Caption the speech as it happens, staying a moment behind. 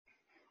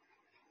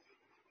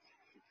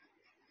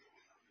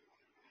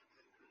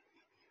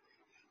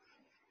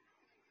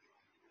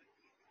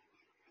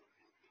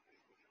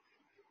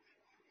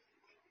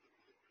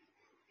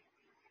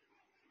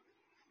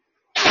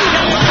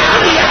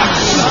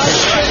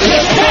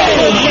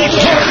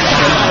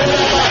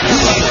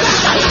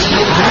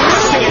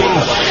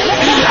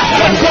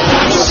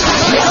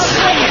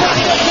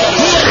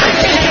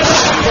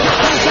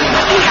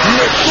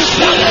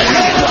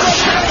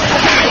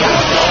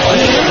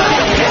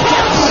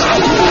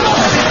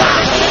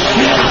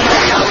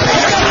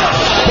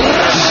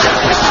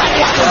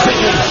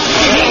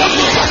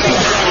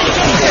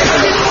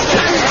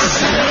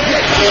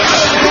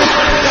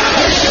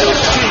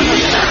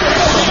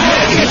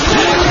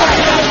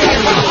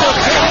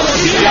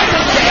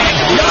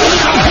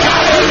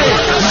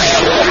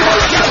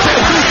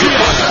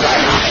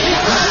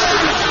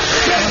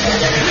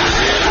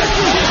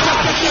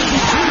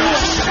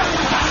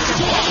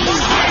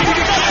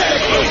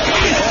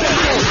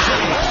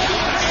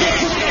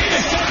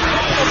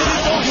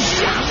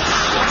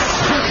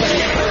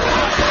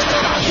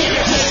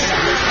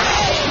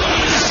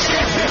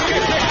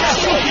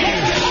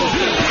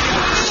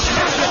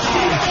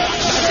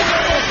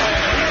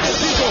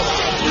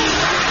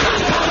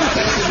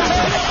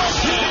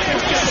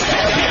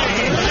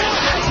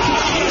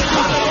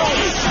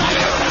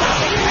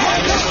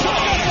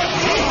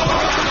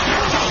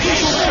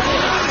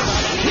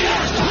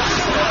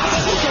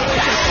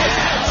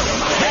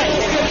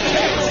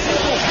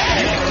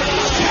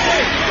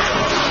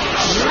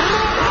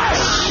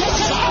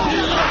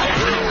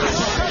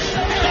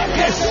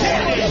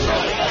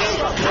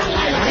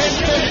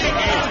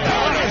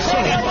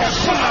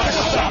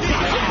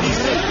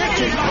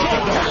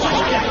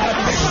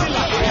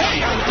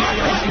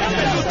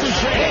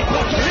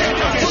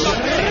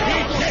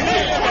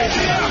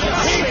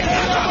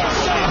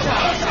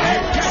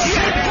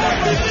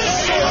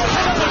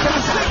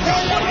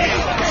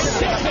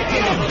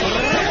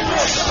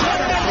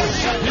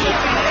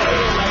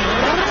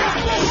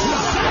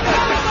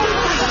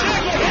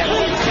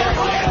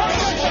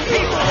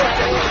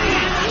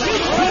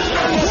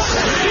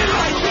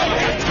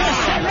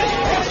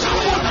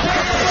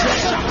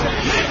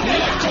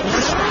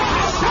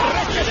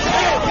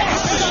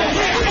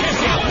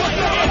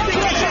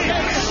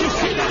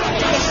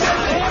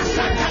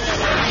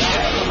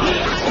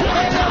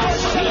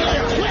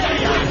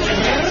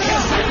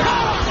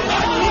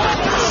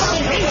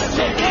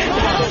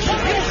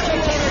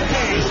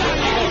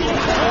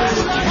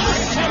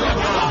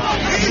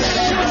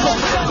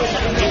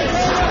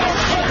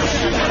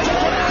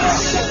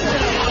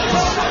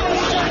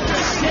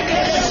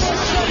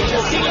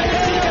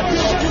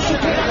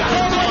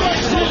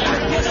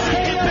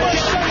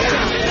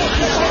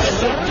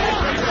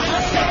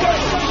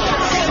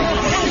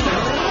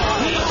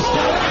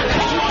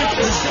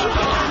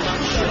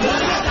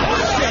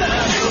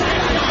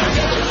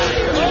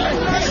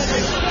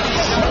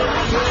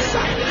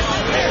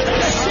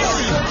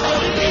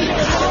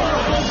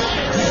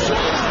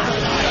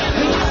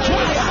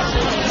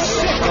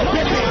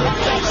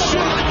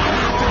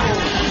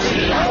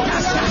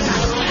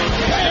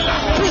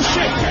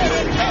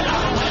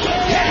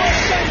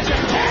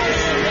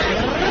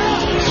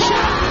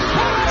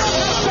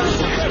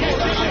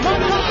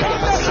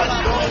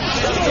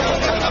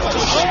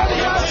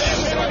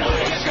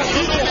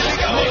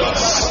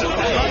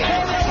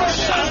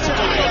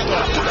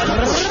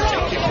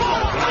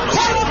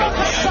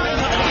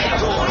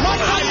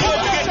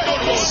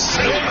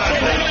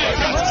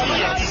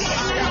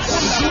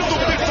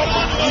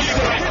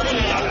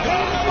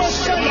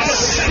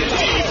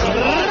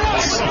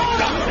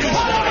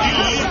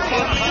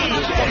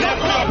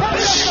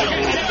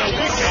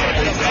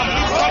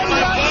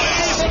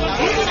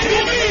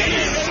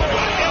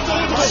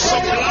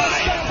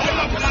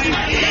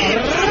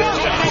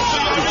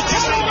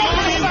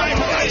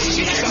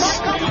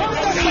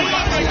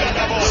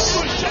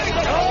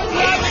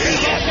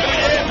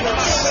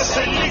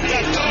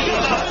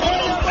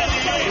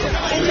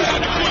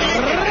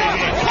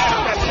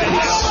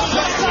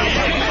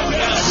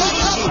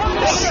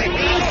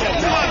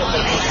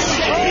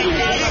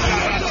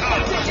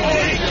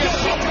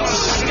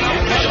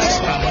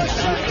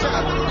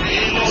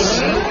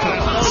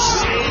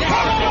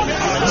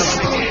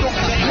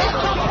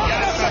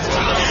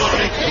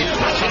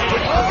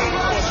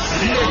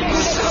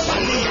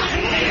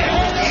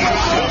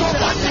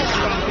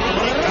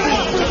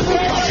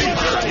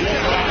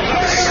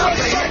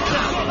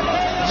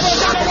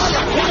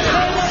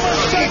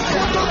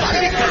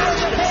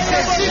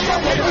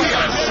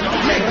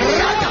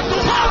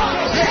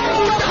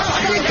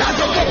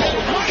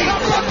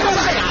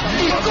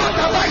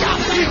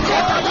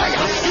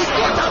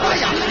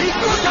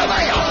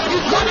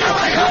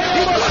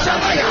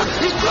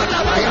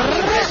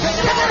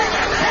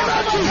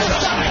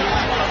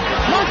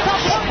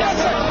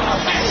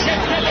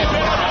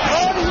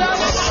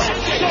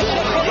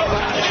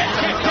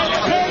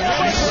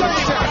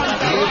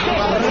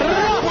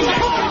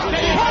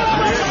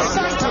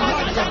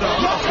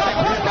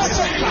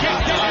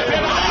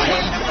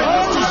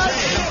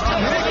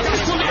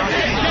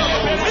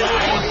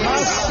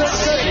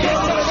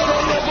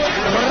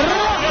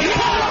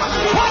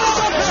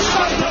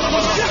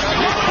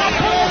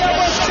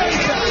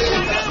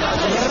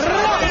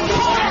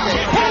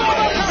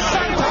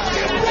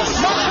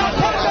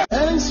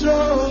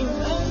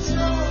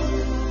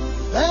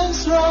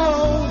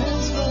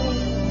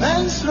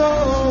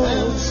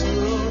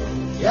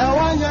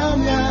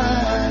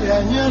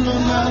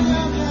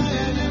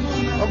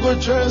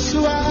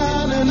Joshua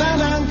and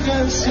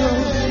Anankanso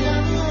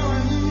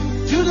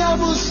Judah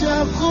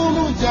Busia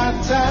Kumu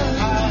Jata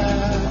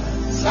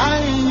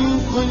Sign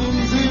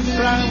Queen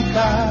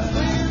Franca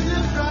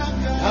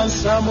and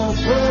some of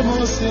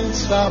Promos in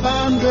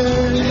Sabande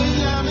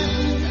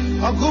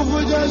Akubu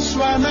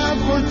Joshua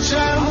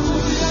Nakucha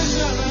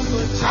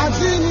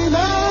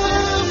Atina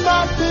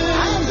Mbappe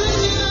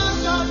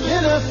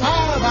in a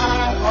fire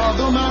of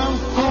the Mount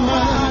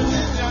Command.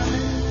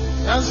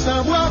 And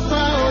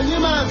Sabwapa on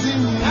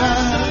Yamatina,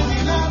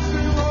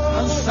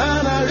 and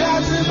Sana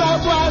Razi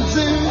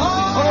Babazi,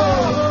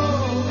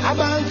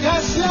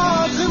 Abankasia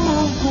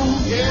Zimuku,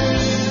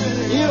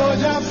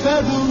 Yoja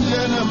Fedum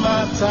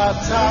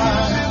Yenamatata,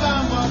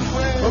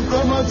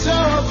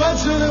 Okromotero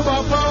Patuna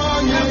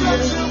Baponya,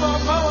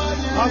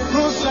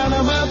 Akrosana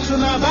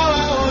Matuna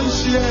Bawa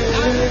Onshie,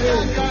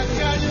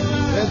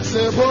 it's a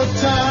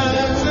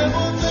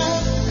botan,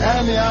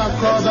 and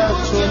Yakoba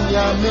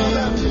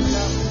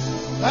Tunyamin.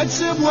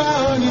 That's a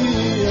brownie,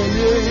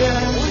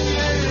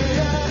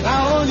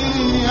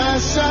 Naoni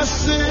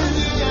assassin.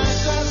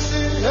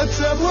 It's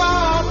a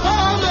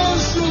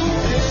brownie,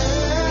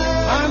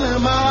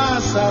 Anima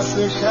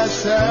assassin,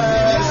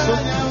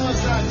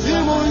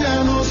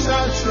 Dimuyanu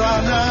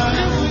Satrana,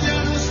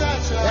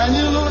 and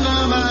you know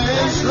my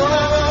intro,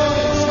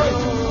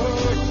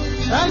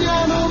 and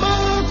you know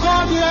my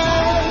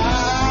cardiac,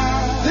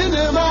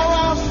 Dinema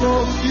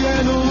for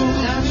piano.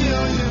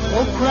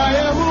 O cry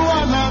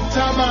everyone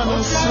Tabano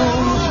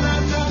soon.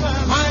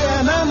 I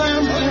am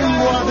an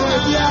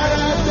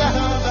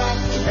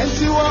and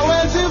you are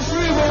waiting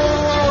free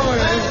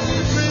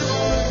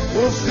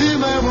O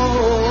female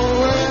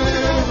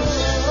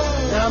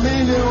I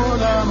mean you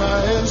are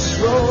my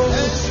show.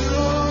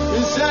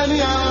 It's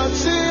any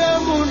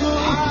Munu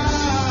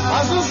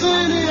as a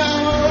senior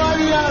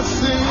warrior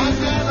sing.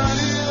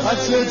 I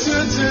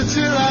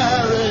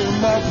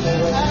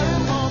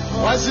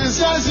was his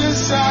says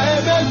I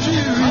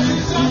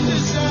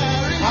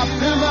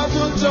been up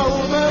to tell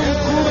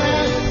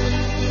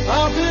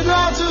I've been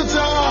out to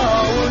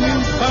tell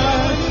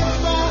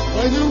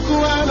when you go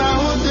and I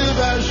would be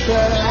that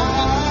share.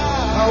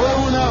 I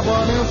won't have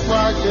on a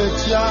pocket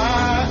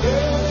yard.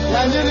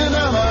 And you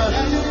never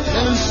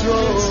and so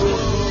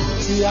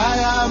see I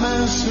am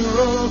and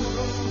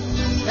so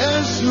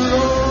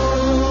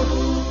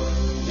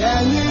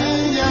Yanni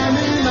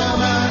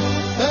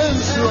and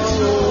so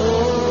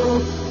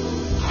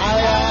I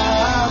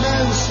am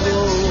and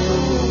so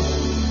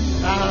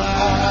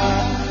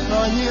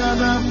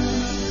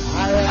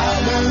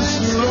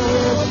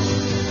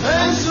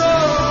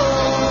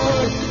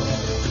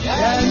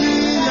I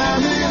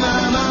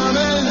am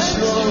and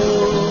so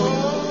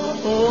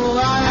oh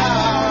I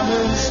am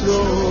and so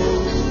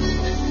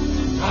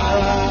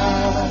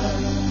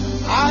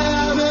I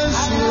am and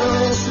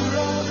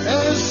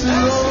so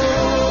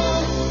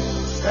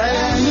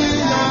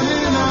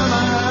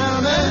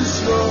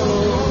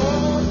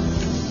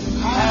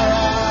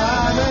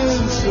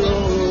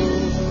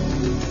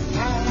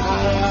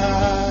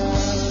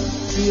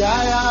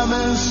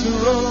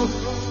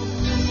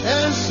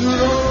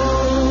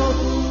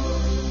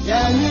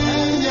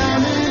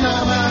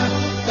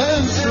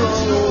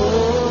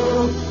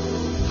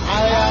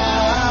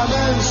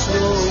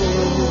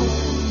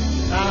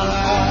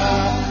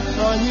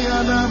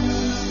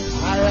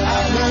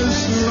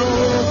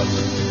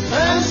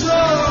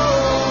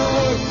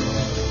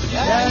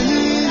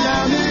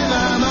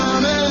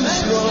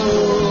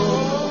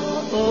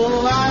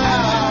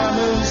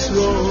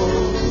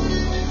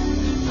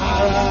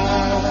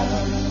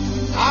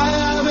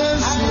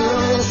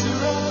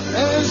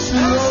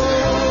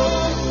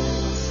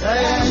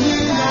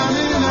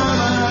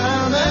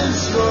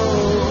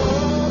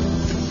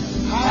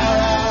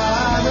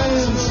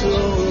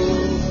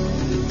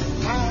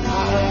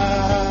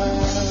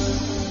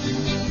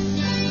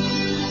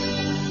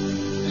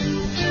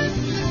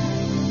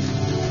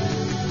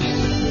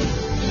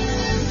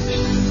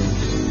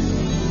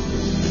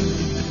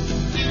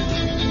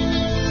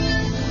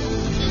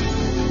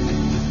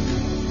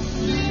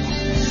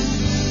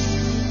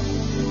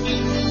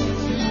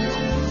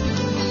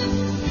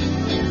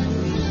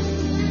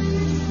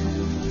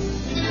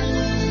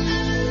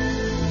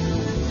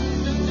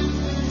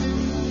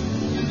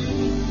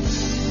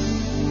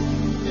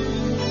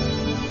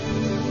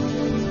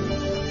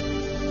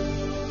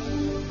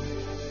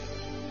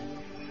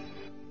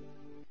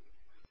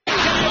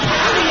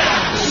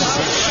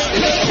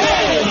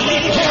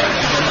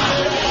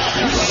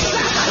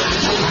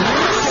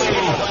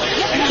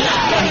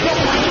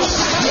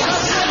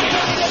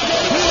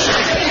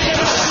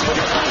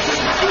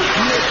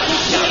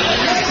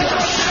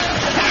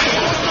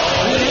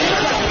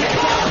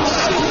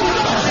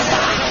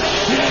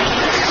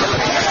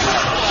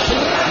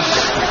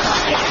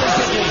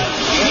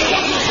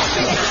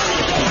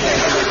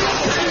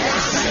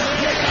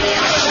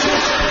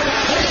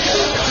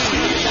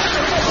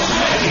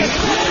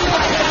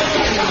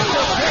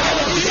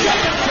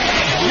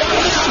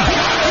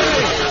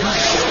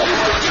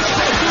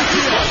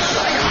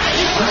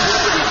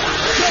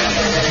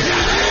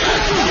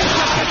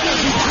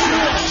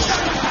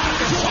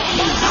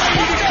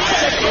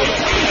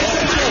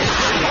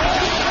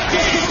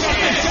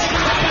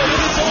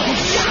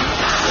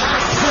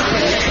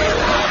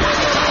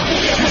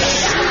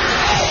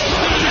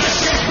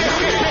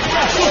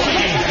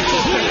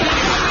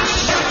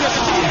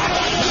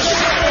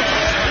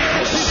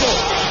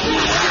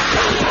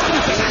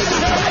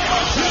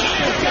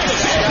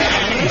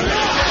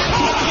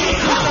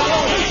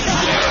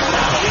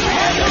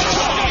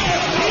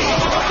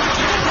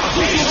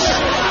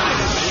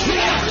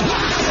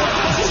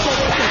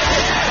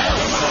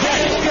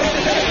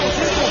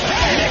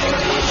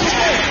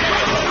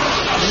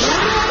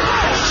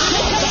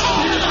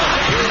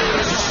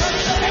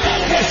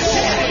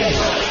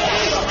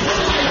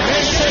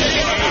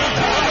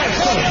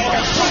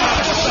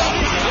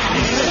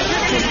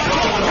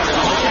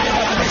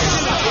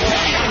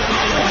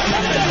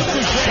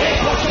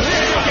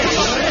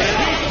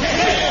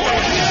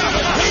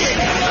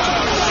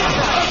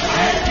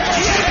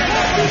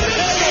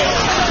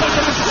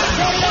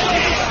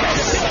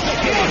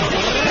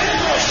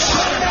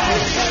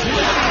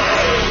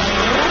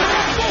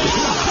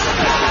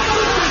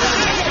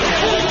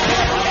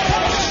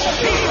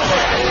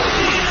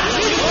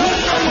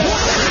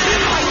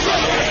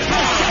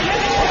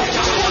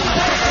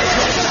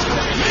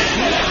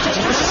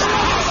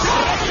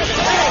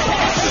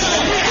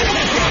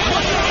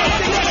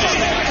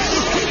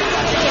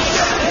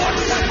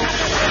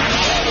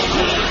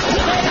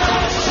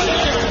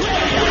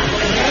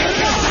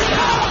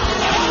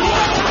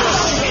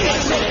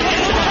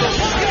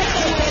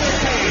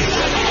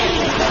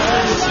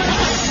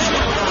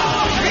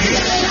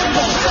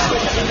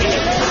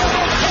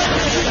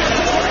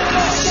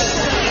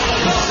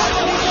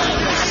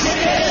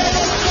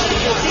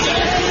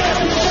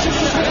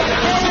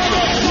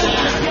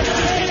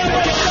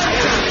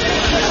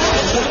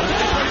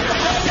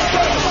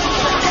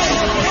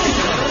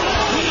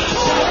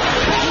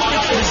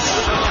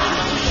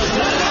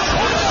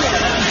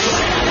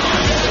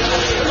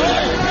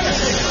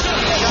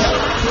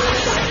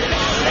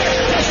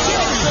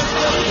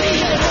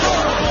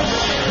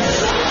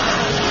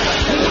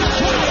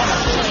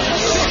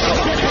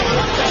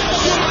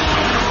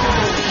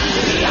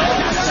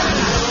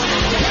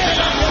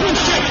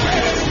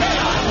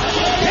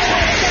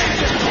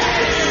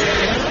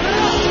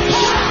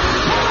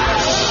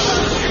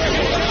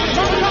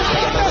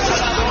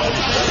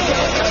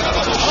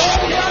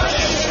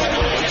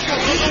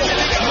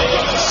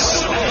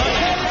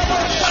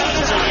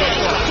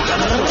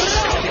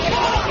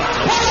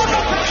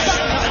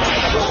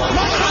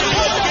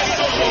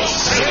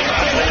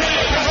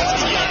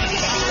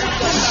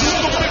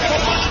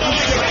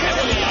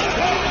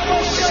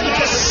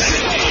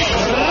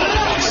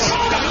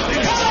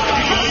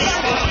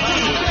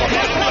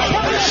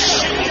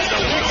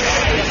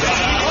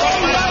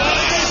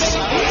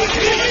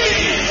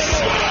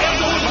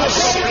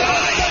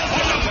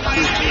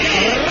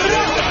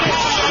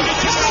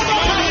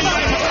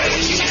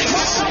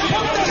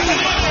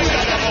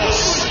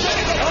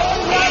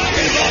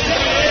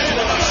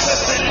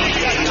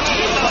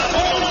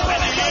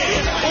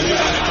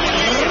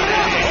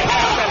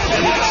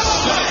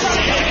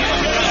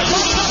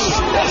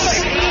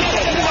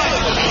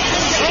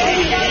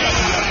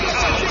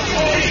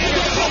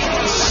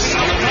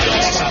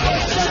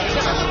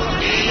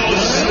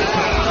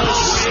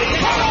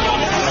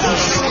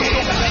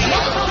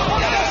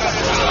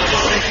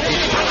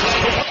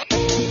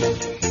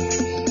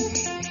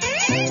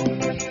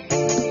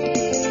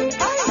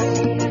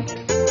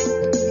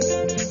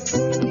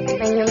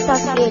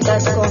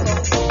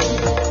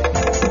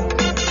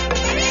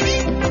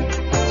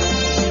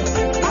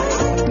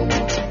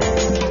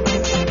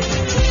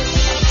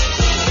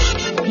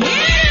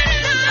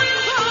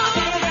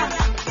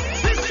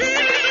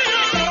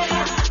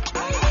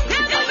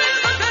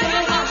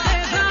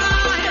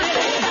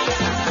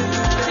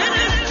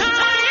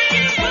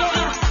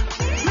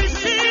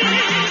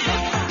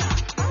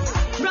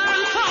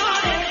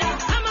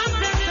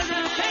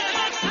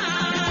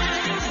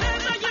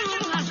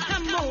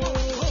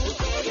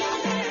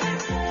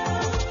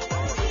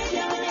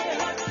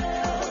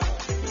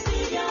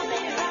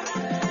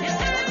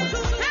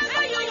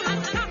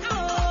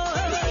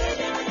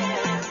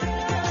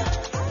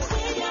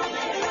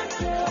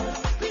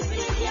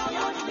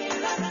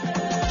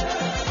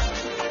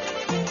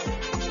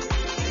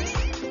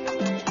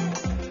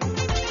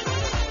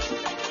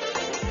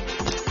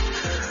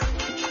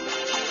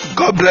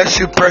God bless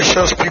you,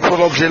 precious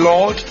people of the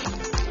Lord.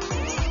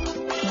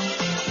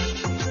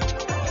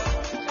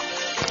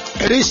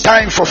 It is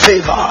time for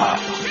favor.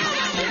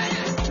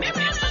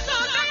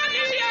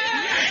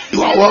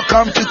 You are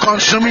welcome to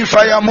Consuming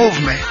Fire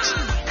Movement,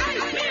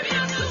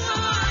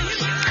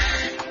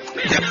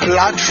 the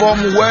platform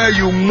where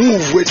you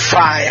move with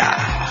fire.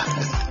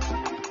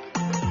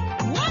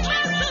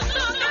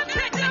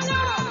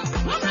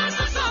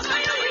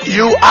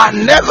 You are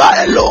never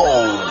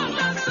alone.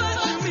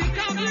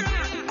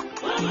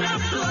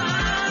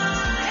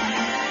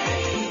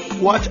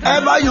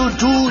 Whatever you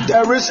do,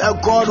 there is a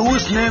God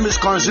whose name is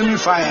Consuming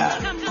Fire,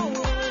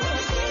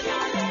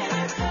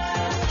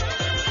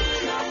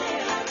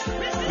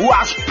 who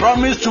has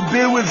promised to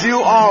be with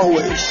you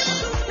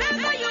always.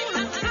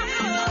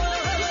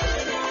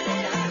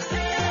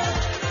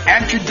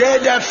 And today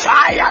the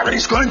fire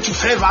is going to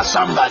favor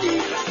somebody.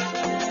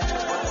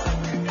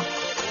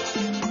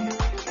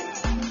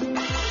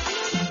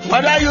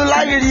 Whether you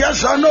like it,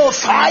 yes or no,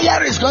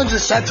 fire is going to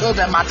settle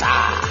the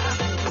matter.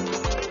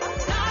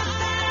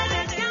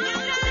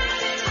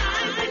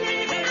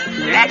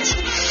 Let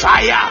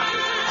fire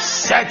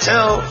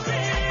settle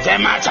the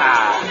matter.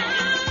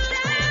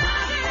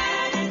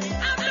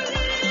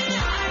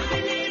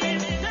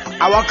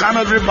 I welcome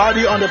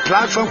everybody on the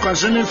platform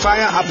Consuming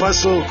Fire.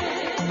 Apostle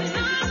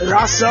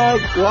Russell,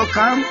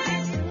 welcome.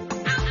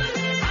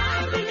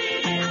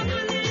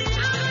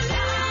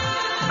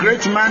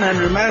 Great man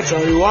Henry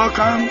Metal, you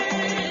welcome.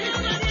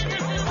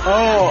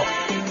 Oh,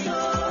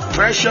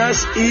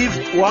 Precious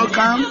Eve,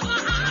 welcome.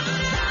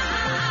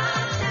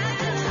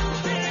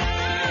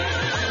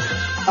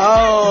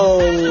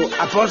 Oh,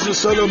 Apostle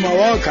Solomon,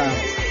 welcome.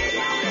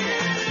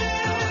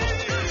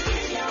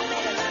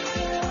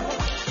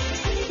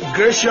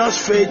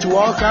 Gracious Faith,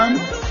 welcome.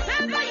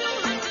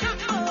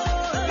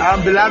 Our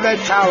beloved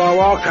Tower,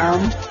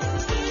 welcome.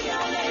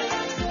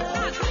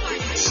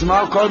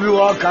 Small Kobe,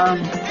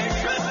 welcome.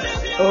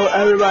 Oh,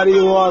 everybody,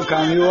 you're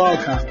welcome. You're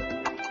welcome.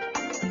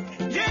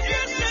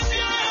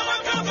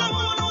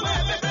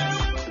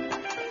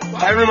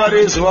 Everybody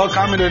is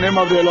welcome in the name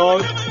of the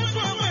Lord.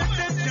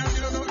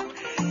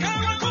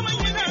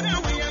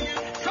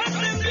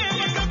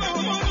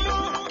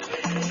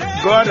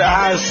 God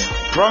has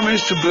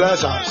promised to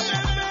bless us.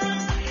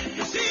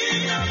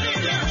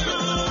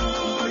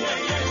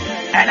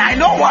 And I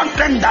know one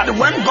thing, that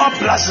when God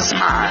blesses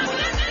man,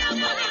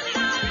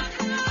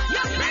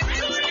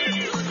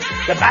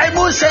 the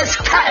Bible says,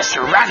 curse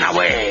run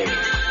away.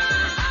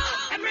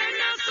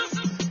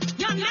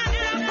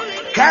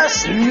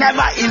 Curse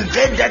never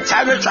invade the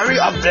territory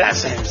of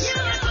blessings.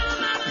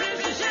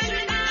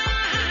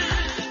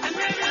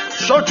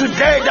 So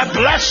today the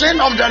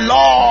blessing of the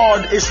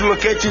Lord is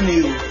locating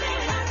you.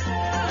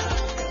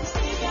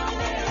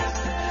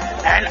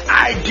 And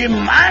I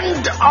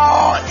demand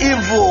all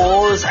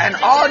evils and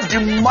all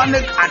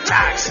demonic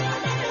attacks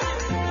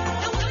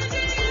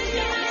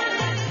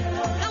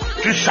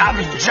to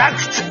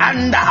subject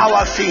under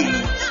our feet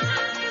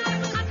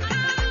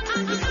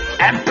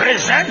and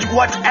present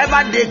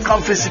whatever they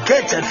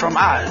confiscated from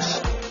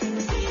us.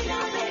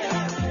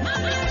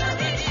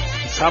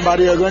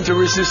 Somebody are going to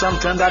receive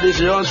something that is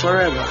yours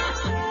forever,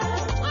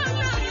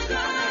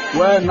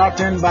 where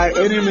nothing by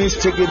any means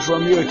take it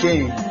from you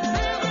again.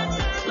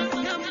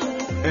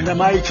 In the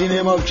mighty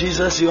name of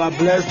Jesus, you are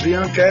blessed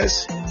beyond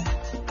curse.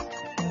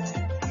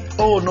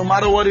 Oh, no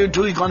matter what you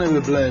do, you're going to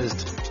be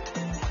blessed.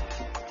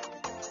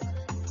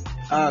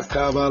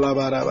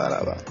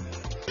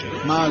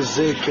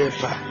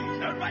 Mazekepa.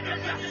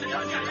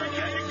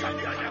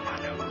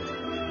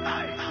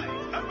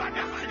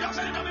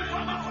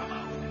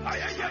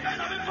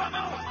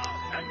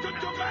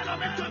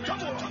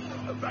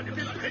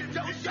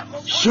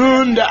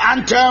 Soon the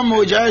anthem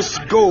will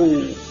just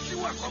go.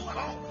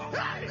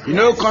 You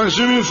know,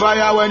 Consuming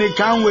Fire, when it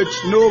comes with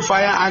no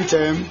fire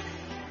anthem,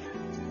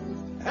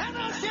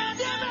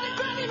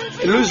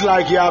 it looks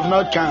like you have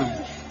not come.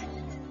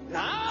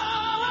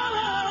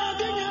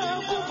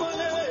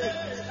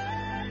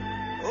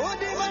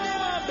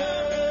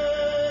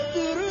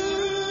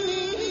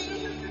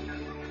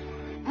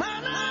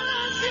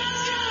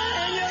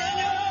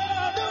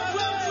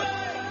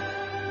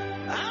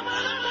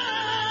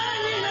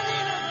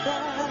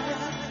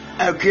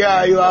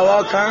 Okay, you are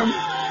welcome.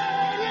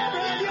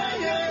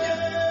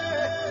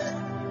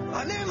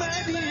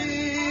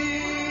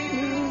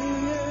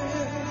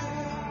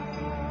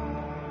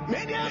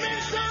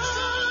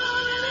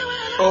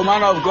 Oh,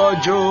 man of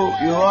God, Joe,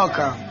 you're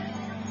welcome.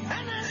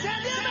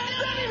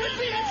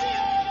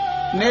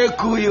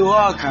 Neku, you're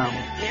welcome.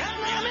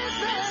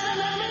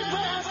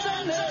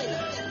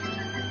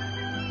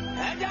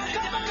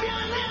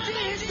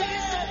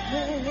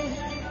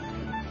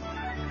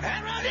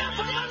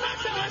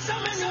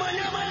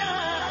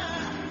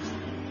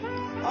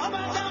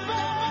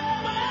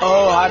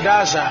 Oh,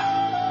 Hadassah,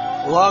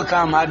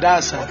 welcome,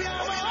 Hadassah.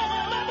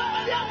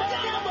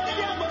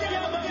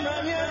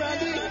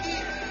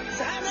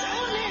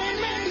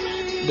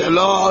 The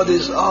Lord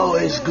is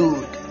always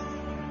good.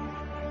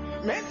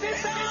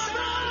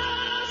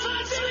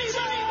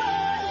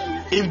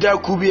 if there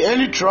could be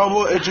any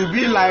trouble, it would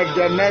be like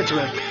the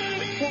network.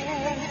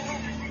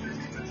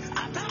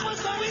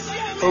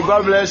 Oh,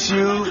 God bless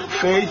you,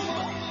 Faith.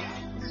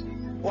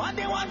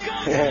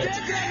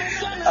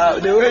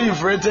 The way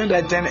you've written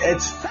that thing,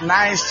 it's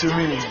nice to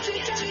me.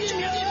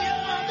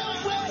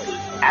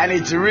 And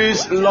it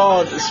reads,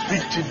 Lord,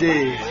 speak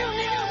today.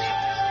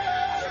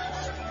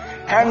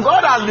 And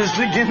God has been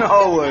speaking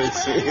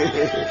always.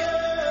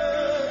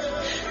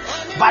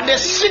 But the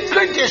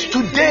secret is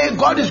today,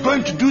 God is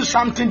going to do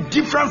something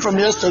different from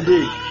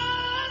yesterday.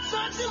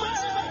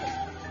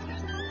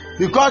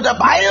 Because the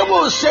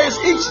Bible says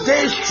each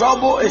day's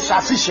trouble is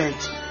sufficient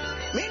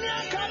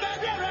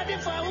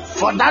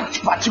for that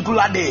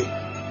particular day.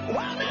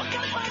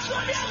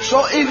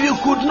 So if you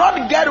could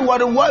not get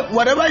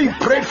whatever you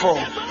prayed for,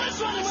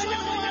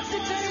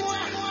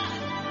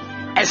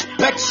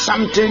 expect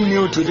something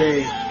new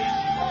today.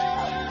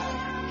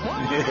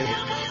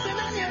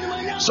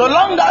 So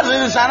long as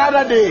it is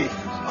another day,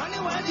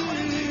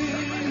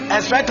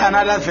 expect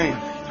another thing.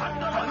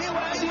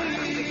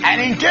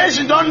 And in case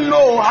you don't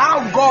know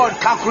how God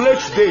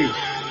calculates day,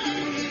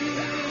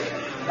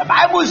 the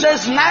Bible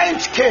says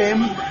night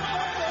came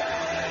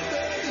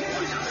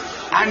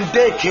and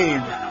day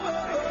came.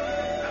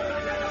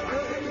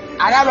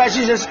 Another verse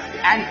says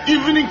and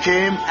evening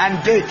came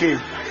and day came.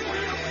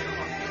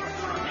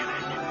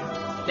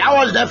 That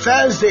was the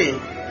first day.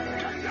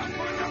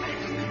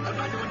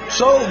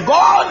 So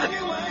God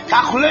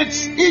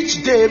calculates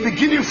each day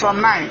beginning from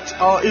night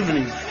or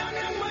evening.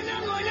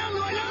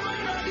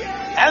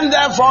 And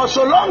therefore,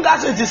 so long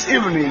as it is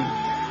evening,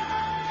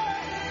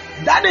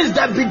 that is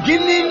the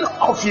beginning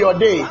of your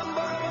day.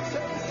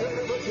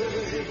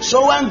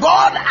 So when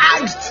God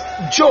asked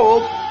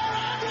Job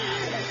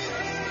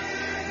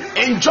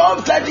in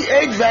Job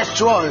 38 verse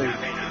 12,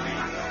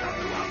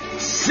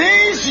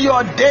 since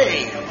your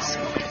days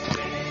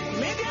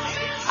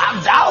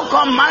have thou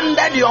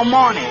commanded your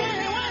morning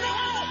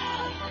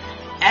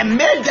and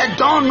made the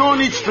dawn known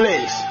its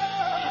place,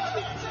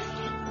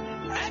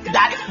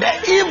 that the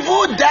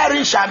evil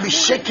therein shall be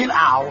shaken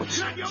out.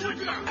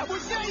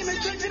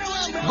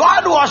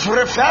 God was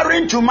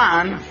referring to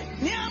man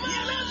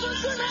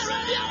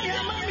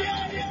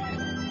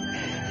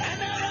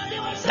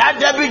that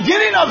the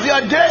beginning of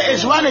your day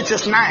is when it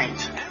is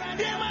night.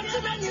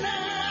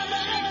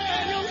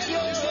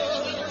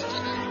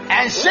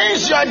 And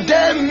since your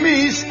day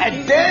means a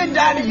day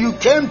that you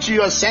came to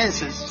your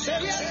senses,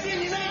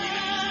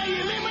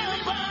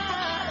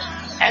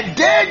 a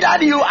day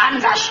that you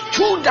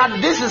understood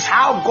that this is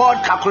how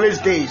God calculates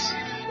days.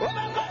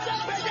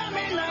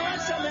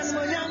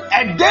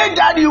 A day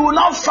that you will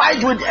not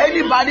fight with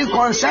anybody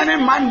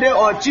concerning Monday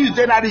or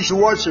Tuesday that you should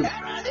worship.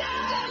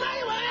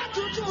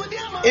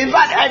 In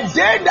fact, a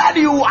day that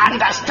you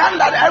understand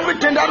that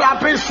everything that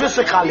happens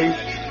physically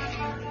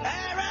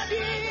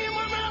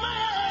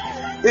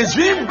is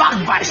being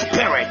backed by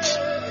spirit.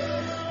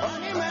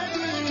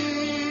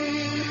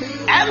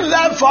 And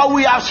therefore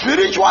we have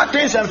spiritual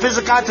things and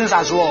physical things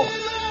as well.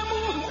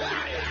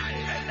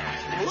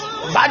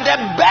 But the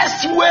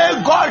best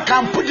way God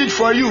can put it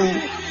for you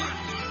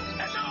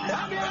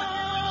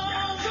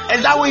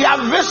is that we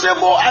have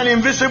visible and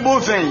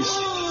invisible things.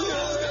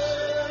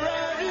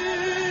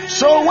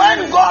 So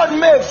when God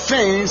made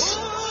things,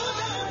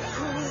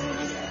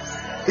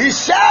 He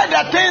said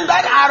the things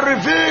that are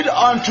revealed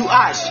unto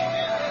us,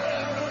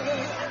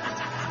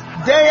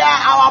 they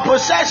are our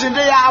possession,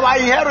 they are our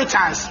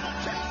inheritance.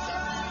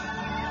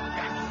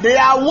 They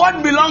are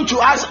what belong to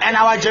us and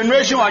our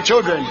generation or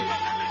children.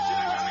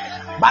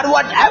 But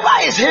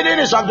whatever is hidden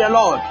is of the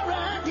Lord.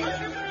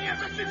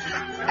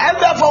 And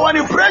therefore when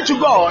you pray to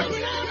God,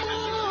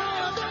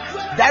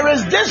 there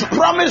is this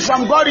promise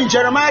from God in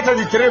Jeremiah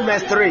 33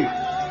 verse 3.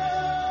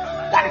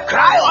 That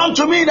cry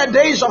unto me in the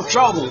days of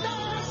trouble.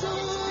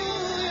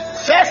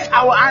 First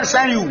I will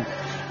answer you.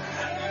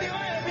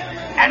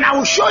 And I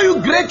will show you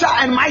greater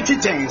and mighty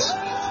things.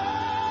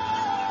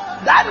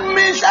 That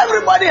means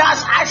everybody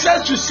has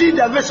access to see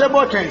the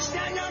visible things.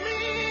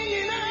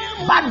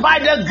 But by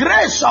the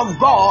grace of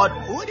God,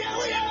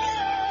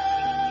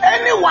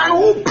 anyone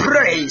who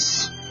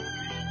prays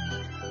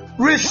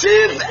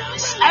receives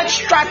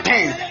extra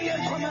things.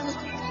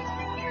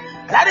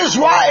 That is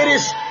why it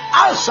is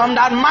awesome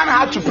that man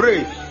had to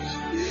pray.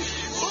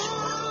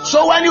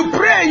 So when you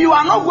pray, you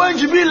are not going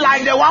to be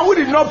like the one who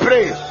did not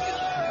pray.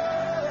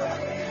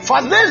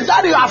 For this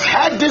that you have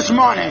heard this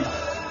morning,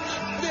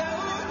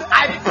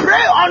 I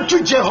pray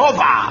unto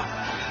Jehovah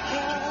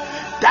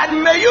that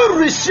may you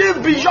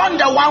receive beyond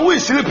the one who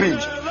is sleeping.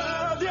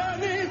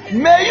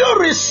 May you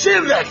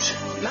receive it.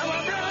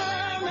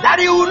 That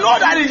you will know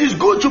that it is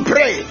good to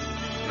pray.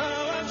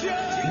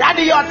 That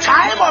your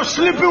time of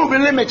sleeping will be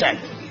limited.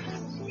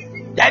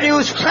 That you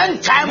will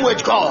spend time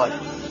with God.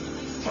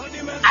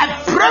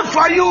 I pray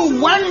for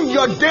you when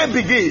your day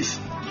begins.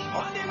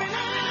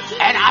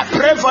 And I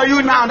pray for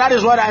you now. That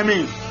is what I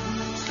mean.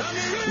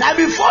 Now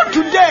before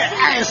today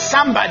ends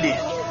somebody,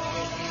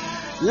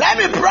 let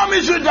me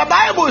promise you, the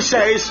Bible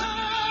says,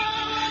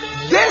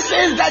 this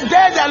is the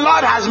day the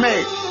Lord has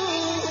made,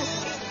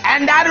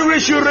 and that we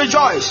should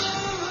rejoice.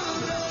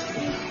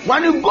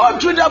 When you go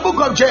to the book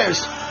of James,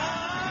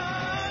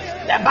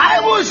 the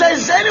Bible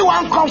says,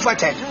 anyone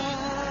comforted,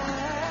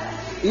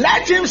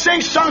 let him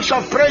sing songs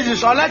of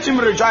praises or let him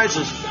rejoice.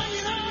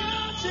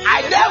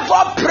 I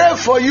therefore pray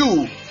for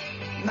you,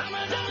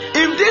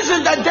 if this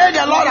is the day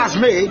the Lord has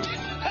made,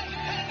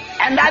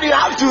 and that you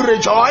have to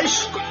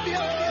rejoice,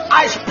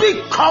 I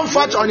speak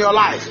comfort on your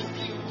life.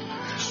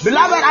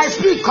 Beloved, I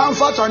speak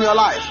comfort on your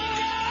life.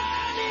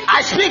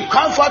 I speak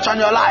comfort on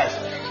your life.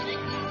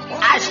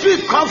 I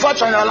speak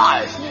comfort on your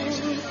life.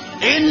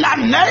 In the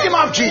name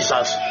of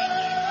Jesus.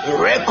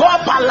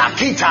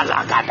 Rekobalakita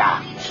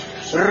lagada.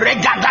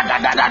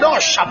 Regadadadado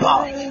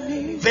shaba.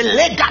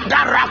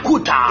 Velegada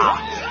rakuta.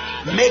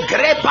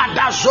 Megrepa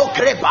da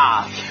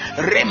zokreba.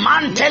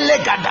 Remante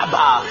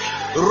legadaba.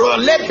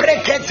 Role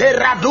brekete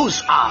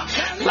radusa.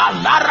 La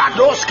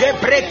naradoske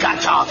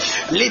brekata.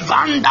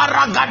 Livanda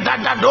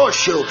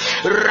ragadadadoshu.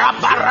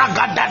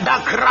 Rabaragadada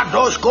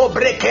kradosko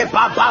breke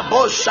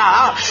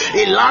bababosa.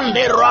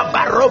 Ilande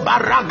rabaroba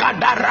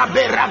ragada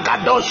rabe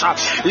ragadosa.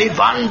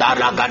 Livanda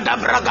ragada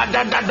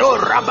bragadadado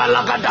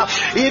rabalagada.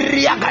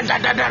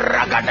 Iriagadada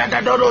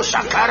ragadadado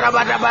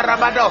sakarabada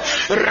barabado.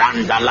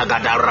 Randa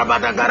lagada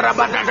rabada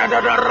ragada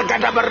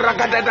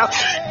ragadada.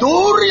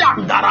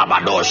 Durianda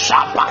rabado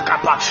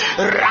sapakapa.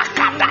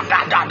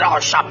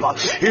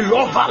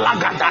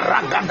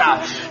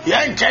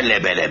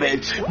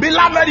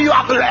 Beloved, you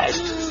are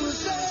blessed.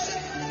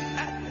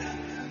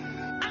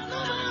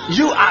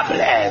 You are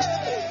blessed.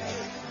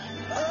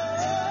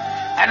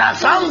 And I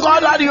thank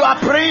God that you are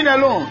praying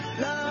alone.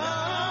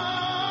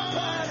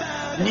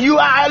 You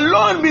are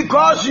alone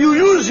because you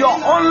use your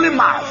only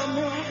mouth.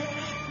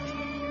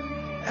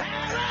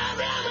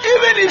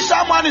 Even if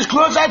someone is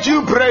closer to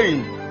you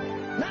praying,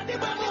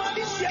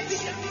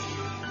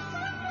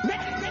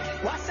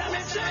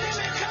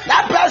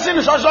 that person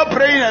is also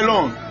praying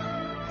alone.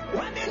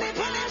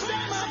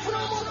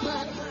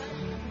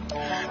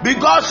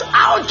 Because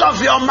out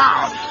of your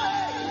mouth,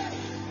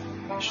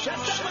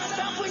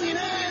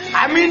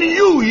 I mean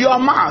your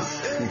mouth,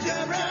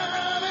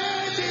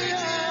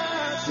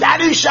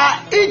 that you shall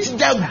eat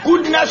the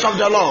goodness of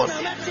the Lord.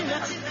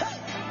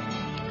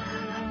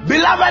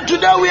 Beloved,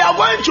 today we are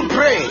going to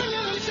pray.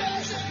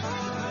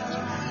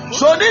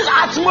 So this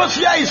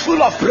atmosphere is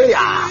full of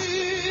prayer.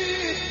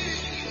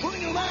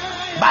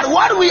 But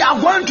what we are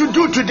going to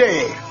do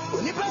today,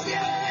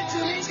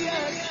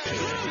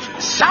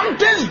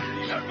 something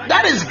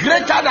that is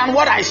greater than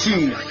what I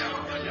see,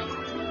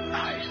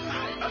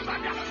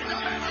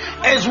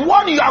 is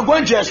what you are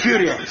going to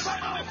experience.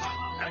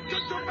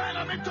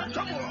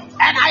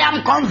 And I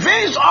am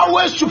convinced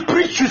always to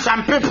preach to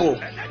some people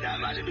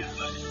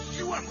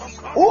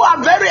who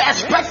are very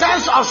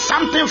expectant of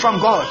something from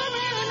God.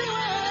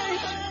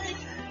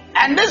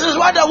 And this is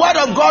what the word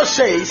of God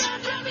says.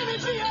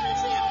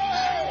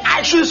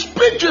 I should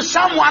speak to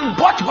someone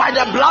bought by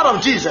the blood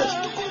of Jesus,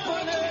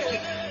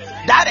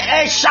 that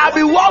it shall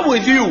be well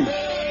with you.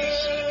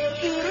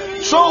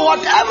 So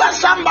whatever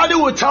somebody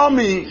will tell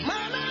me,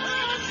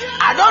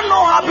 I don't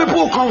know how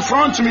people will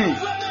confront me.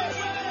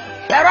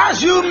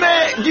 Perhaps you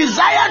may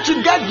desire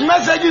to get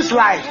messages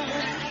like,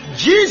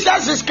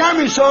 Jesus is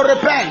coming, so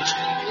repent.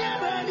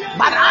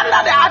 But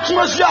under the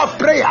atmosphere of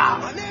prayer,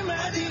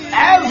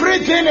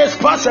 everything is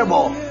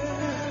possible.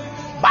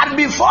 But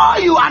before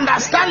you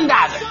understand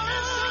that,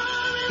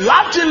 you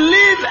have to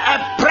live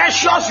a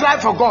precious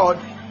life for God.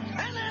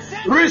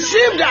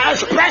 Receive the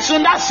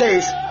expression that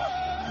says,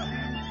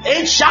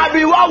 it shall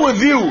be well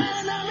with you.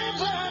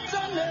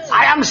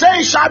 I am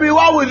saying it shall be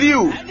well with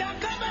you.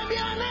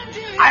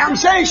 I am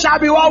saying it shall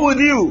be well with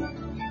you.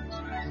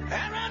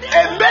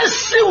 A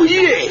best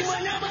year.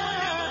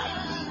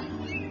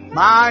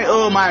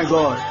 Oh my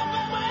God.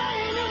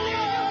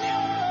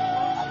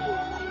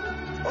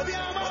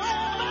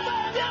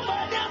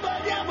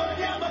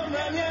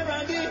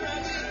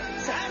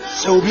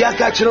 So we are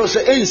catching us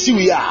in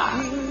Syria.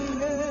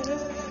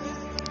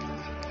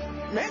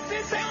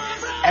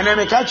 And then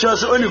we catch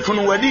us only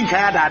from wedding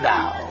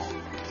Canada.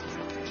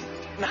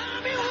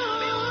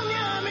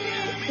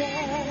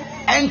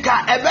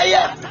 Enka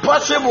ebeye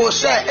possible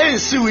say in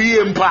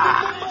Syria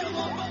mpa.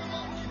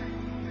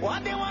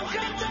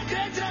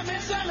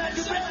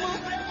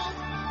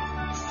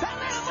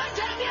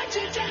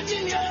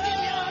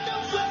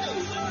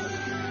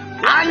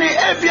 And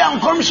Ebian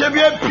come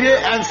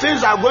and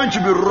things are going to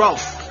be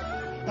rough.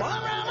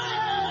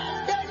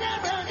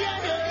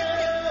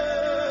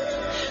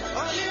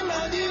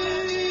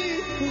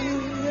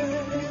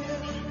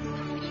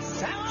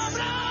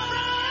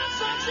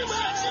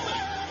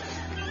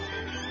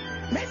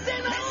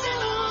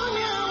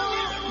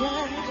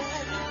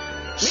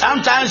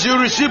 Sometimes you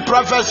receive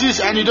prophecies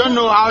and you don't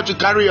know how to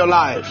carry your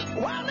life.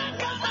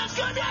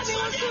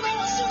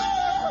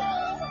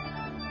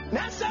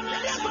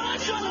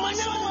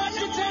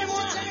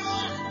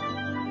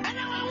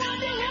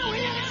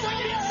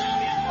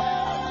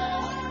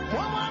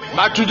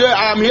 But today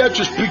I am here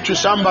to speak to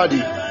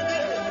somebody.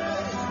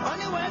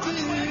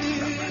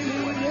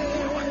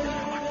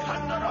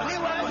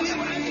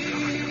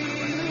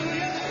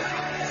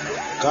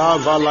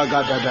 Kavala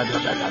gada da da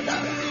da da da.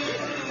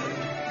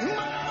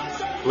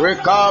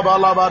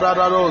 Rekabala bada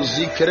da do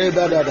zikre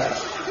da da da.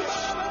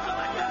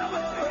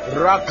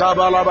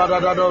 Rakabala bada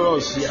da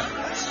do sia.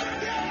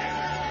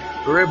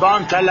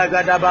 Rebanta la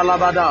gada bala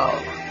bada.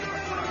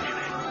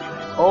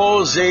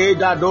 O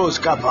zeda dos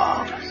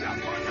kapa.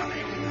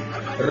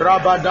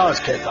 Rabadas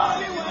kapa.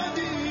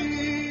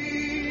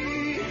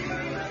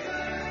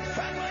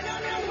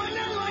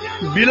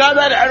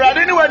 Beloved, I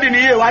didn't want to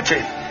hear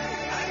watching.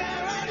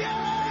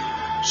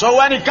 So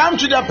when it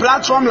comes to the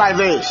platform like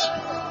this,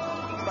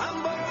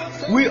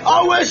 we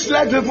always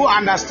let people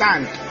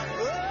understand.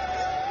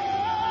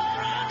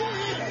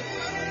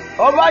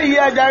 Over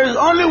here, there is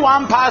only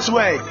one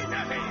password.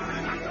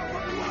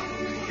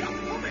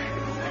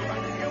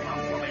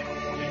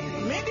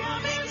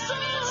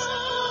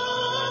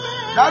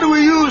 That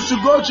we use to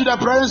go to the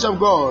presence of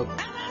God.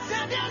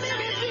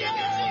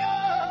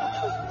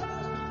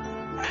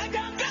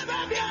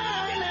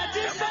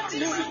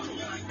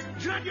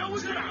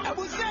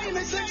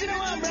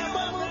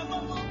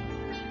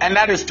 And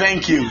that is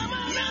thank you.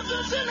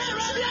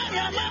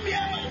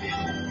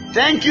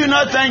 Thank you,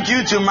 not thank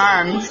you to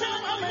man.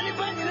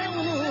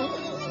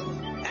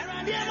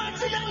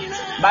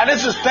 But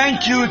this is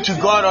thank you to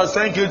God or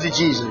thank you to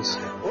Jesus.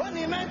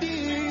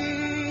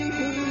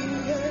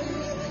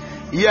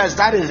 Yes,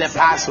 that is the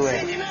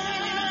password.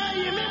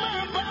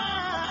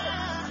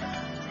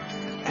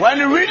 When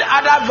you read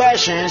other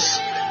versions,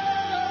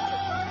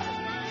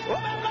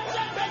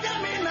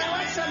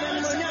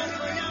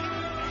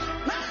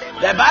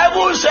 the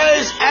Bible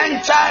says,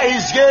 enter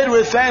his gate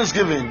with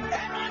thanksgiving.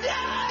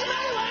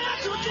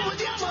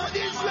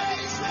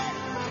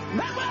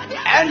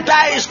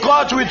 Enter his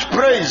court with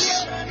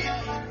praise.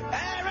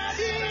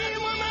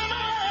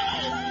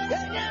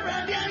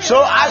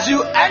 So as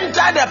you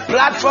enter the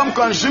platform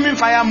consuming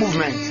fire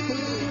movement,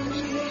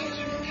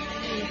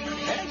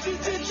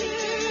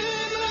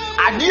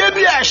 adeɛ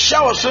bi a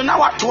ɛhyɛ wo so na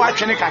wato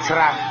atwene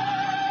kakra.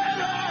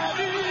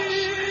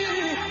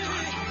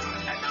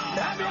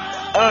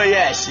 Oh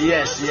yes,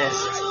 yes,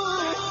 yes.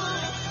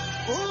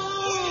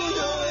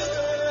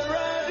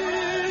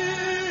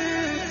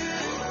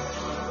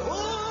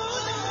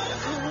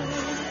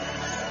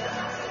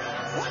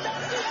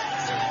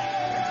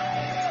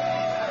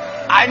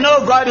 I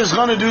know God is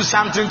going to do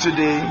something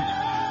today.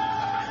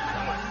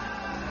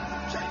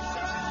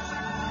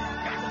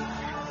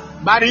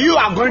 But you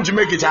are going to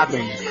make it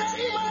happen.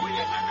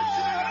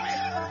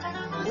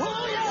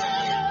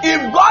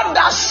 If God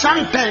does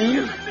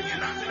something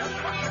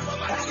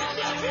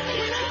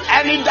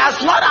and it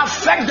does not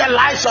affect the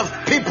lives of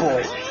people,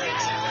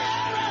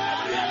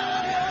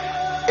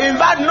 in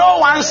fact, no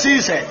one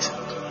sees it.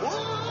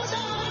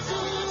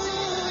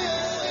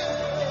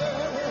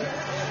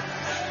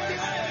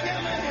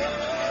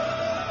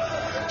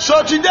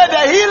 So today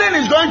the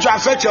healing is going to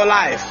affect your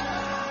life.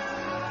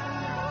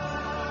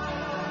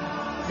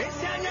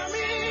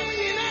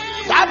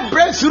 That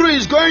breakthrough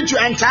is going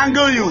to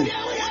entangle you.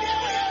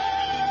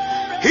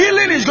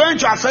 Healing is going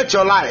to affect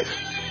your life.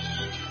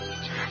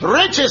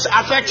 Riches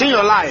affecting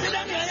your life.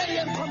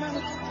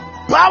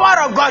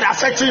 Power of God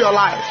affecting your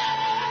life.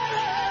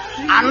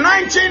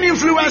 Anointing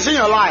influencing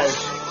your life.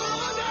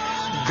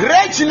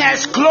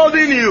 Greatness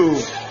clothing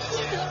you.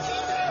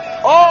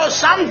 Oh,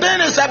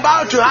 something is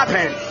about to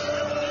happen.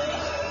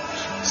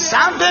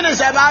 Something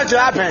is about to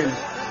happen.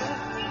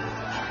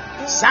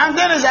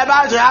 Something is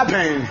about to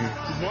happen.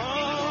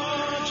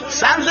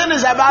 Something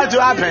is about to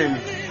happen.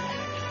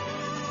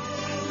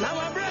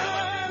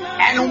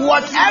 And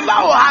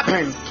whatever will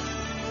happen,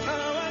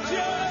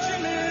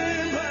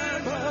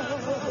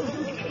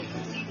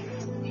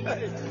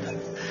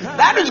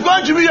 that is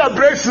going to be your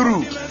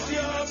breakthrough.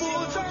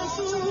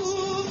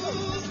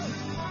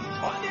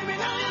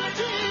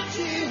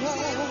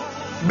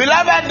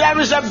 Beloved, there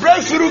is a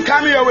breakthrough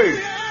coming your way.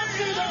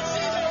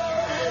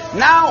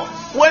 Now,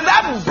 with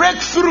that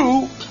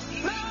breakthrough,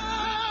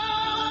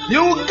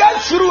 you will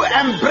get through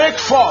and break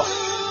forth.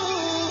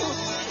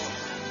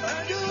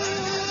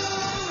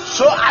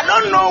 So I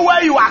don't know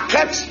where you are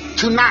kept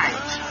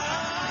tonight.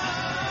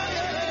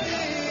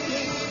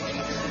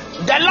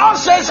 The Lord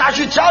says I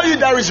should tell you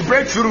there is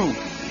breakthrough.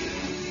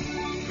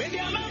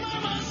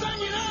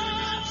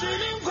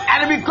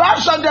 And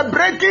because of the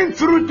breaking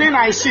through thing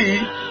I see,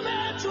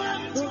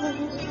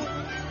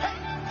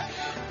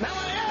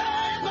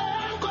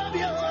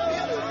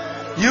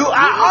 you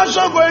are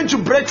also going to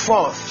break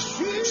forth.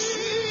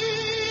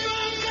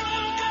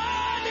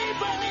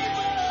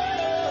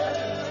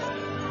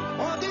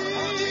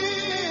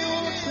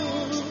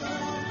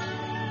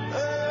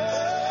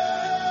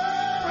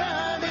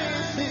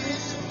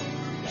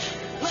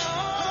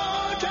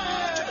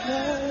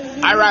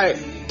 All right,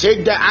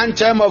 take the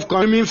anthem of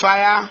consuming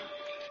fire.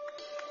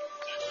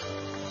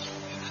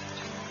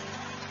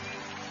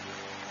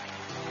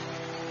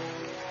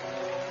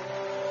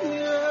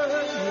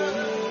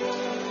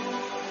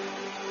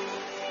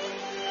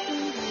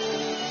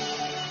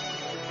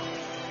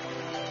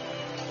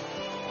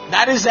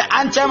 That is the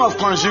anthem of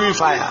consuming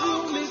fire.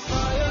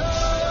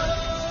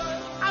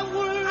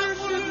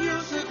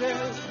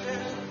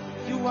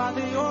 You are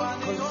the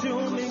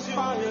all-consuming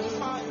fire.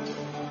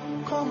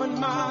 Come and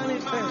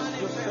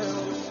manifest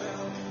yourself.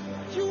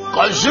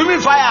 Consuming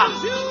fire.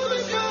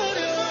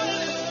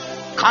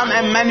 Come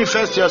and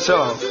manifest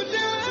yourself.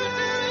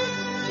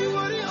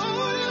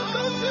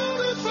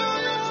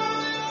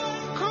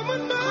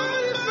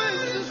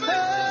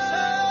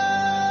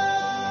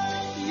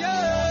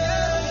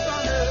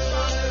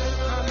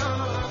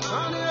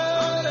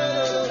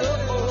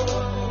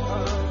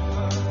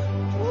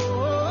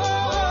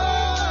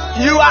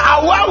 You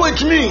are aware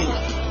with me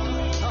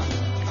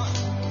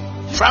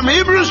from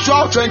Hebrews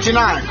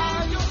 12:29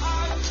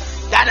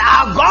 that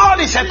our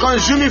God is a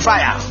consuming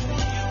fire.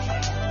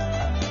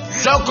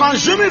 So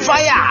consuming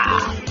fire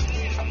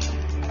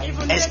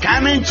is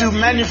coming to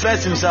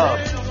manifest himself.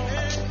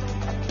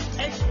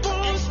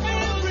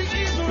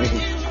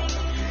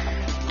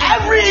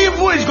 Every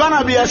evil is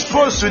gonna be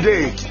exposed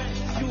today.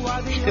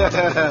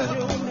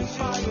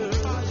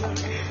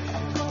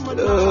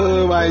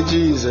 Oh my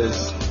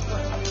Jesus.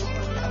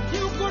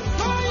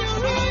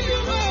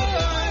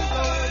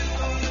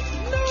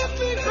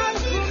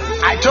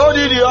 I told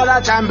you the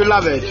other time,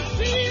 beloved,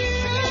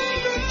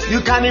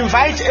 you can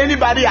invite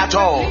anybody at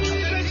all.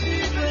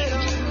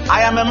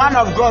 I am a man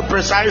of God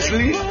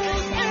precisely,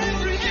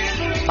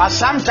 but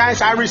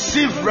sometimes I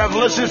receive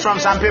revelations from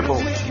some people,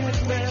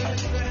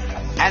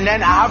 and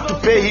then I have to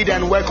pay heed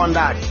and work on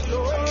that.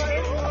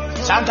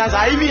 Sometimes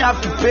I even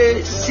have to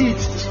pay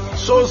seeds,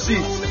 sow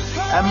seeds,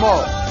 and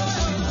more.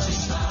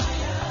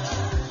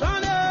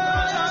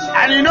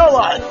 And you know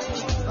what?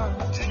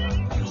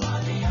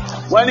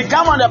 When you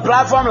come on the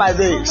platform like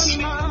this,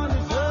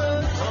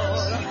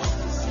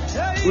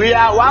 we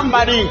are one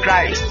body in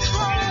Christ.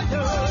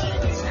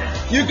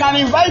 You can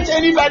invite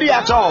anybody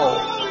at all.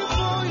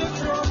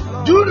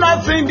 Do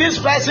not think this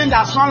person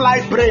does not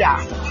like prayer.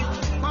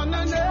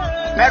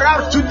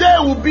 Perhaps today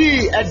will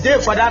be a day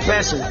for that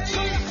person.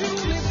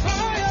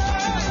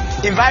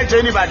 Invite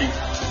anybody.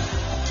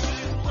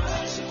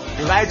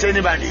 Invite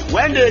anybody.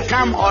 When they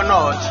come or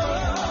not,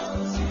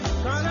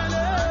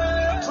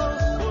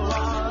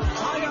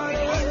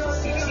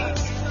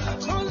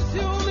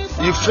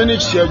 you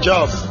finished your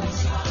job.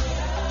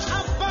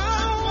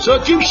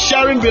 So keep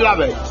sharing,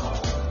 beloved.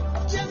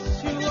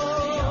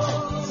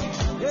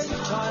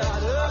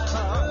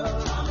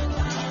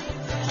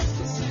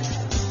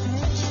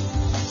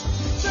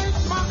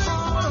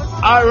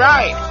 All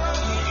right.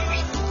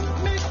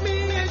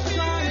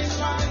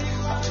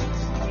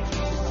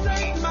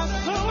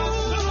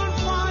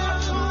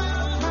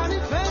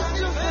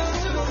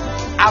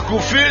 I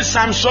could feel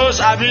some souls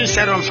are being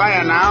set on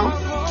fire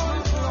now.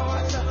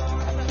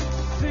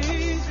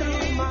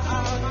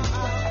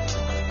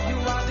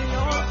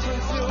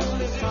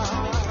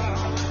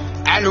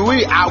 And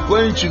we are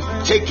going to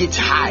take it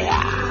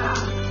higher.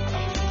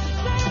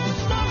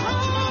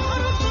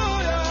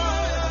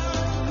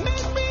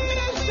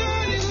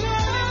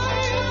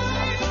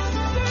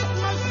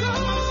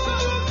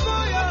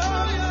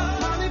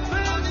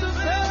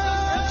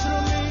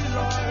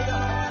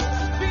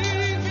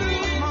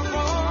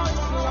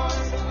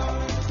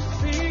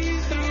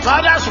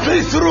 Father,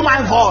 speak through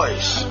my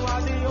voice.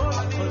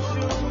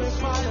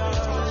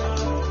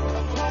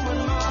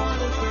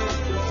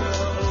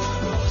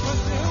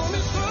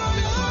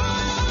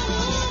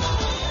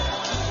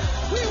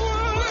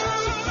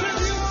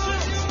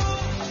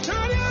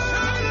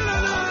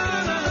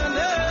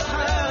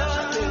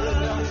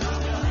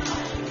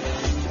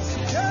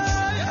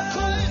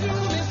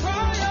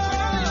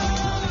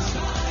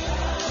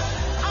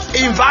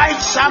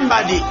 Invite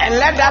somebody and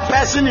let that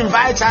person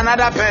invite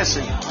another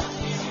person.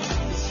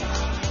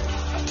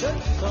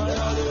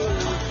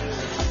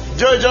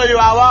 Jojo, you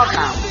are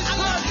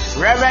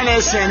welcome. Reverend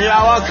Essen, you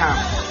are welcome.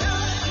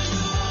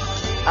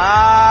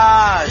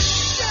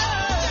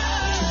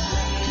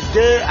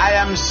 Today I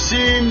am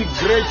seeing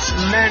great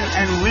men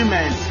and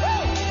women.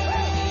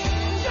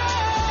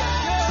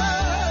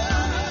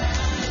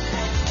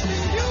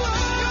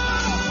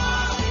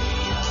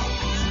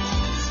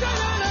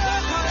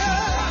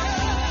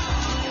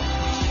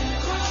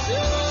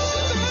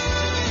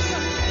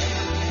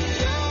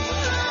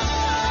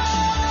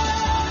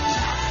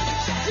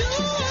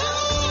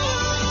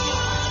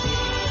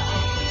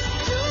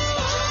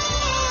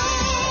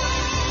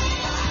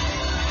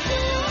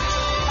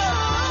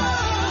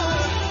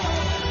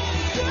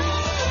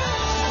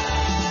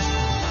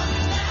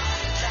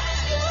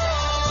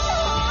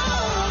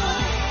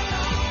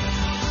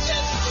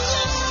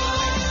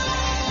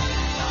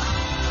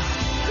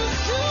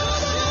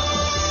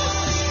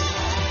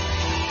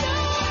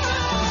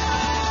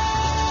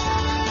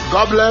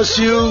 God bless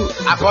you,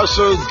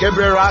 Apostle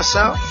Gabriel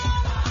Russell.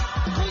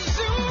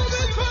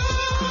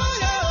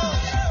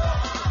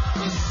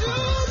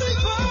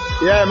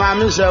 Yeah,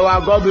 Mommy said,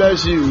 well, God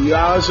bless you. You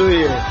are also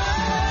here.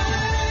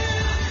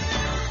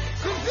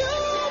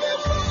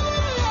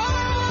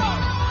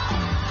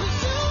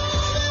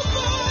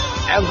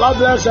 And God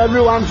bless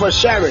everyone for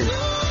sharing.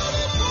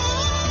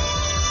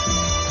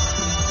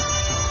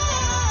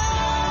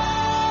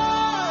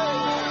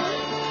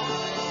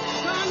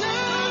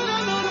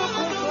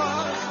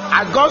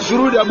 I got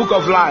through the book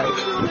of life.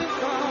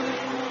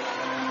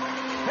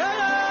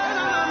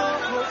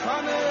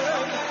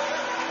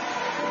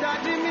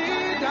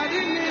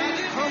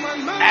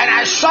 And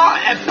I saw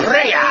a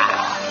prayer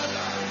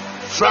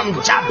from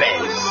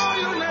Jabez.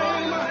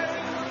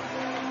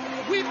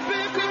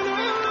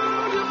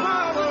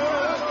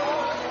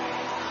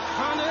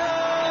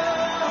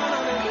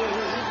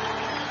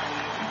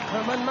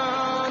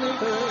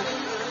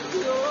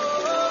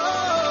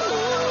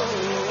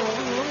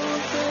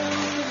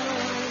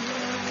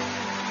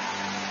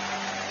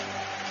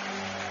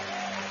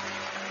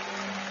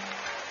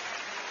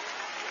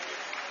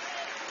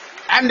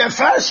 And the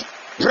first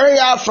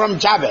prayer from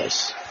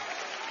Jabez.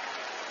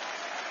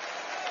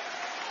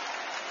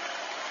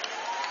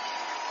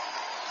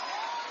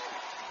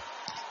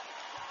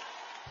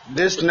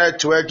 This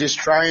network is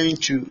trying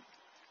to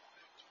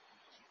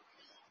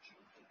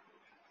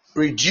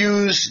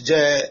reduce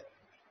the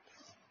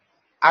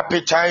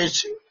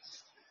appetite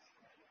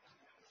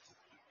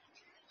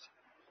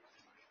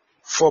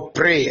for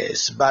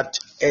prayers, but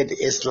it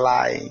is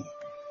lying.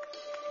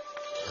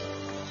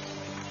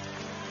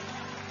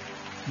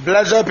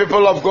 Blessed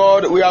people of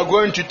God, we are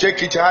going to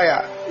take it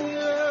higher.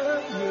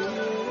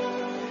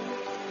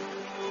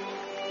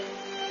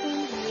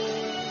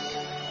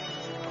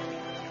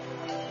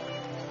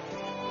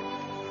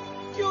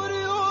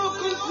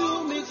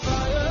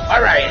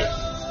 All right.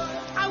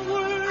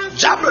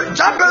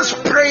 Jabez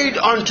prayed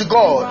unto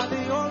God.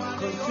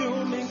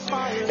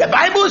 The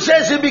Bible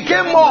says he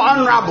became more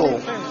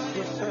honorable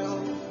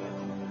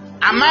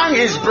among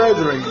his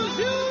brethren.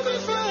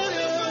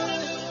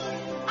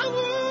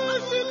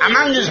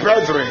 Among his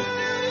brethren.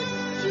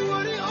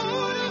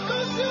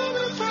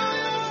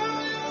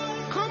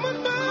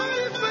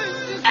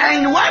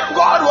 And when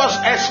God was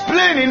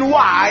explaining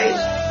why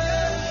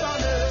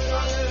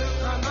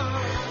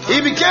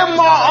he became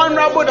more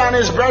honorable than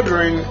his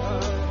brethren,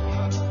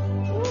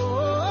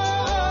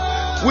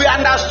 we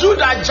understood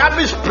that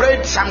Jabez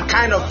prayed some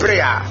kind of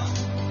prayer.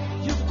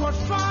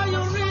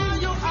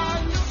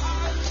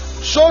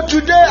 So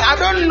today, I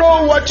don't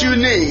know what you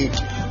need,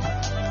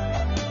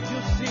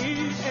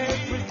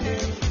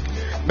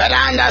 but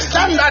I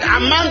understand that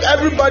among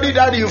everybody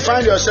that you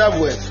find yourself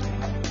with,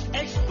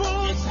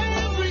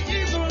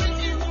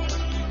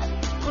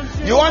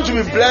 you want to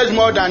be blessed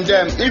more than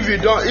them. If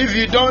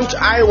you don't,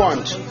 I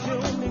want.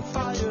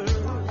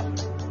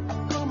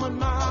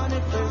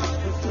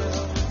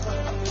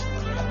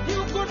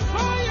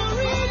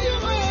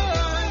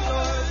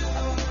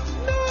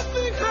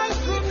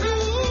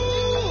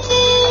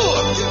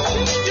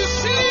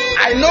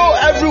 I know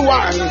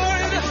everyone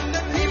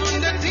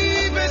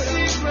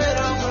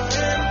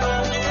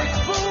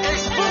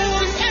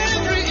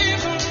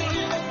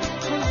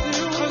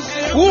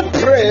who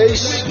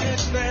prays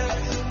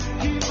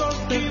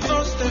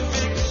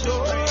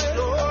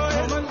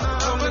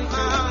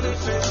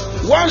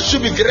wants to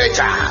be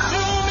greater.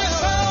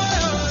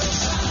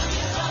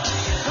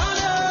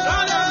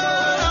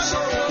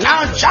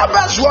 Now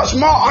Jabez was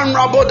more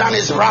honorable than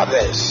his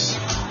brothers.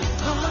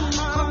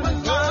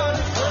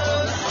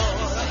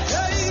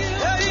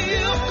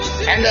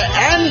 And the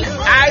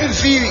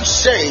NIV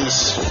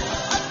says,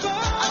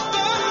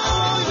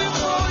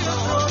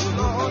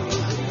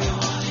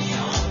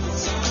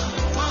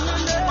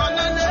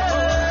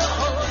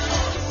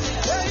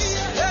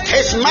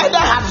 his mother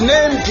had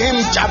named him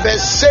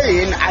Jabez,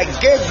 saying, I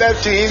gave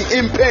birth to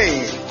him in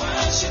pain.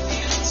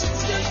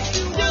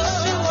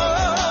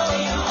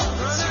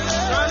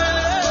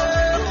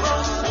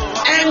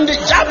 And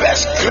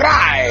Jabez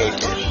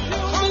cried.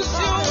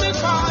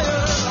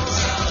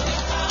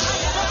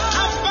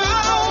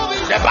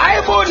 The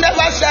Bible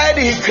never said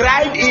he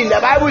cried in. The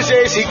Bible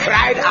says he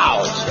cried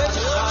out.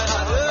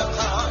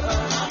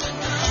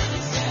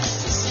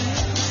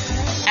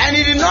 And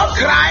he did not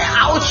cry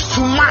out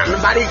to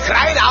man, but he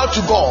cried out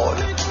to God.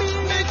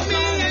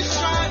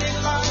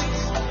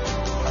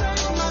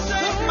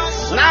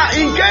 Now,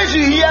 in case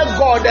you hear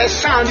God, the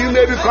sound, you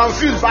may be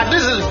confused, but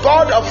this is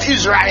God of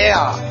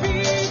Israel.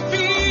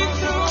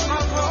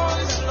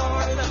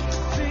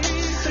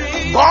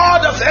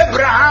 God of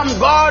Abraham,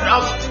 God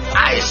of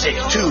Isaac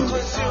too.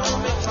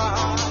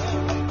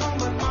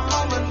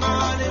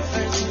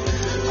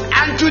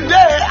 And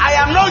today I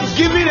am not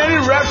giving any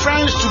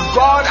reference to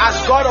God as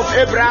God of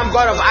Abraham,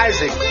 God of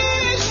Isaac.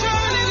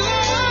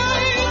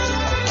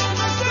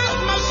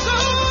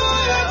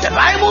 The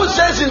Bible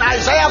says in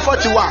Isaiah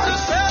 41,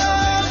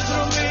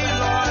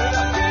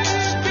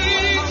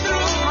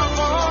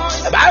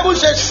 the Bible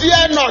says,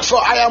 fear not,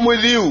 for I am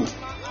with you.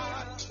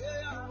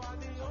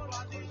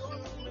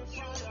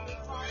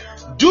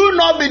 Do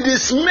not be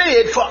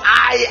dismayed, for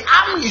I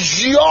am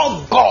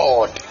your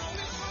God.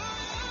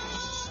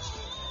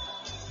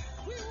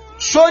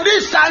 So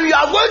this time you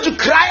are going to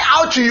cry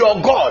out to your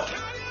God.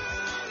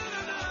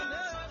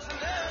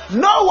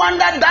 No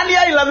wonder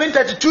Daniel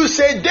 11:32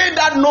 said, they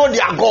that know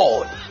their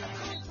God.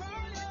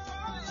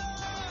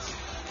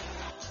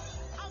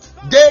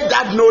 They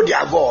that know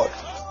their God.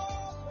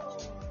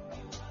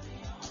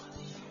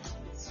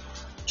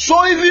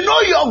 So if you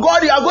know your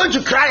God, you are going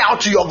to cry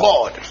out to your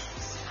God.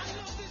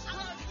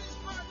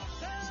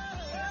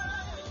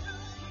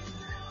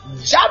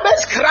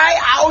 Jabez cried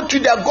out to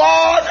the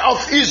God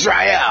of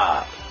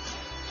Israel.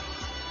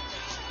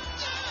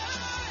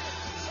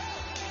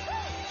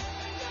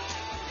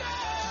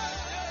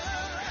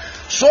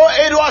 So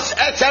it was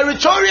a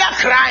territorial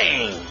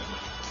crying.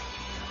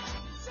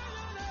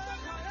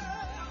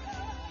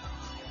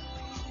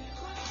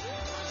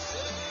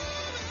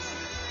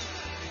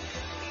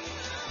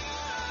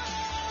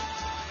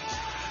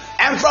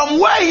 And from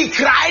where he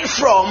cried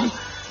from,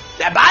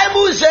 the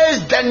Bible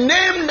says the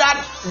name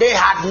that they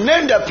had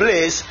named the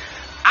place,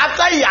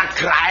 after he had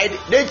cried,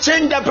 they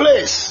changed the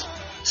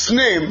place's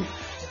name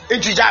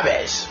into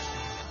Jabez.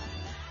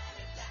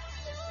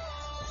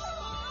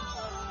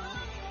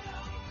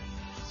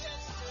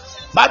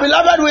 But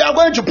beloved, we are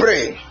going to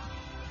pray.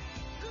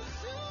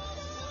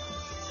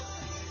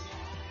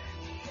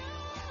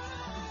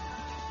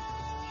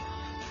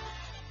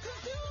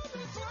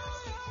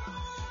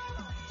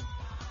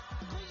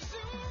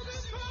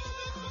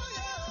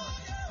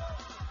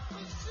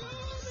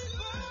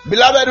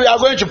 Beloved, we are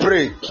going to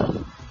pray.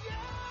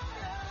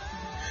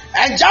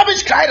 And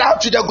Jabez cried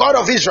out to the God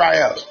of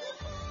Israel.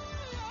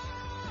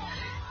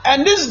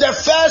 And this is the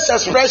first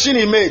expression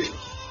he made.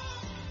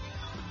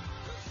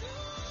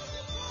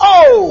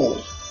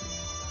 Oh,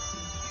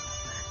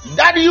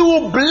 that you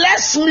will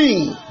bless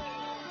me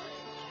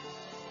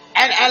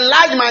and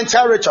enlarge my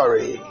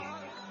territory.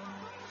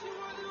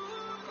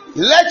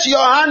 Let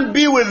your hand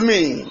be with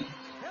me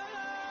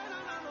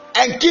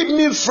and keep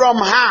me from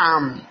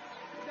harm,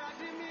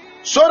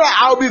 so that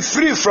I'll be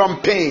free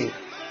from pain.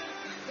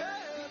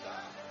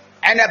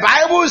 And the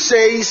Bible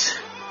says,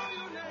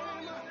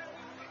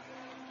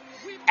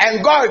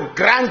 and God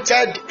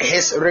granted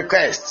his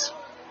request.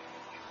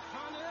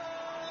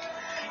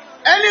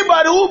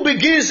 Anybody who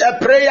begins a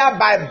prayer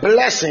by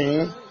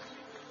blessing,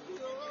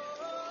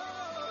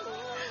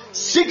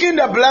 seeking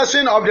the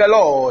blessing of the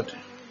Lord,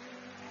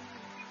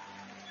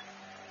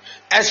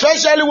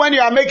 especially when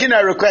you are making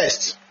a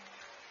request,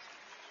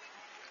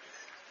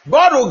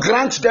 God will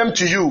grant them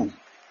to you.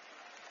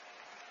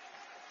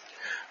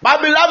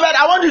 But beloved,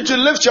 I want you to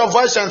lift your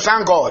voice and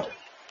thank God.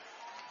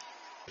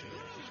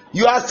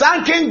 You are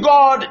thanking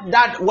God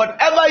that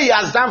whatever he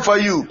has done for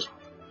you,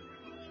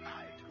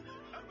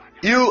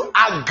 you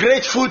are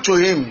grateful to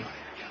him.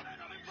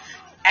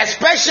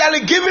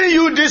 Especially giving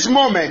you this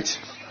moment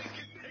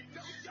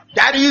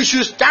that you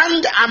should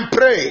stand and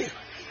pray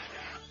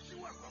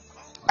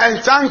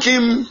and thank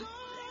him.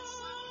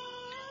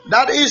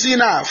 That is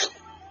enough.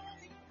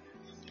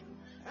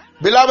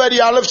 Beloved,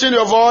 you are lifting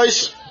your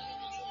voice,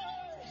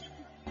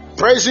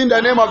 praising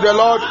the name of the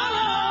Lord,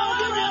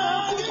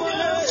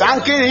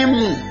 thanking him.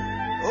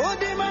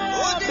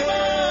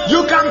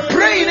 You can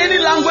pray in any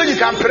language you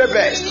can pray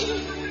best.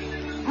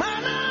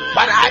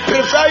 But I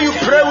prefer you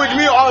pray with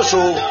me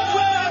also,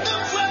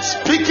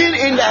 speaking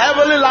in the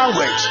heavenly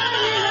language,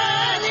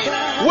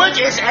 which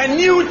is a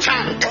new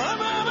tongue.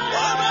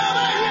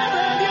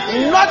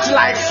 Not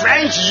like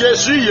French, je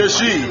suis, je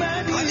suis.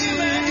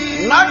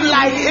 Not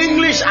like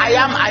English, I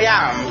am, I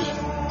am.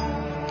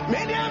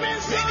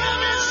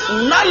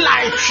 Not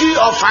like tree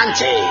or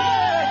fancy.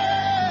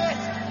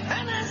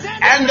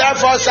 And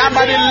therefore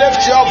somebody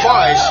lift your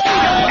voice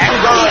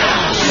and God,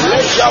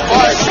 lift your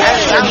voice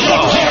and thank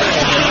God.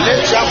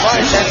 Lift your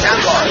voice and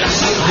thank God.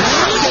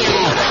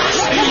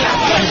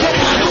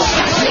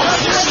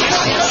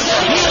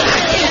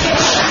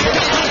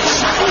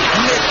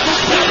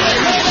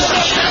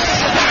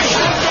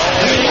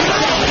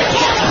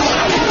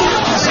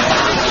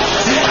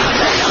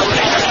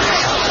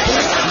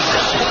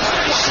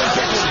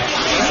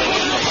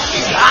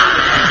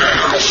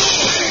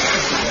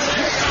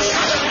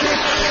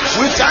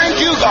 We thank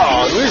you,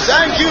 God. We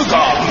thank you,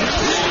 God.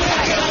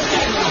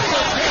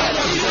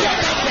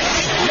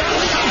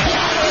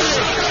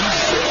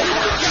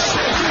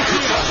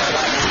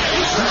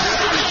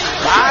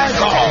 My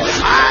God,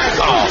 my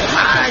God,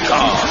 my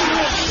God.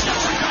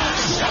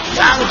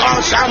 Thank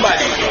God,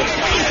 somebody.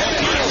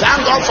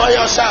 Thank God for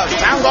yourself.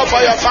 Thank God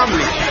for your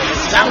family.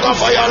 Thank God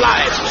for your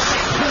life.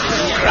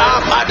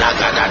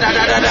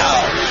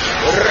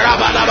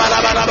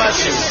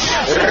 Rabalabalabalabashi,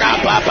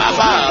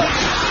 Rabababa,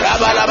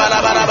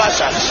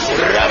 Rabalabalabasha,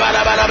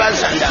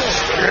 Rabalabalabasanda,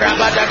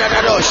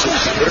 Rabadadadosh,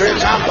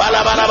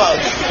 Rikampalabalaba,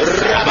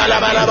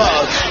 Rabalabalaba,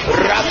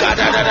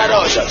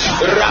 Rakadadadosh,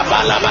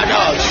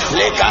 Rabalabado,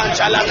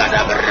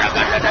 Likantalagada,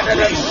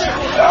 Rakadadadad,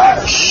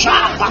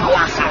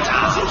 Shapalakata,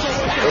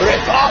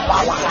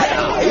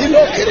 Rikapalakata,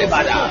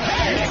 Ilokiribada,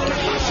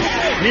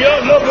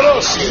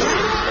 Neolobrosi,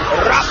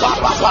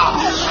 Rapapapa,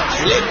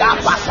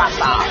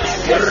 Likapapapa,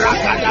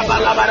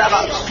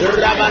 Rakadabalabalaba,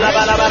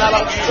 Rabalabalaba,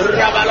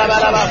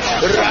 Rabalabalaba,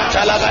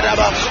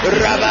 Ratalabalaba,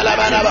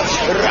 Rabalabalaba,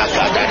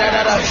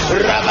 Rakadadada,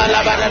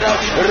 Rabalabada,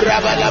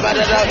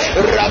 Rabalabada,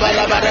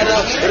 Rabalabada,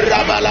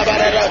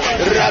 Rabalabada,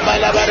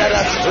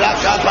 Rabalabada,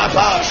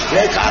 Lakapapa,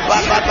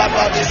 Lekapapa,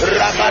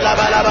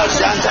 Rabalabalaba,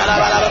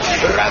 Santalabalaba,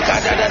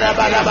 Rakadadada,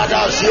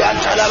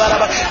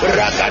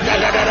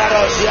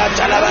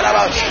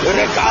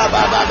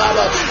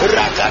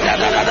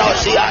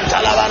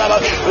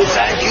 We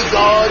thank you,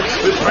 God.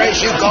 We praise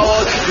you,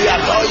 God. We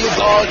adore you,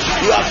 God.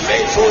 You are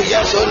faithful,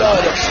 yes, O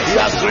Lord. You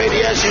are great,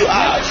 yes, you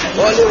are.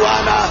 Holy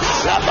One,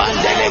 La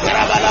Bandele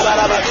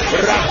Grabalabalaba,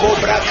 Rako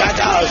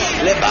Brakata,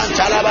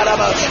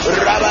 Lebantalabalaba,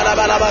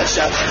 Rabalabalaba,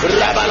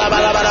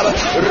 Rabalabalaba,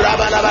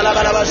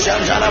 Rabalabalaba,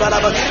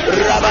 Shantalabalaba,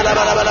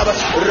 Rabalabalaba,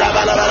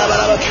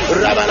 Rabalabalaba,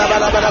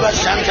 Rabalabalaba,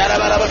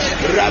 Shantalabalaba,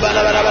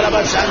 Rabalabalaba,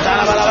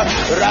 Shantalabalaba,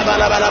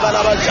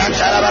 Rabalabalaba,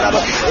 Shantalabalaba,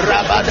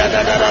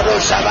 Rabadadadado,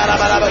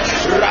 Shabalabalaba,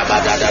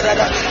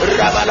 Rabadadadada,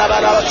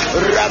 Rabalabalaba,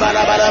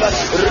 Rabalabalaba,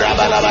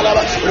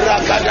 Rabalabalaba,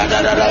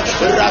 Rakadadada,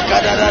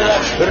 Rakadadada,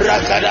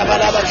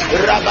 Rakadabalaba,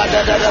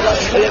 Rabadadada,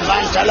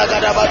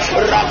 Levantalagadaba,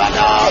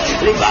 Rabada,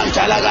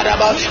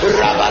 Levantalagadaba,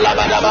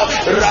 Rabalabalaba,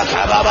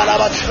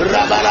 Rakababalaba,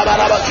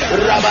 Rabalabalaba,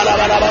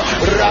 Rabalabalaba,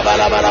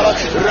 Rabalabalaba,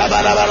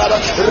 Rabalabalaba,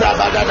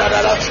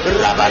 Rabadadada,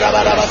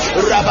 Rabalabalaba,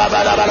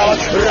 Rabalabalaba,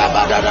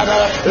 Rabadadada,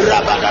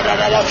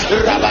 Rabadadada,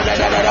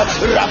 Rabadadada,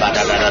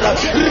 Rabadadada,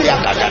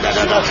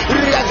 Yakadadada,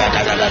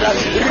 Yakadadada,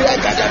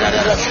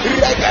 Yakadadada,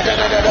 Yakadadada,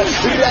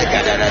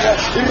 Yakadadada, Yakadadada,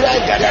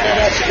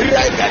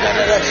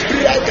 Yakadadada,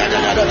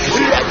 Yakadadada,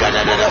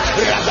 Yakadadada,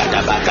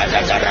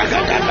 Ragadabakadada,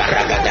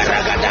 Ragadabakadada,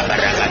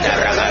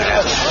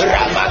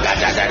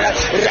 Ragadabakadada,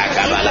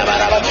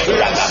 Ragabalabalaba,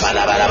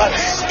 Ragabalabalaba,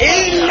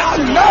 in the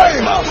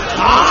name of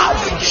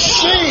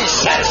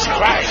Jesus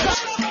Christ.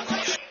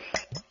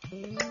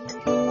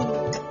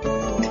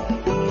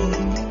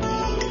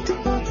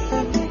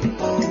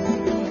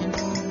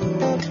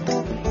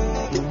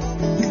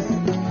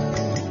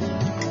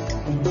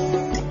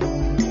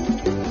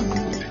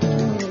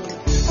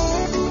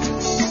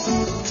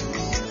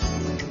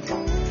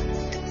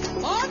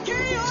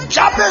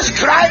 Jabez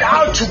cried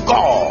out to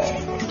God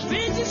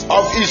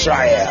of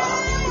Israel.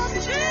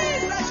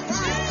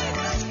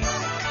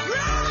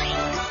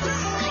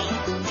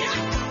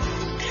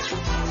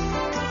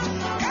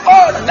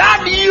 Oh,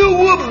 that you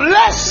will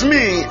bless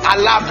me. I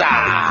love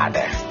that.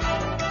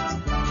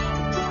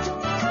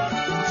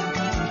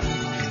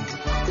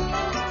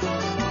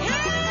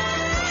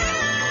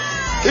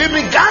 He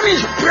began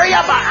his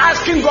prayer by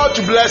asking God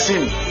to bless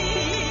him.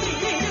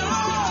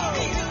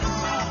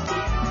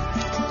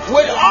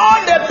 With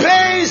all the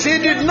pains, he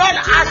did not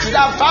ask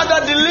that,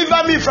 Father,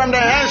 deliver me from the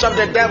hands of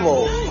the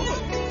devil.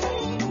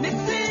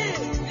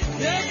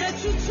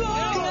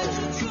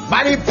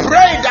 But he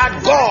prayed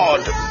that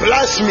God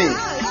bless me.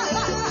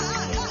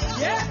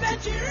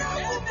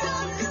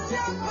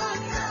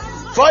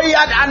 For he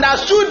had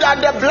understood that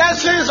the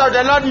blessings of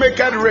the Lord make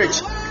it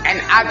rich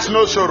and adds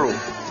no sorrow.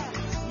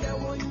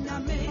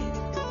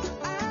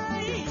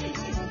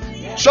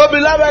 So,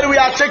 beloved, we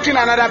are taking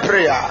another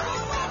prayer.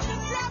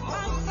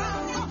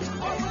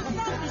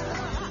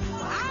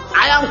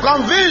 I am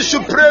convinced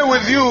to pray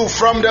with you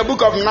from the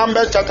book of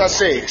Numbers chapter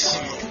 6.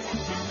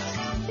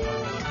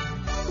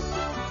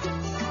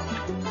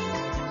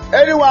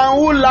 Anyone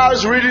who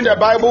loves reading the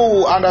Bible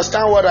will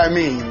understand what I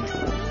mean.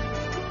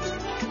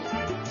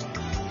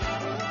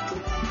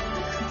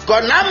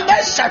 God,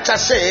 Numbers chapter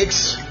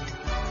 6,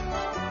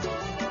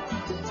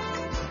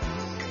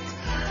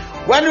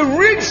 when you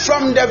read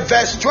from the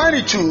verse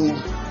 22,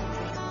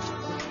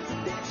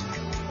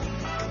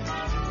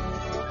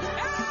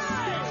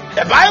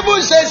 the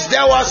Bible says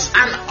there was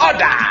an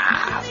order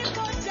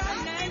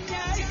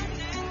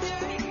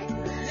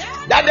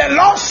that the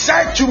Lord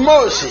said to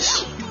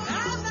Moses,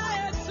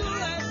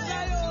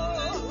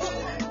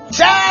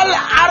 tell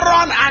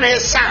Aaron and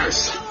his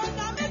sons.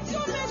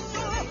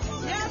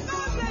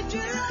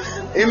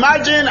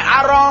 Imagine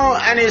Aaron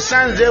and his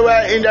sons, they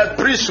were in the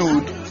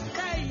priesthood.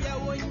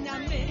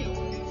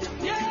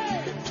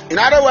 In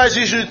other words,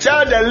 you should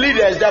tell the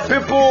leaders, the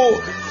people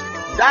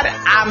that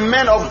are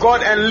men of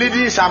God and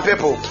leading some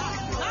people.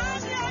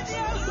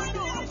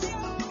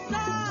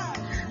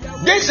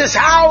 This is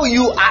how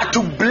you are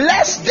to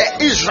bless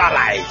the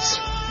Israelites.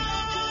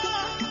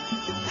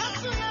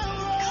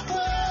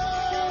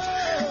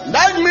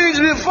 That means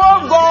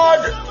before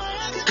God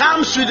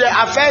comes to the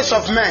affairs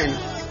of men,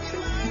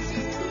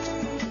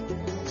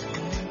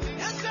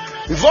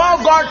 before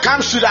God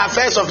comes to the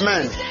affairs of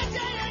men,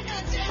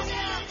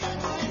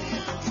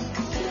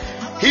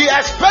 He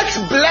expects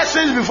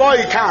blessings before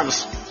He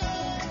comes,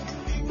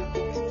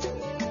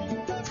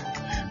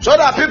 so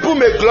that people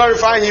may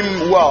glorify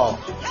Him well.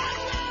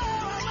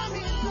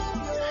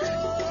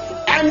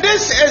 And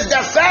this is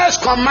the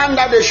first command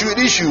that they should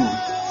issue.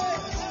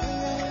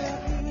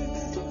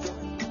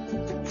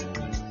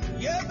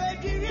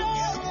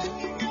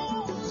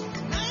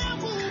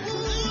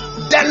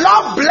 The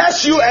Lord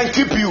bless you and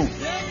keep you.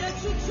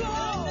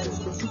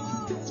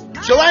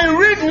 So when you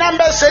read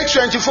Numbers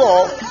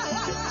 6:24,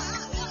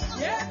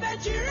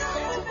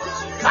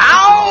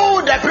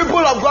 how the people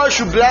of God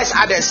should bless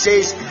others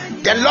says,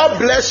 the Lord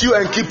bless you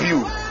and keep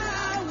you.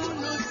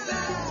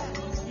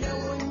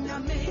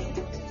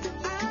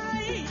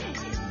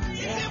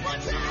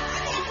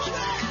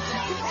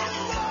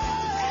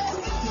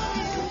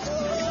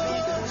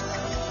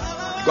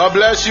 God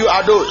bless you,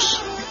 Ados.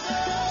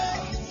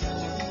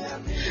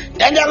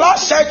 Then the Lord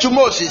said to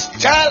Moses,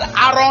 tell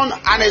Aaron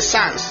and his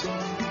sons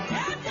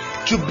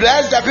to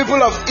bless the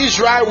people of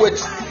Israel with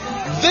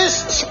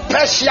this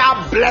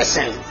special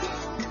blessing.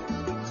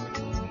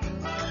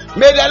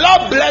 May the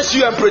Lord bless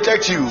you and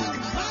protect you.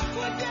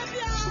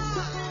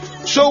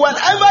 So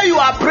whenever you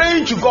are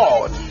praying to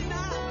God,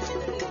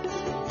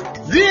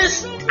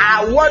 these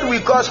are what we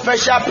call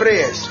special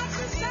prayers.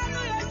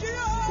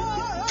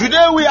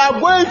 Today we are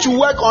going to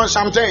work on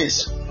some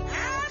things.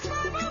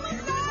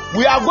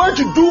 We are going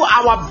to do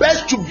our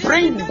best to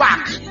bring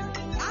back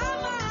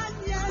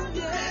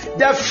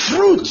the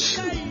fruit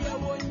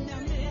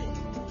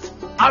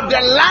of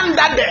the land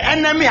that the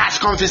enemy has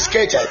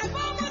confiscated.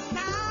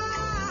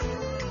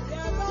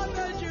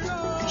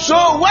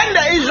 So when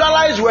the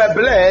Israelites were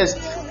blessed,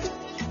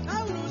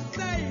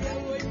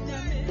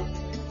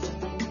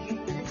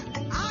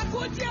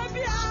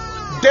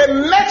 they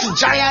met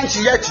giants,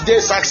 yet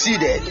they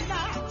succeeded.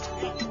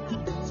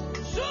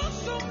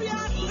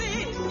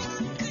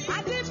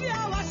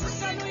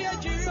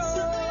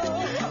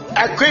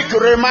 A quick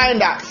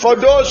reminder for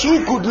those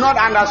who could not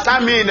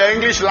understand me in the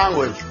English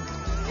language.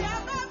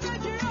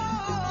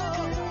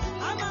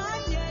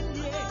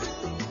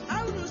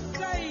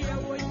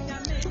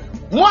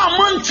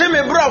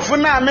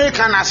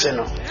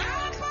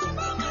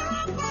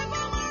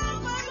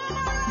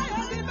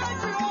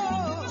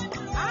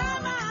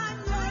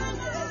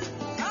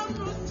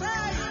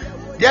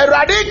 The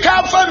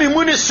radical family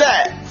muni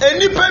say,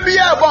 "Any baby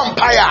a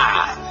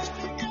vampire."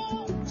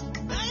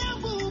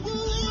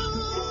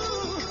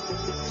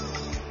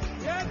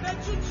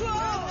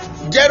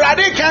 The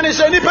radical is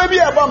any baby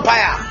a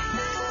vampire.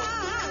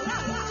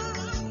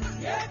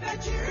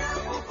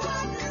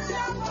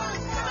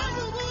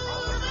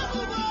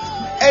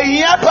 A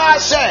yepa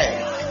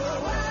say.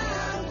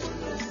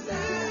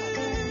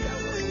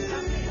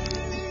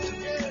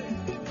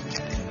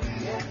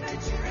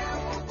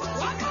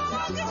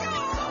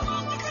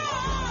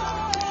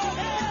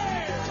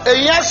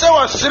 Yes, I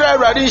was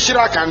ready.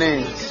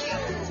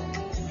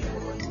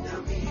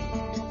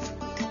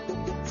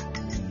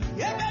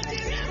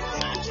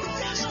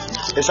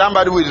 Is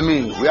somebody with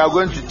me? We are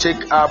going to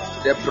take up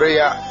the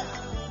prayer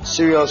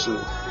seriously.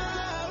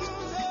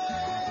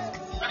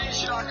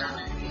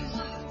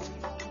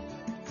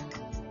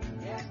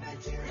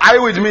 Are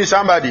you with me,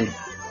 somebody?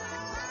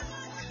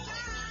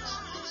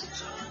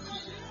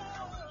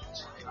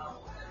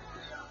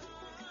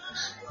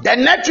 The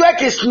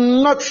network is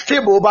not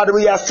stable, but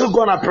we are still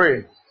gonna pray. Are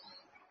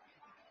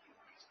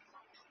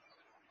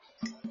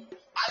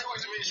you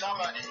with me,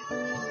 somebody?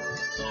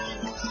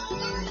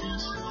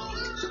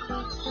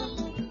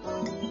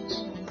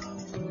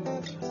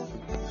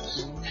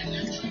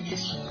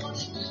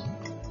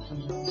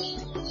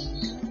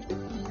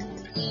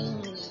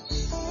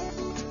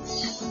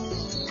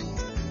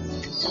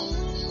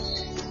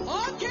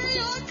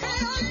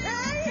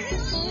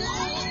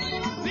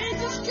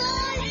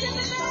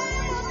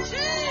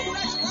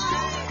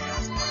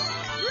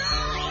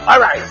 All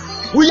right,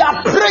 we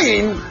are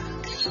praying.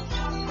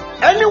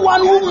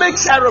 Anyone who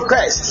makes a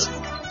request,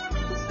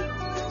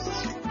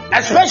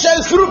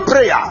 especially through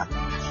prayer,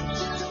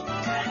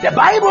 the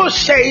Bible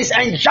says,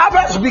 and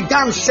Jabez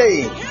began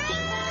saying,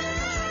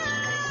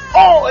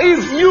 "Oh,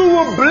 if you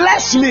will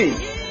bless me."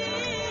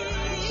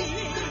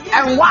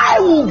 And why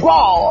will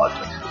God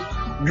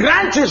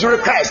grant his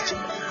request?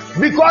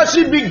 Because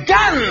he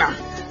began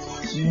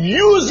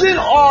using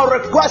or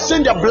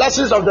requesting the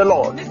blessings of the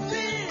Lord.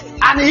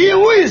 And he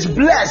who is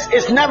blessed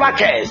is never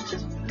cursed.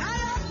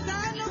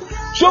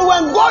 So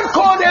when God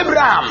called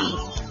Abraham,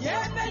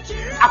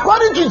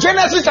 according to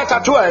Genesis chapter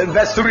 12,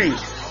 verse 3,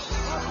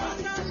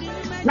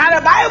 now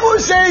the Bible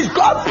says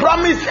God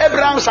promised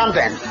Abraham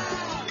something.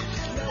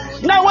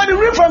 Now when you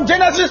read from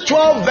Genesis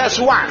 12, verse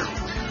 1,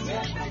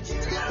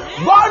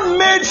 God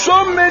made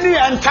so many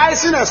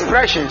enticing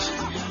expressions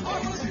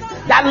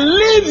that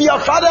leave your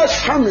father's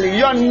family,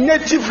 your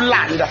native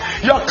land,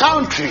 your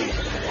country,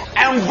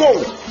 and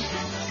go.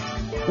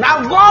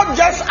 Now God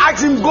just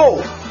asked him, go.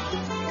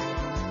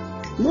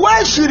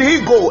 Where should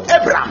he go?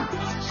 Abraham.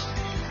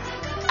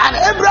 And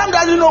Abraham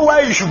doesn't know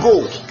where he should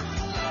go.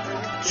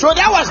 So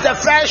that was the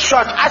first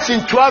shot, as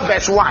in 12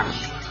 verse 1.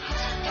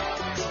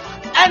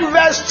 And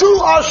verse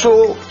 2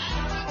 also,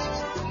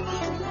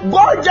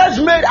 God just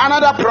made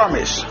another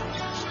promise.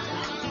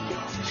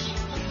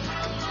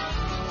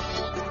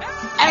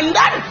 And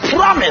that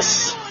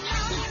promise,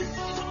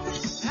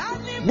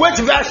 with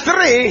verse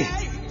 3,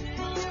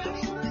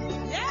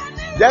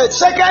 the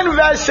second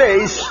verse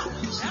says,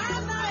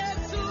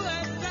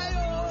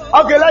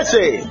 okay, let's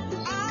say,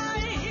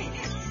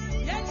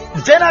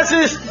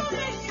 Genesis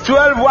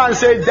 12:1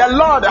 says, the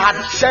Lord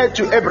had said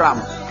to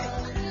Abraham,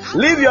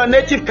 leave your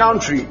native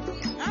country,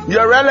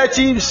 your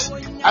relatives,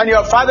 and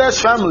your father's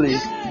family,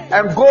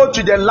 and go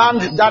to the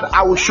land that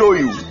I will show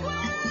you.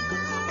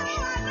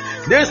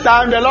 This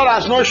time the Lord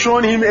has not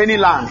shown him any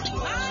land,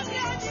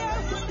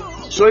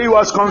 so he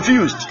was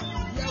confused.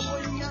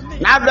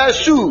 Now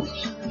verse 2,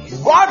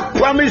 God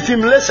promised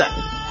him, listen,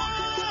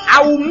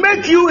 I will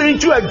make you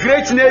into a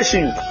great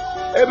nation.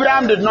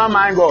 Abraham did not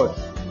mind God.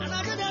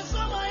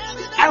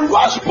 And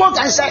God spoke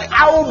and said,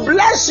 I will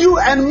bless you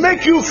and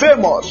make you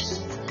famous.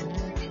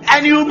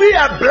 And you'll be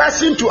a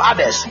blessing to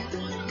others.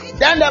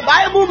 Then the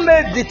Bible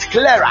made it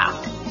clearer.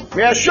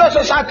 We are sure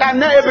that I can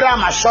know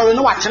Abraham. I saw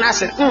no what I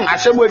said. I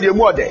said, "Where the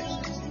more there."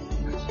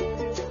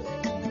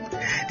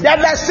 The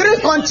verse 3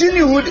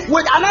 continued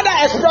with another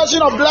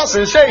expression of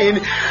blessing,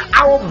 saying,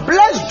 "I will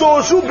bless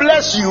those who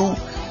bless you,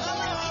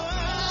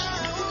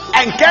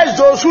 and curse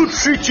those who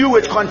treat you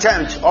with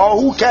contempt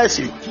or who curse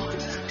you."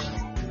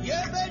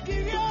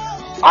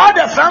 All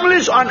the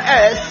families on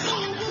earth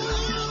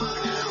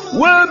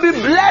will be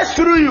blessed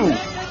through you.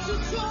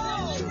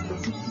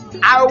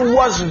 I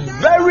was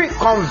very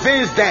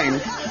convinced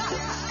then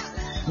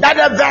that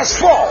the verse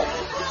 4,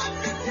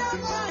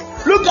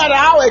 look at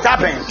how it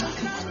happened.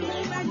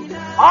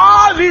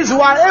 All this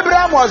while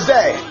Abraham was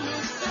there,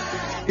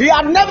 he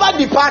had never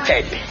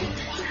departed.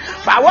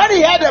 But when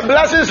he heard the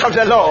blessings of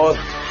the Lord,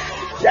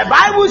 the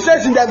Bible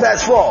says in the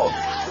verse 4,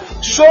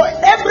 so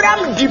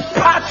Abraham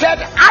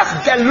departed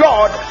as the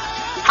Lord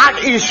had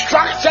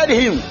instructed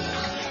him.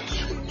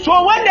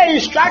 So when the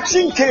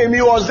instruction came,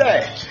 he was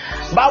there.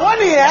 But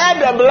when he heard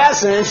the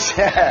blessings,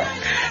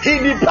 he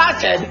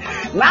departed,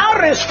 now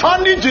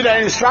responding to the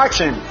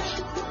instruction.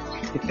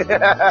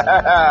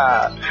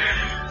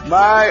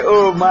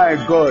 My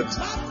God.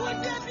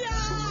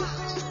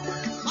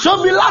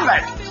 So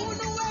beloved,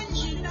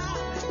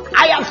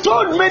 I have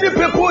told many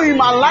people in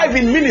my life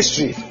in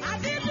ministry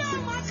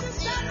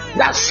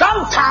that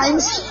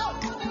sometimes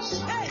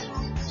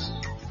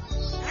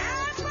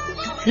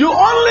you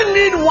only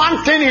need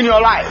one thing in your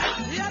life.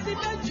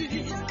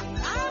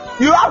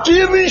 You have to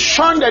even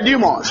shun the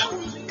demons.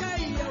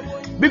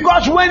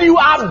 Because when you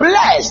are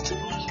blessed,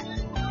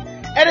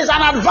 it is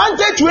an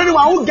advantage to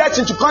anyone who gets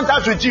into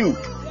contact with you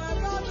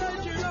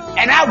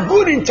and have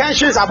good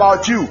intentions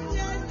about you.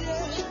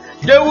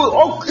 They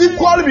will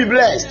equally be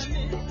blessed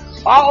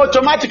or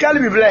automatically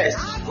be blessed.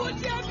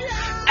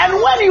 And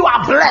when you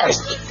are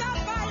blessed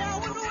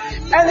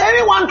and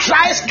anyone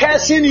tries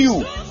cursing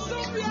you,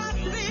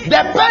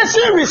 the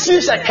person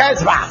receives a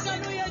curse back.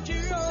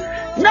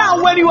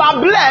 Now when you are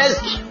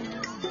blessed,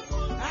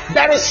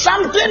 there is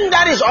something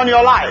that is on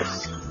your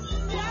life.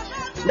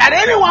 That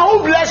anyone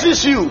who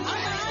blesses you,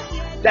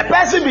 the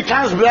person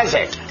becomes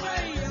blessed.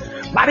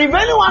 But if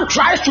anyone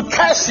tries to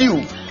curse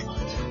you,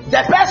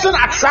 the person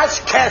attracts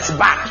curse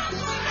back.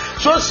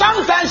 So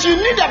sometimes you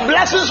need the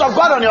blessings of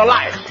God on your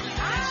life,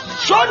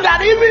 so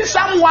that even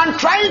someone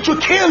trying to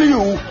kill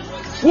you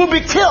will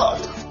be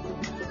killed.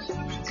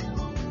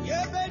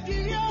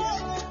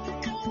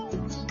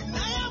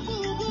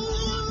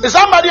 Is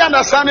somebody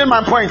understanding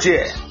my point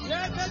here?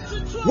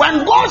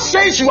 When God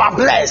says you are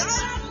blessed,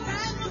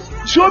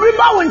 so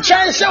people will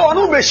change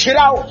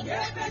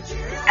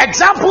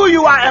example,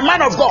 you are a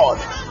man of God,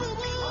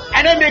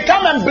 and then they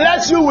come and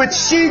bless you with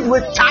seed,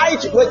 with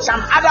tithe, with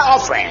some other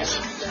offerings.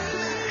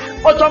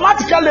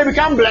 Automatically they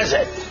become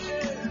blessed.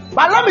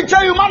 But let me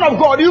tell you, man of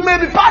God, you may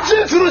be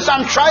passing through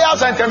some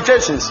trials and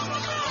temptations.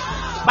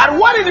 But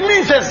what it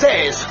means is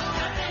this: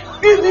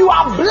 if you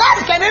are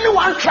blessed and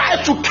anyone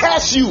tries to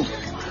curse you,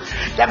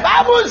 the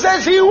Bible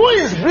says he who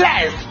is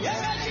blessed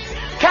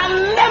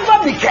can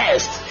never be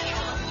cursed.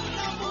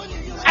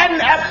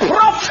 And a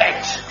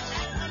prophet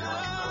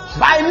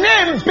by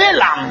name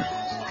Balaam,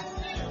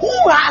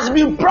 who has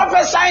been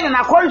prophesying, and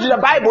according to the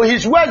Bible,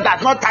 his word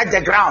does not touch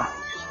the ground,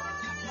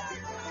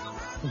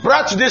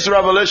 brought this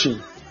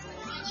revelation.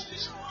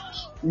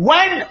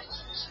 When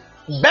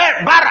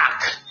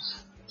Barak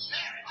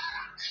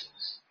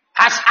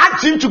has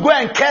asked him to go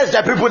and curse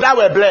the people that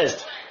were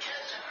blessed,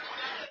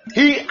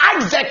 he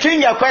asked the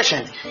king a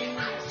question.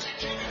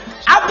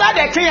 After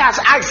the king has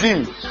asked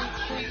him,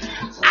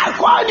 I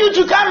called you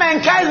to come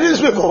and curse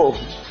these people,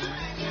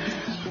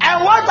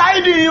 and what are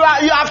you doing? You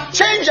have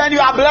changed and you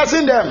are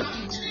blessing them.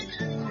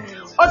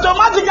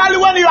 Automatically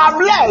when you are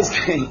blessed,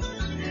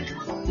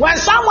 when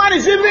someone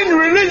is even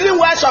releasing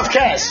words of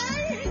curse,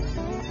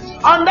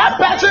 on that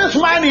person's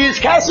mind he is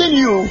cursing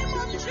you,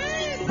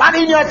 but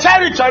in your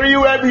territory you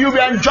will be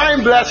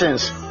enjoying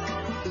blessings,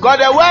 because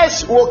the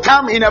words will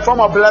come in a form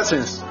of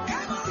blessings.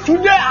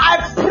 Today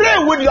I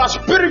pray with your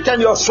spirit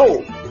and your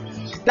soul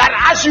that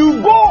as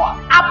you go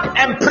up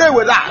and pray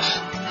with us,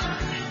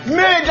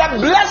 may the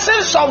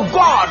blessings of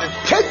God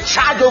take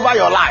charge over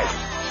your life.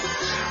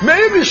 May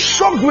you be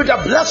soaked with the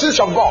blessings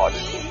of God,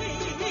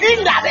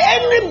 in that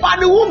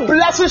anybody who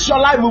blesses your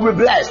life will be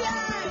blessed.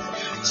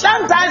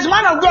 Sometimes,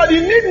 man of God,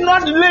 you need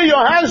not lay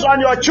your hands on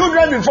your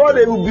children before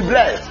they will be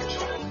blessed.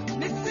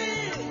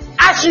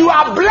 As you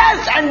are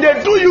blessed and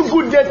they do you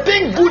good, they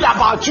think good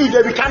about you,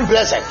 they become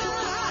blessed.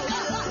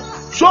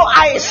 So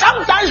I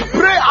sometimes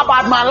pray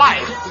about my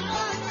life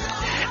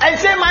and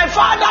say, my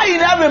Father in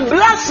heaven,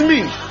 bless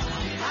me,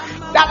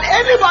 that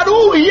anybody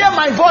who will hear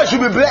my voice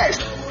will be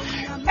blessed.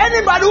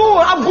 Anybody who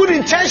will have good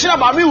intention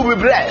about me will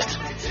be blessed.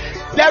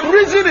 The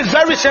reason is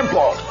very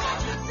simple.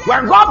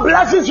 When God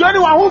blesses you,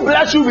 anyone who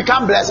blesses you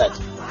become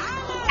blessed.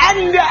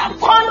 And the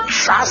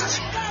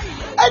contrast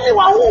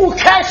anyone who will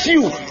curse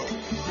you,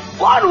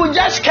 God will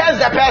just curse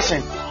the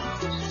person.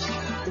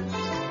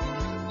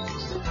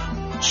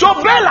 So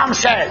Balaam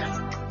said,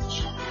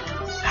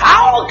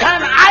 how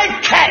can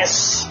I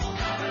curse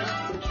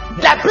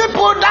the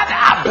people that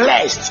are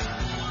blessed?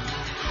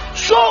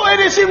 So it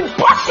is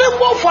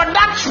impossible for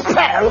that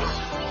spell,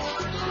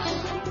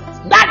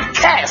 that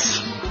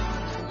curse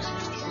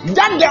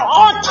that the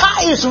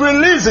altar is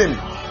releasing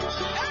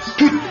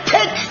to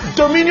take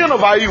dominion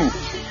over you.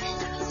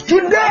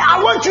 Today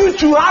I want you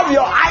to have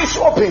your eyes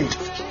opened,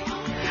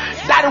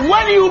 that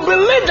when you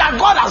believe that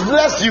God has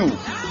blessed you,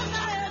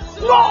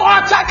 no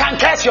altar can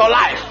curse your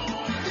life.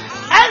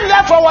 And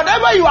therefore,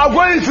 whatever you are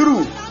going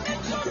through,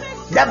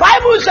 the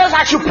Bible says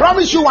I should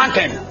promise you one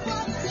thing,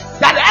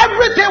 that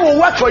everything will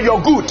work for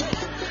your good.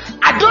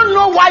 I don't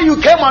know why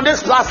you came on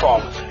this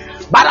platform,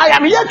 but I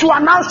am here to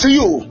announce to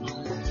you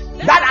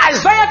that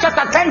Isaiah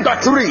chapter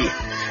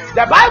 10:3,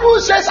 the Bible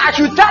says I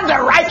should tell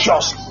the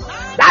righteous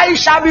that it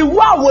shall be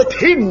well with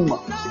him.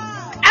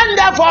 And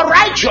therefore,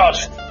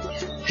 righteous,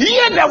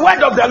 hear the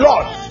word of the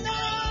Lord.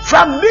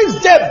 From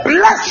this day,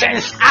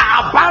 blessings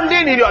are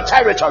abounding in your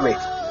territory.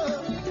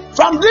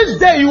 From this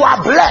day, you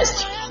are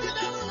blessed.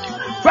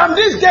 From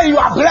this day, you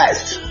are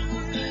blessed.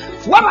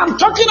 When I'm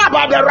talking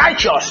about the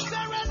righteous,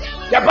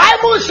 the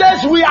Bible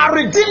says we are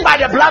redeemed by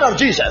the blood of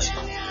Jesus.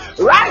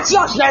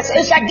 Righteousness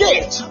is a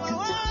gift.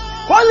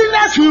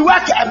 Holiness we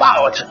work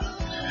about.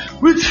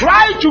 We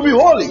try to be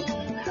holy.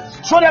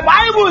 So the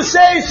Bible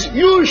says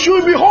you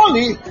should be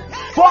holy,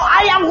 for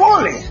I am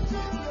holy.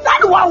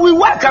 That's what we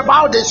work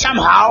about it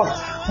somehow.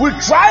 We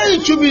try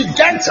to be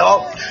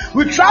gentle.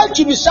 We try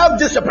to be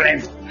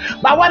self-disciplined.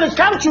 But when it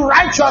comes to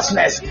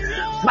righteousness,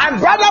 my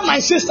brother, my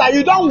sister,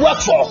 you don't work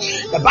for.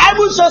 The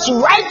Bible says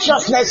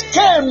righteousness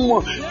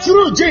came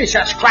through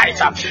Jesus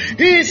Christ.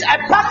 He is a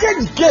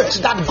packaged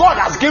gift that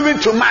God has given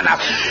to man.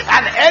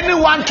 And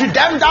anyone to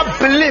them that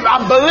believe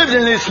and believe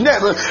in his name,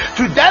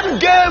 to them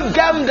gave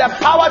them the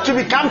power to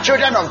become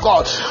children of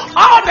God.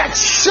 All the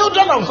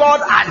children of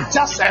God are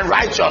just and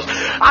righteous.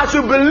 As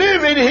you believe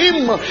in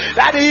him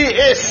that he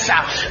is,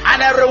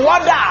 and a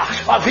rewarder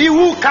of he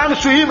who comes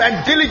to him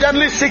and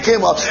diligently seek him.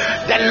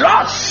 The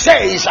Lord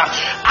says,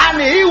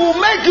 and he will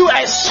make you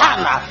a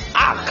son.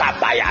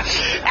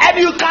 And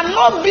you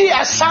cannot be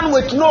a son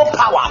with no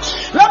power.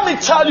 Let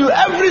me tell you,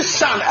 every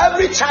son,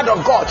 every child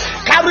of God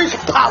carries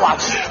power.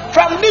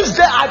 From this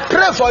day I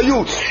pray for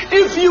you.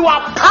 If you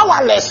are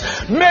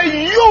powerless,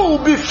 may you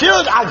be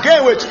filled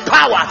again with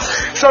power.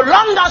 So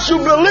long as you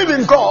believe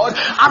in God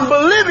and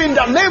believe in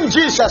the name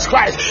Jesus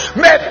Christ,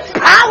 may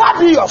power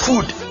be your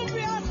food.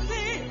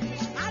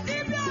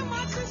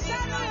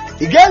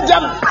 He gave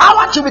them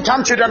power to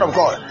become children of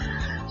God.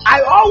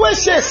 I always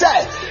say,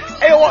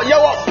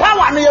 your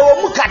power in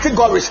your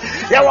categories.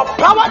 Your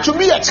power to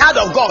be a child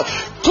of God.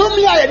 To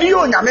me, I do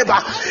on your neighbor.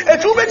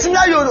 It will be to me,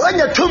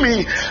 you to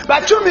me,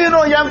 but to me, you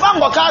know, you're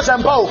from Bokas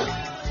and Bow.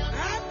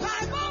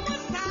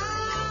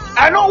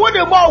 I know what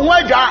about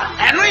weather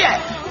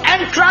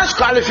and entrance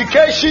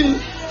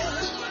qualification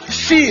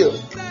seal.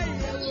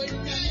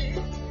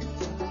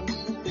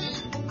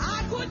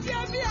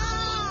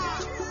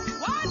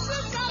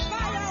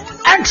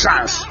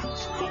 Entrance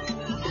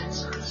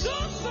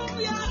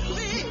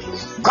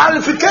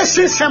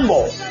qualification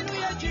symbol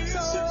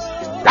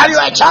that you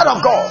are a child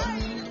of God,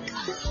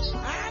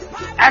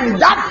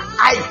 and that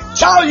I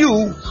tell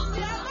you,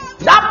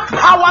 that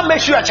power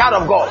makes you a child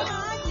of God.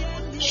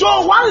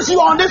 So once you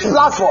are on this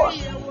platform,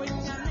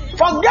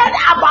 forget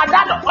about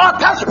that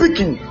altar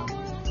speaking.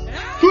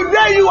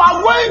 Today you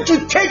are going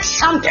to take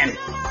something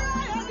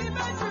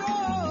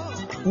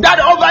that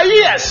over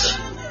years,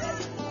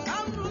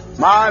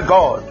 my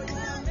God,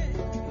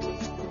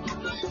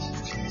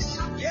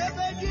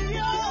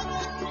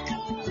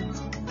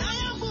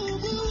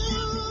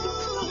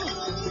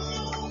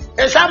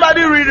 is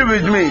somebody reading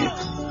with me?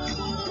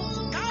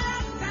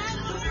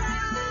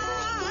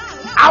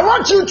 I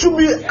want you to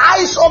be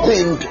eyes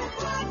opened,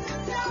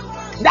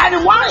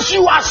 that once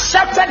you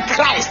accepted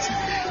Christ,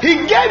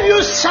 he gave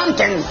you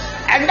something,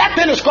 and that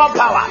thing is called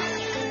power.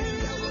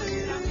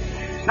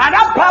 Now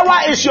that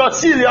power is your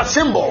seal, your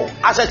symbol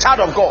as a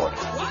child of God.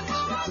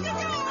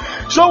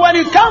 So when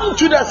you come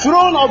to the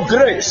throne of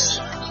grace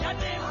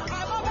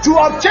to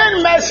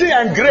obtain mercy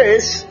and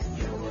grace,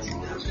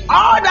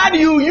 all that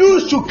you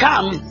use to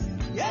come,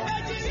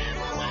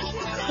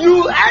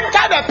 you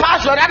enter the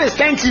password that is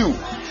sent you.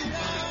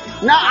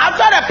 Now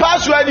after the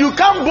password, you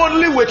come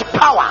boldly with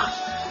power.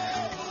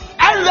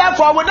 And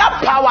therefore with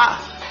that power,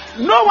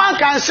 no one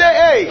can say,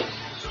 hey,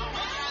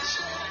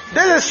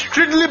 this is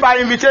strictly by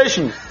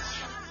invitation.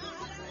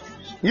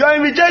 Your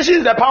invitation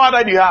is the power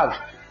that you have.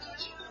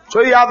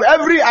 So you have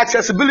every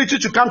accessibility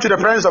to come to the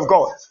presence of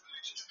God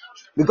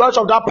because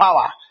of that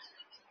power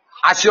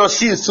as your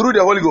seal through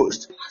the Holy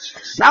Ghost.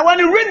 Now when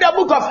you read the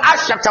book of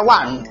Acts chapter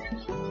 1,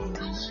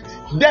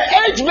 the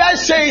 8th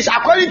verse says,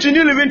 according to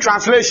New Living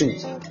Translation,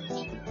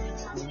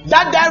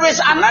 that there is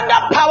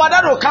another power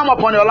that will come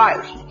upon your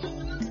life.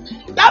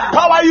 That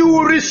power, you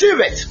will receive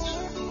it.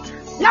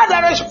 Now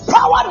there is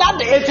power that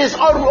it is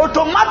an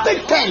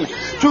automatic thing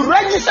to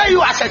register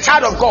you as a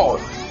child of God.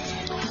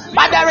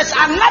 But there is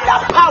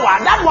another power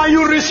that when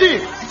you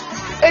receive,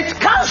 it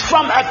comes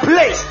from a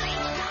place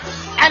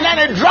and then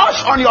it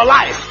drops on your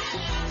life.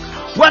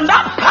 When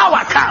that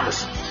power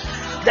comes,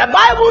 the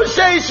Bible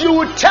says you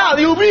will tell,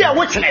 you will be a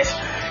witness.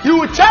 You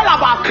will tell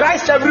about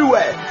Christ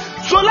everywhere.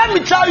 So let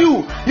me tell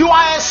you, you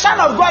are a son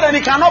of God and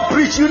you cannot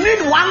preach. You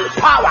need one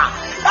power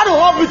that will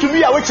help you to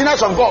be a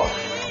witness of God.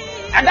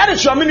 And that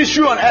is your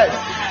ministry on earth.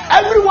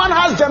 Everyone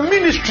has the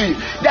ministry,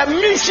 the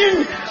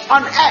mission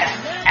on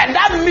earth. And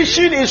that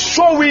mission is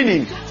soul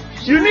winning.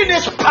 You need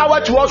this power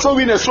to also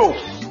win a soul.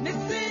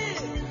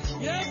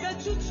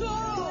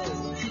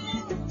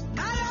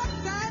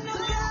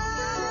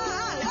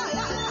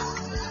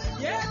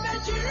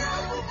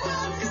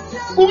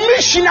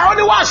 Mission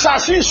only was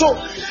assassin so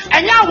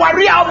and ya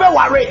worry I'll be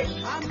worry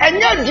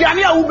and ya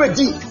diane a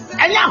ubedi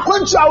and ya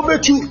kwantu a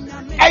ubetu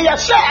and ya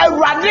say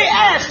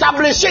Awurade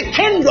establish a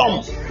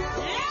kingdom.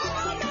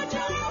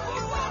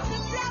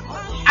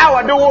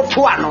 Our do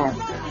to ano.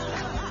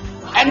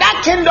 And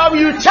that kingdom,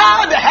 you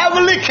tell the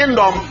heavenly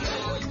kingdom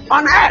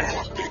on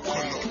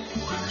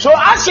earth. So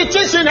as it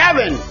is in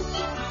heaven,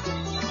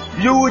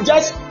 you will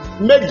just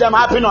make them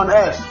happen on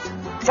earth.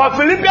 For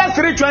Philippians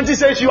 3:20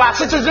 says you are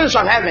citizens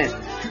of heaven.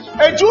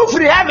 A Jew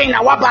free heaven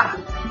na waba.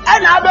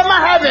 And Abema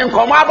heaven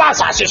come waba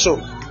so.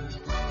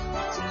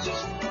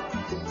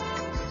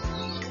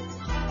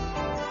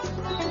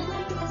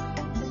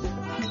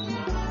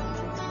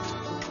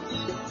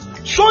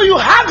 So you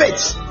have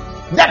it,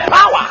 the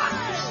power.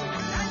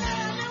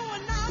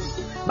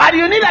 But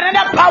you need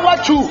another power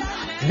to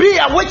be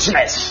a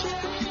witness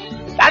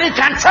that you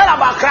can tell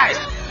about Christ.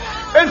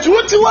 And to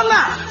what you want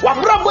now,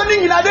 what brought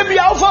in the be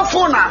alpha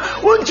phone now,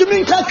 won't you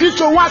mean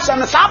Christian once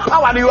and some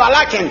power you are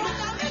lacking?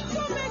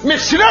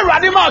 Miss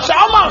Radima,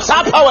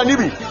 some power,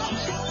 Nibi.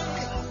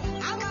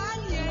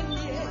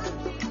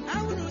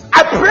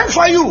 I pray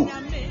for you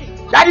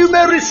that you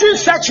may receive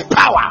such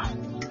power,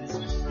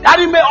 that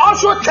you may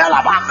also tell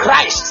about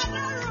Christ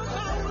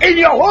in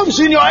your homes,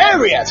 in your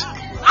areas,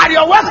 at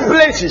your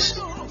workplaces.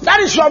 That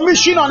is your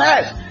mission on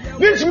earth.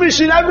 This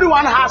mission,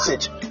 everyone has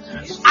it.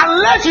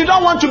 Unless you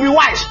don't want to be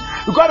wise.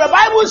 Because the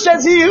Bible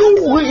says he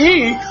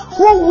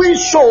who we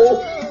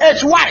sow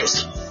is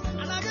wise.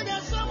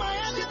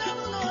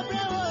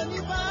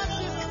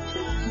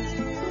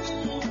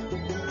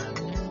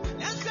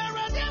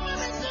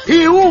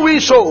 He who we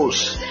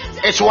sows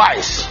is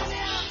wise.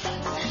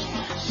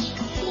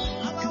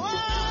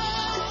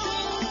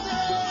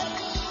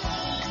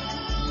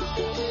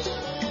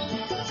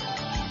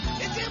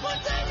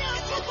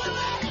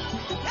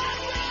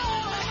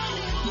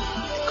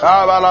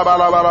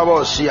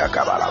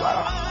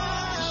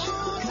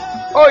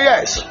 Oh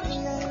yes.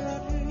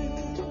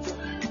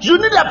 You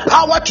need the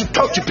power to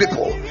talk to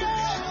people.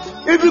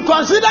 If you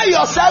consider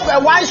yourself a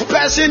wise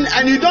person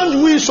and you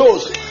don't win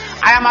souls,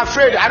 I am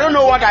afraid I don't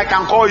know what I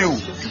can call you.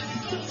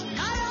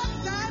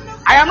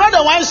 I am not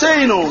the one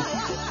saying no.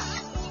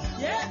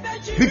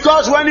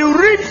 Because when you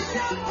read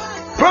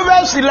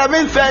Proverbs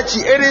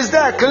 11:30, it is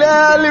there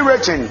clearly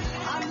written.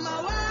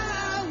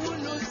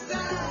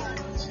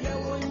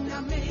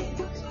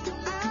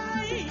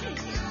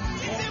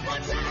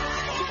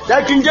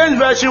 The King James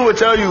version will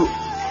tell you,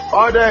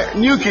 or the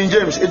New King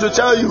James, it will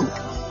tell you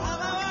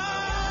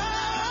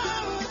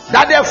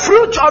that the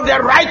fruit of the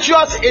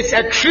righteous is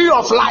a tree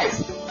of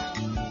life.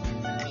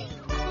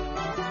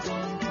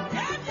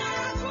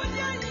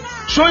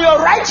 So your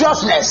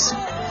righteousness,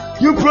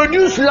 you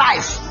produce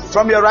life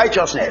from your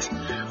righteousness.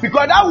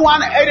 Because that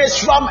one, it is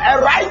from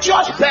a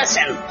righteous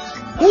person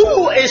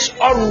who is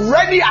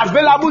already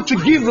available to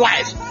give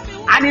life.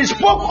 And he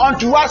spoke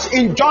unto us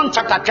in John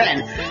chapter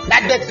 10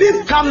 that the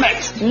thief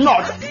cometh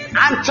not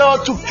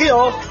until to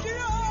kill,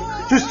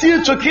 to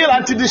steal, to kill,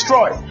 and to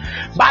destroy.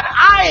 But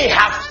I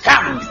have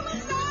come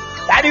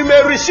that you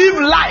may receive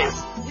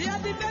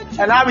life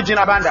and have it in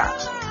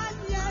abundance.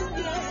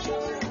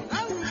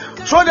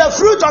 So the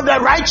fruit of the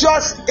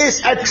righteous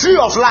is a tree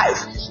of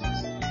life.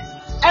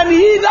 And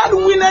he that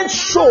winneth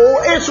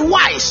so is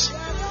wise.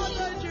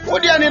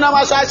 What do you mean?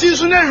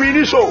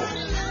 So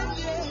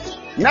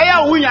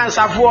Naya William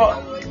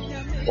Safo,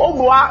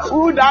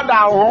 who that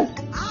down.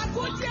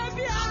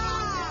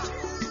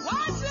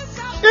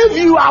 If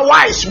you are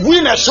wise,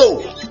 win a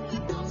soul.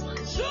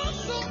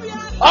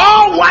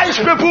 All wise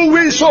people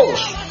win souls.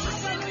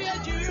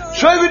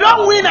 So if you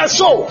don't win a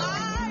soul,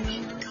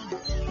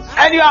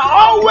 and you are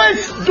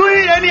always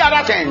doing any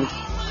other thing,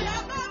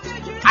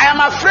 I am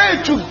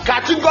afraid to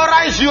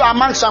categorize you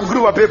among some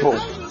group of people.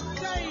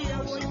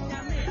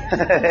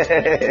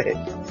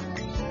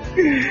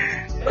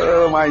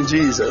 Oh my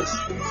Jesus.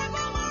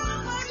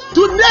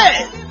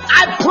 Today,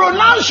 I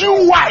pronounce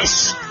you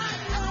wise.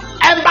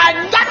 And by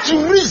that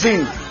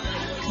reason,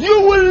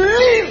 you will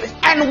live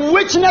and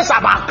witness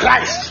about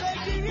Christ.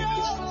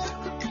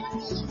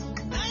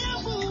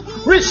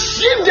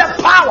 Receive the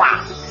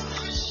power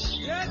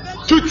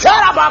to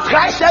tell about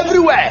Christ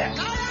everywhere.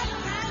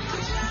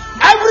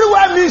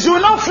 everywhere means you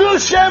will not feel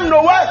shame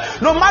no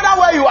matter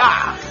where you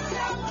are.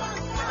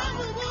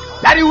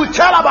 That you will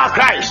tell about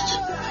Christ.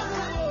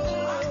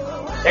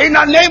 In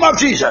the name of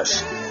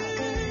Jesus.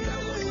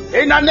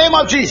 In the name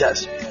of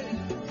Jesus.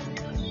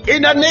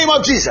 In the name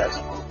of Jesus.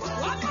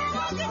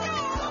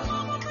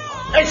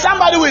 Is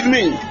somebody with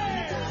me?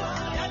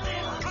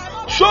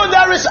 So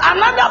there is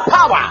another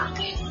power.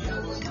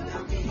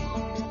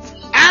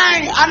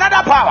 And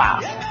another power.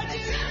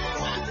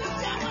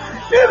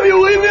 If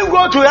you even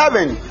go to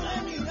heaven,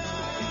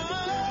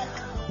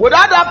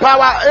 without that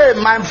power, hey,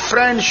 my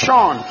friend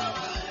Sean,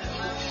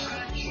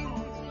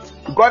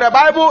 God, the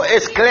Bible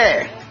is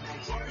clear.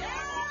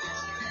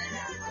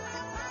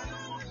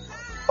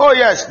 Oh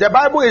yes, the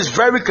Bible is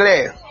very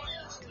clear.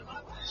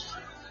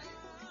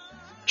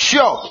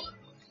 Sure.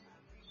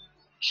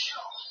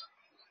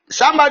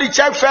 Somebody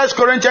check 1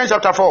 Corinthians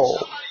chapter 4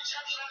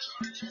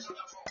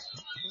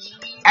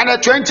 and the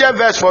 20th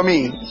verse for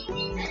me.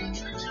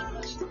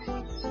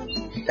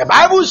 The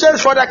Bible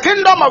says, for the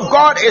kingdom of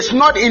God is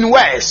not in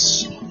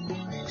words,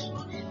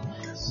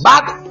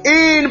 but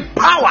in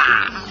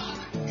power.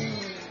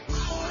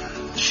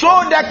 So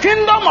the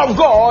kingdom of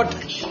God,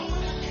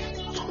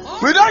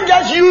 we don't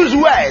just use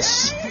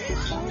words,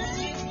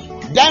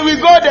 then we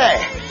go there.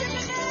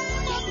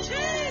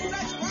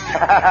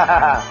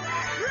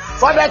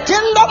 For the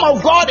kingdom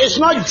of God is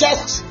not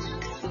just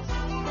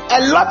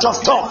a lot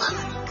of talk.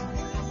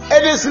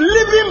 It is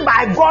living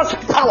by God's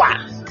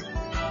power.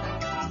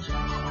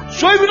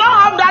 So if you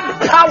don't have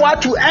that power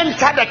to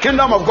enter the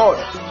kingdom of God,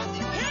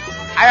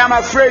 I am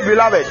afraid,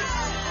 beloved.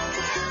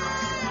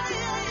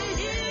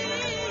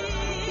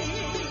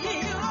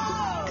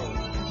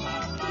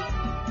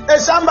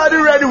 Is somebody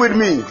ready with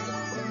me?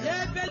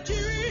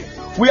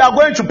 We are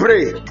going to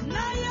pray.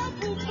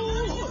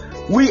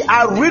 We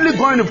are really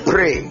going to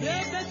pray.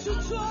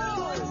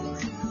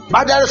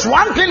 But there is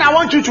one thing I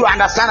want you to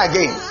understand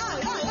again.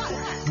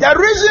 The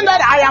reason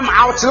that I am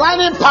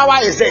outlining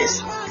power is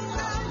this.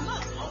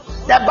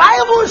 The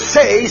Bible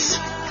says,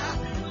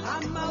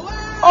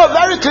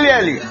 very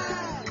clearly,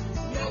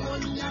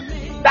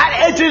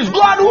 that it is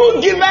God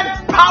who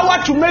giveth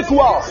power to make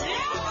wealth.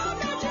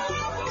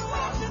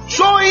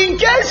 So in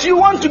case you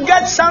want to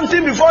get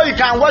something before you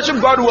can worship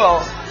God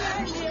well,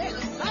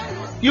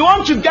 you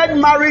want to get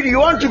married, you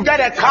want to get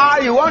a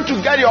car, you want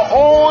to get your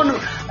own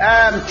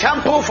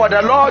temple for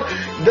the Lord,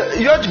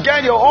 you want to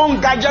get your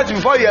own gadgets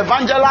before you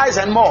evangelize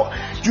and more.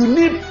 You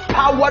need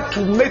power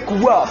to make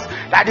wealth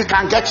that you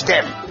can get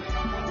them.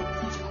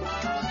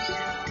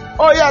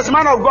 Oh yes,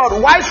 man of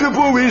God, wise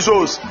people win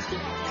souls.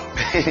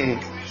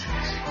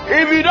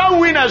 If you don't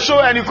win a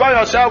soul and you call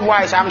yourself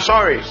wise, I'm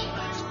sorry.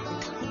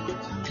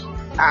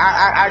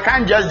 I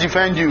can't just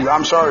defend you.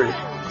 I'm sorry.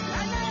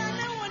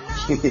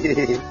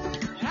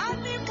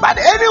 But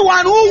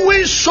anyone who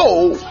wins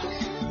soul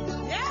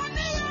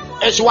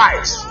is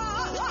wise.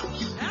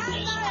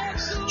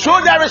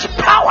 So there is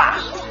power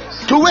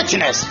to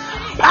witness,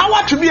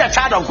 power to be a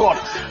child of God,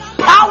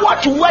 power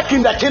to work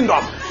in the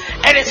kingdom.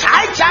 It is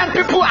high time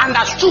people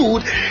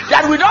understood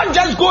that we don't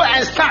just go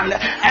and stand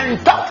and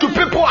talk to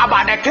people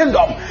about the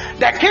kingdom.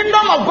 The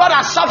kingdom of God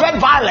has suffered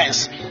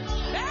violence.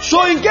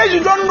 So in case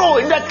you don't know,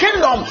 in the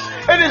kingdom,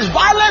 it is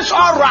violence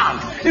all around.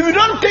 If you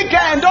don't take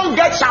care and don't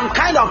get some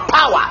kind of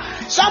power,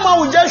 someone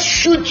will just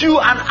shoot you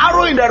an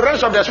arrow in the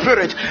realms of the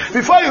spirit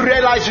before you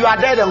realize you are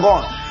dead and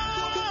gone.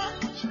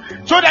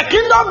 So the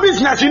kingdom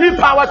business, you need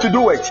power to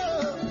do it.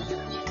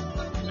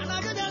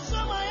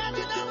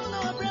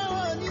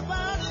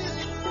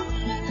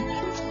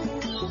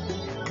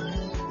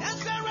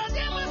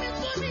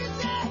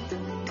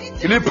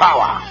 You need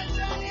power.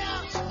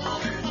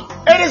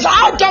 It is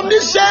out of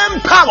this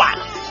same power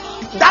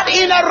that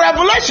in a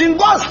revelation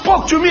God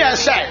spoke to me and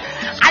said,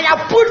 I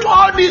have put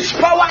all this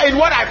power in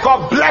what I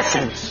call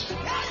blessings.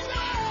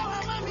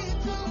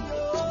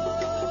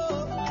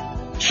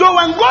 So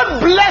when God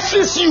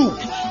blesses you,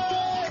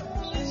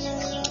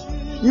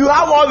 you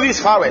have all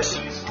these powers.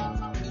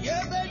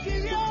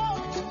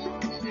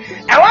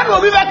 And what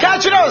will be the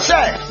culture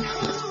say?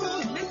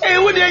 Hey,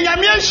 would you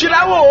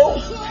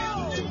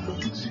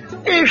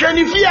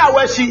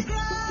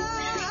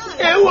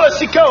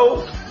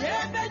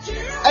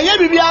and yet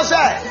Biblia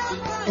said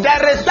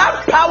there is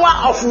that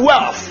power of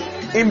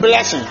wealth in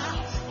blessing.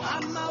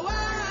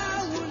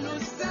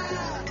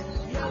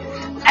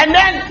 And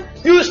then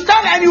you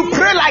stand and you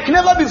pray like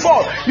never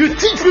before. You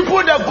teach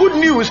people the good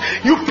news.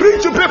 You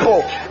preach to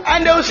people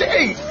and they will say,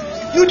 hey,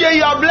 you there,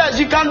 you are blessed.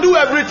 You can do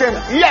everything.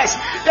 Yes,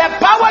 the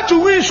power to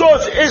win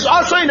souls is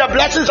also in the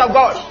blessings of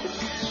God.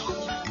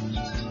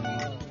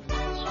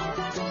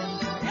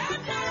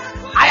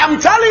 I am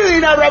telling you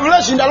in a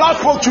revelation, the Lord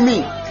spoke to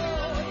me.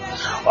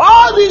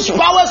 All these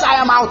powers I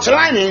am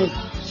outlining,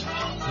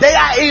 they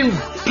are in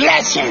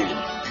blessing.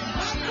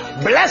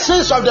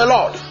 Blessings of the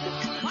Lord.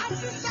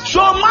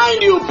 So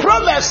mind you,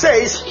 Proverbs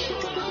says,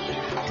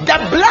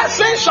 the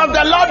blessings of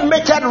the Lord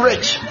make it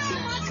rich,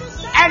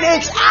 and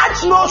it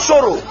adds no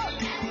sorrow.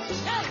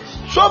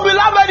 So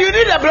beloved, you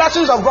need the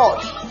blessings of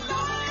God.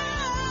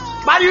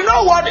 But you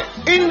know what?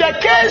 In the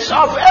case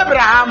of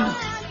Abraham,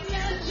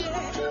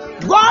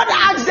 God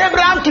asked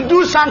Abraham to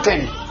do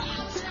something,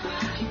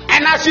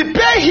 and as he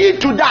paid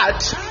heed to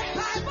that,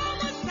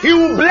 he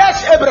will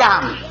bless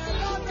Abraham.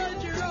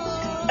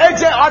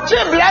 It's a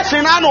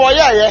blessing,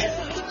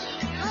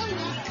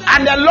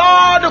 and the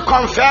Lord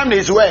confirmed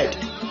his word.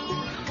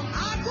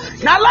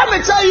 Now let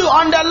me tell you,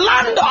 on the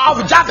land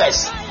of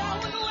Jabez,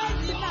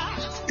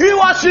 he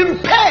was in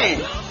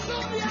pain,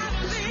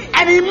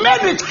 and he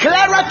made it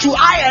clearer to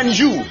I and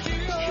you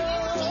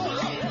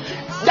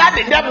that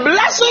the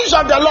blessings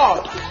of the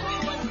Lord,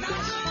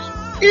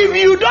 if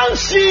you don't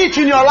see it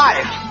in your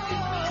life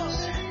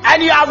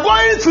and you are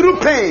going through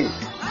pain,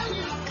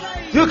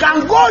 you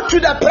can go to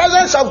the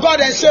presence of God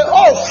and say,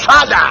 "Oh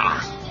Father,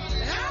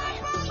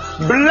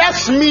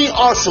 bless me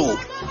also."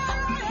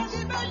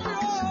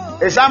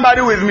 Is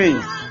somebody with me?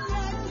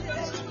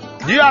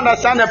 Do you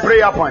understand the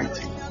prayer point?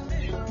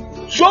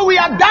 So we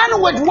are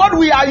done with what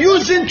we are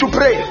using to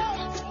pray.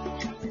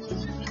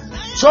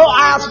 So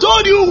I have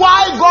told you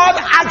why God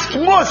asked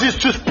Moses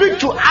to speak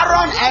to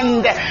Aaron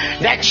and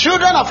the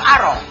children of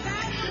Aaron,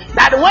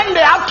 that when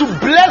they have to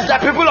bless the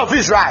people of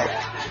Israel,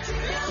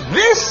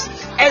 this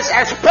is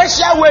a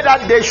special way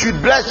that they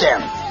should bless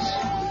them.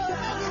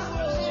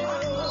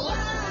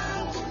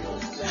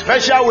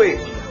 Special way.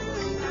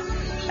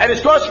 And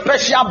it's called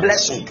special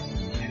blessing.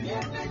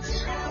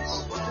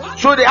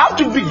 So they have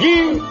to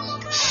begin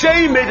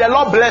saying, "May the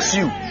Lord bless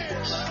you."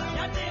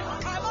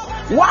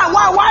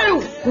 Why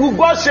would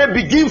God say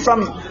begin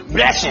from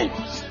blessing?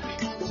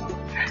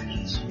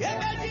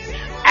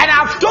 And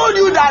I've told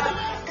you that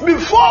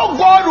before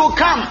God will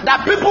come,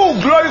 that people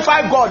will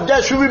glorify God,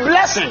 there should be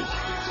blessing.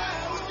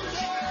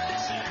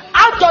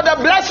 Out of the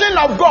blessing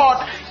of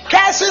God,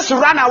 curses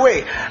run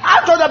away.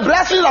 Out of the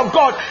blessings of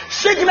God,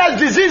 sickness,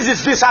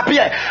 diseases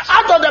disappear.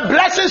 Out of the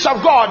blessings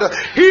of God,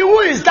 he who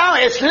is down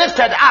is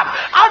lifted up.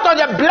 Out of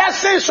the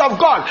blessings of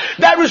God,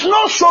 there is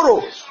no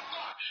sorrow.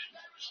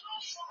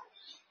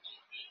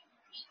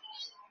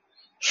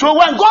 So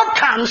when God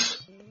comes,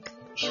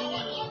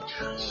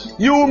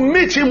 you will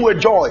meet him with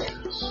joy.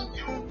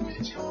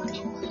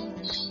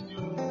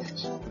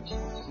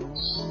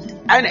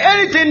 And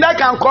anything that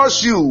can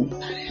cause you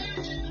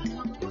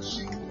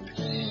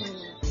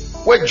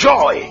with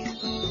joy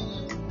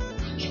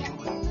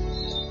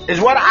is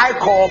what I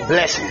call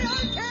blessing.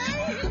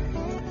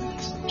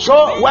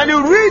 So when you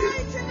read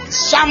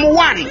Psalm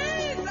 1,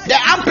 the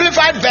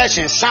Amplified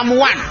Version, Psalm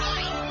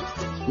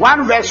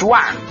 1 verse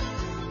 1,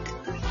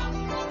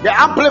 the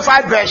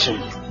Amplified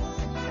Version.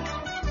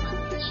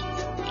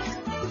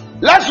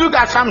 Let's look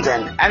at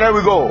something and then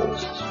we go.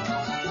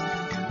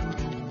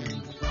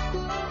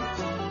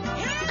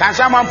 Can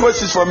someone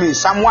post this for me?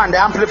 Psalm 1, the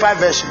Amplified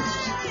Version.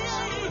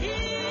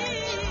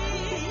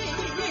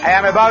 I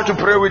am about to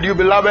pray with you,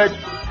 beloved.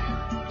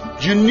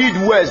 You need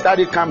words that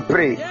you can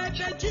pray.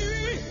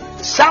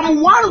 Psalm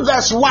 1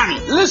 verse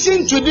 1.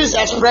 Listen to this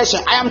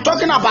expression. I am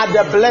talking about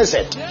the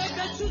blessed.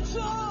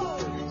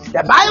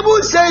 The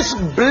Bible says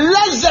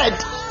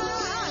blessed.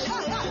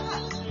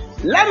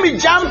 Let me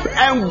jump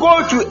and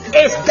go to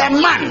is the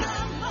man.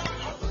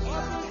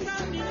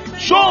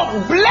 So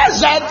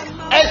blessed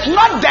is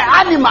not the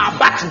animal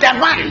but the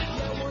man.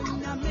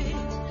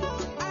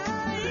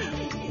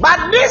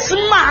 But this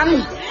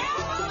man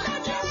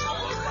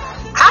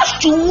has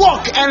to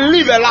walk and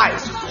live a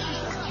life.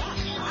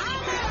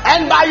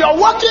 And by your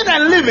walking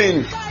and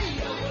living,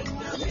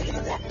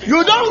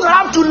 you don't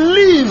have to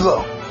live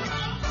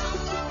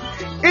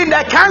in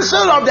the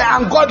counsel of the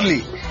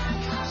ungodly.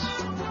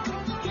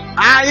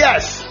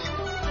 Yes.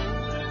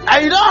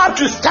 And you don't have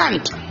to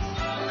stand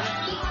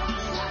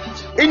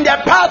in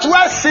the path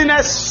where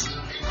sinners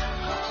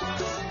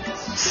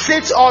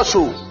sit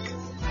also.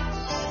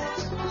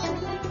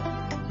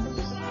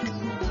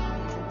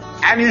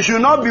 And you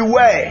should not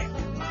beware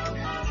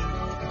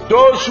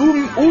those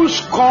who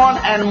scorn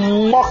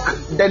and mock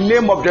the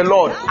name of the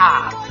Lord.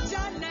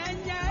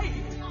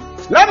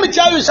 Let me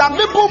tell you, some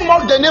people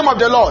mock the name of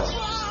the Lord.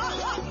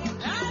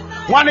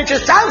 When it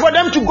is time for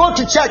them to go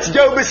to church,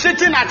 they will be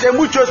sitting at a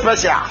mucho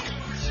special.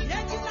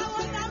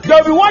 They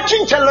will be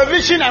watching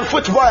television and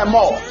football and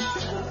more.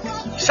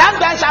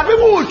 Sometimes some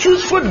people will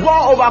choose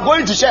football over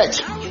going to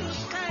church.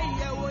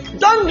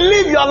 Don't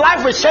live your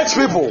life with church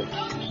people.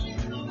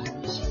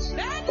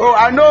 Oh,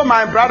 I know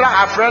my brother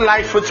Alfred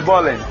likes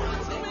footballing.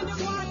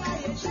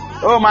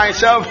 Oh,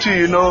 myself too,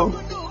 you know.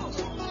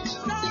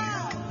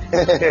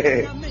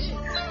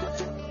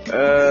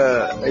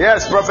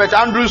 Yes, Prophet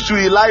Andrews too,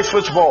 he likes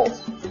football.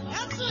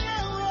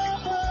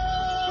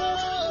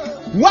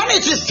 When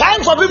it is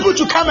time for people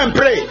to come and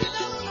pray,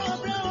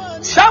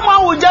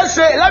 someone will just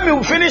say, "Let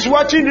me finish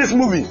watching this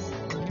movie."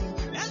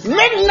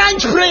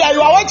 Midnight prayer,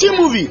 you are watching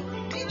movie.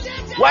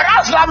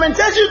 Whereas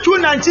Lamentation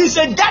 2:19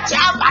 said, "Get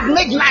up at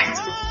midnight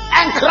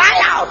and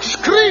cry out,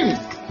 scream."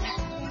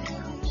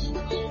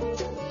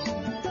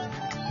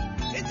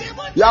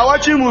 You are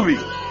watching movie.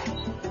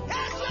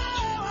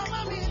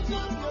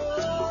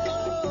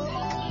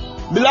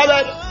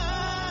 Beloved,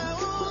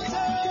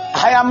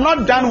 I am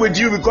not done with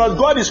you because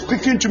God is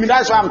speaking to me.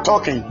 That's why I'm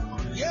talking.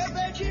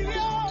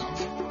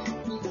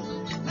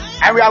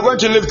 And we are going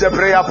to lift a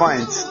prayer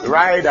point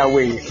right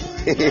away.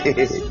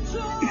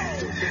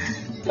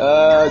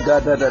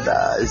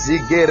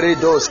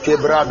 Zigeridos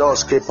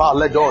quebrados que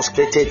paledos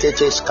que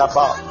tetetes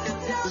capa.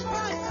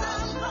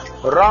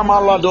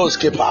 Ramalados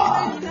que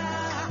pa.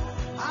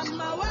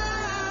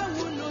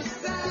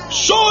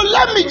 So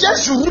let me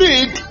just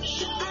read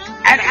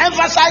and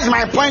emphasize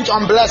my point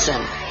on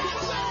blessing.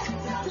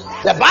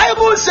 The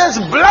Bible says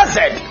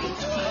blessed.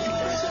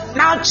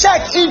 Now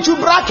check into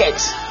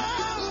brackets.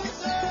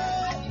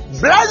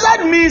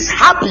 Blessed means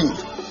happy.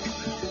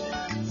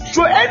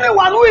 So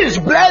anyone who is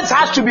blessed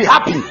has to be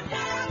happy.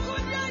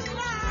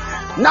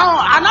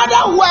 Now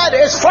another word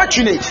is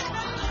fortunate.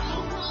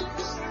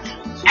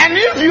 And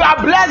if you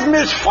are blessed,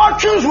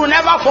 misfortunes will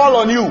never fall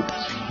on you.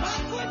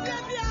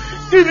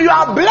 If you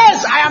are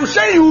blessed, I am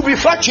saying you will be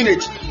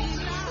fortunate.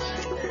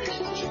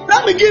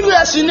 Let me give you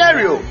a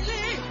scenario.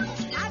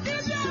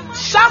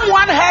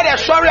 Someone heard a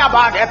story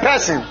about a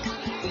person.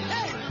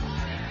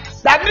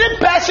 That this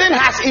person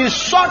has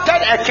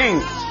insulted a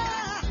king.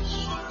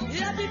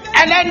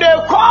 And then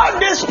they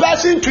called this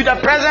person to the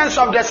presence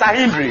of the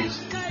Sanhedrin.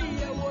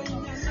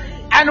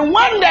 And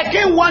when the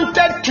king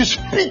wanted to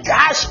speak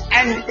harsh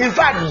and in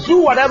fact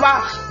do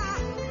whatever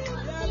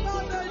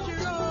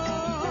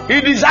he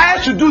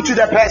desired to do to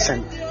the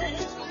person,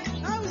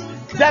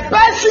 the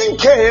person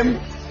came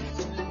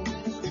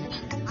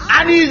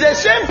and he is the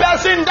same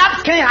person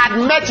that king had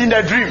met in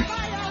the dream.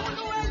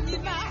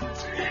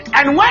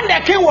 And when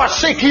the king was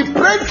sick, he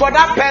prayed for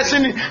that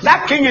person,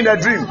 that king in the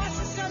dream.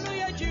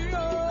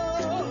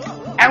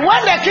 And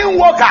when the king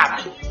woke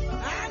up,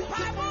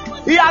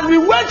 he has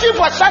been waiting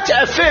for such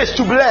a face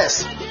to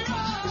bless.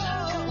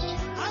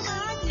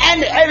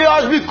 And it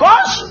was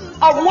because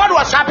of what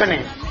was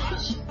happening.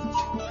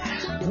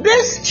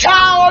 This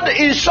child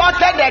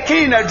insulted the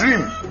king in a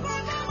dream.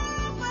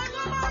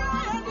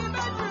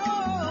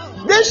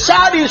 This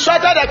child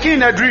insulted the king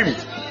in a dream.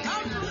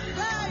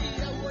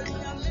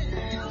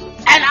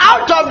 And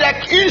out of the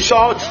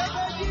insult,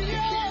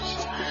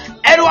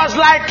 it was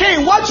like,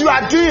 king, what you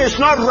are doing is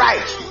not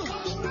right.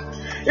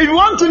 If you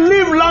want to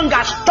live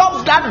longer,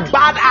 stop that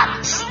bad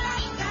act.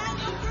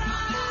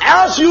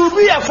 Else you will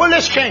be a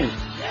foolish king.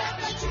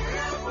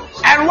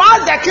 And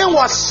while the king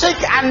was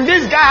sick and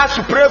this guy has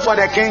to pray for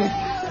the king,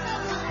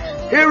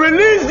 he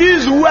released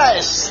these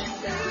words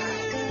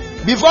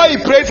before he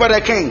prayed for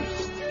the king.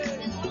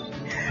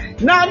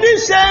 Now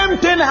this same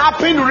thing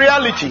happened in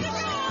reality.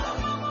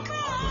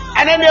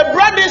 And then they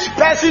brought this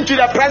person to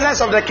the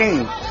presence of the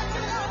king.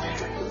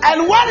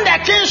 And when the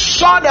king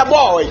saw the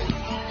boy,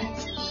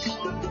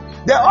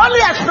 the only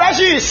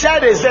expression he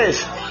said is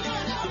this: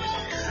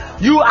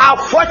 you are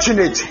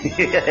fortunate.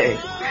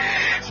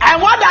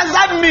 And what does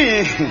that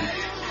mean?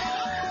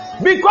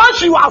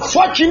 Because you are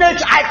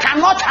fortunate, I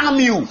cannot harm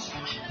you.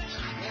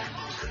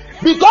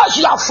 Because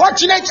you are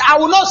fortunate, I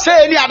will not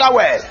say any other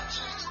word.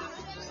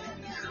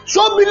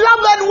 So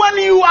beloved, when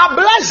you are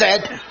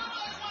blessed,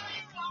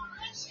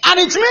 and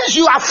it means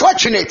you are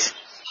fortunate,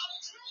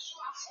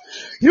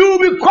 you will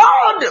be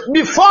called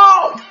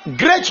before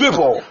great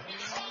people.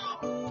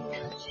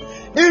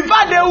 In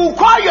fact, they will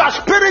call your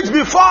spirit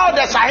before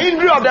the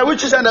Sanhedrin of the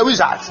witches and the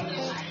wizards.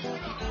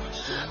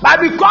 But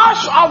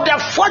because of the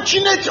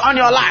fortunate on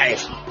your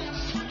life,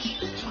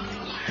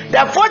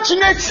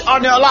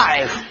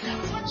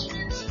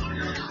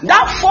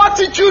 that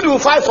fortitude will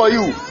fight for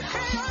you.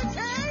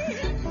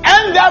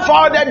 And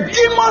therefore the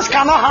demons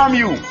cannot harm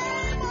you.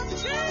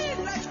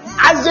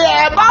 As they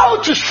are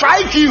about to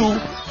strike you,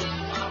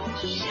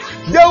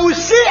 they will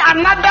see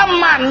another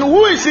man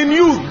who is in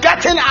you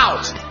getting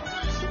out.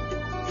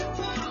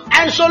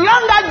 And so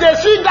long as they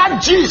see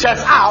that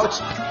Jesus out,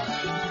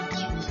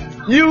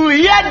 you will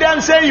hear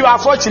them say you are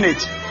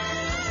fortunate.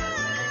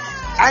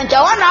 And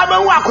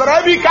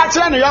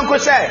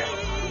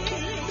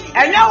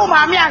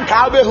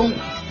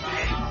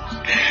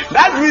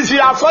that means you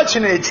are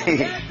fortunate.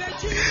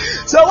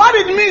 So what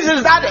it means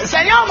is that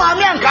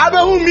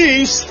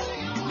means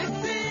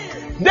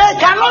they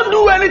cannot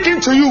do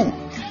anything to you.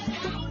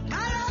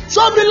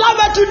 So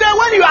beloved, today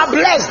when you are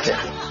blessed,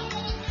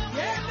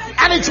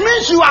 and it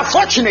means you are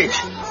fortunate,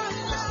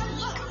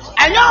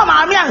 and your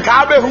mommy and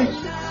kabehu,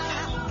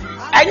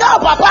 and your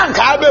papa and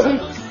kabehu,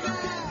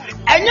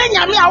 and your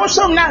yami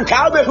awesome nan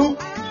kabehu,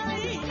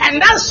 and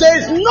that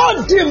says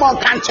no demon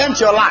can tempt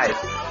your life.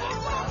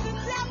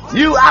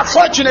 You are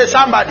fortunate,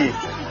 somebody.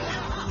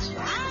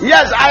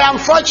 Yes, I am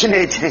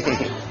fortunate.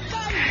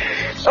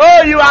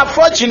 Oh, you are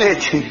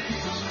fortunate.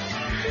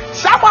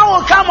 Someone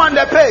will come on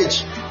the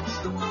page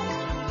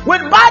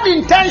with bad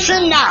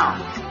intention now.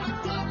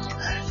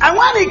 And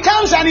when he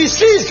comes and he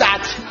sees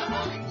that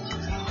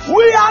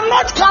we are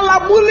not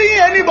calabullying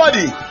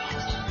anybody,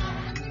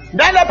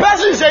 then the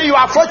person say you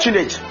are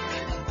fortunate.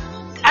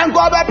 And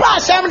go back to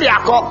assembly.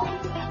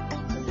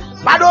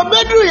 But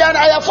obedu yan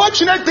I are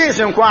fortunate things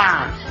in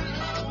kwa.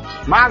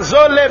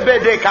 Mazole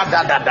bedeka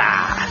da da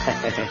da.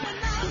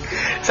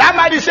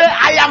 Somebody say,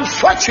 I am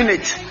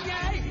fortunate.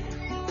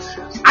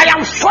 I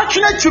am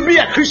fortunate to be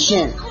a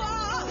Christian.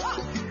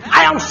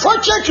 I am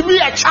fortunate to be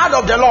a child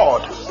of the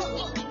Lord.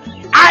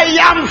 I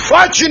am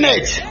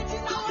fortunate.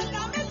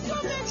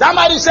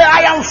 Somebody say,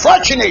 I am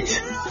fortunate.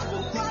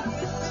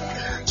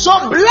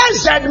 So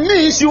blessed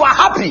means you are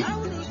happy.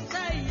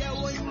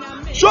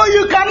 So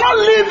you cannot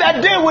live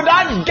a day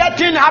without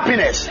getting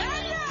happiness.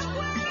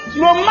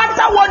 No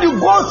matter what you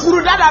go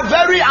through that are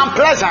very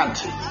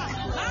unpleasant.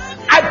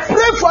 I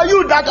pray for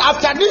you that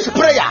after this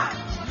prayer,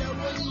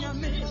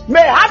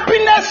 may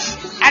happiness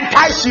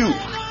entice you.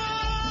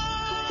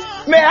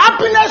 May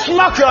happiness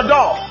knock your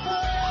door.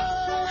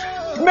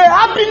 May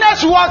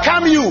happiness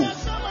welcome you.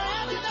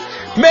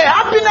 May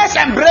happiness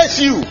embrace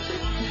you.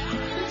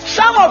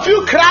 Some of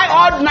you cry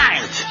all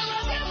night.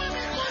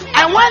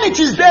 And when it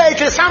is there,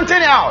 it is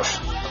something else.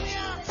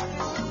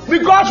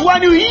 Because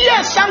when you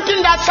hear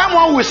something that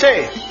someone will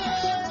say,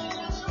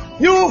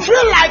 you will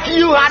feel like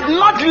you had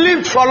not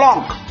lived for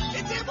long.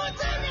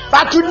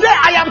 But today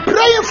I am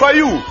praying for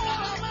you.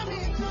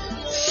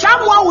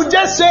 Someone will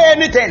just say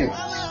anything.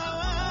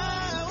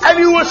 And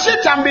you will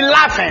sit and be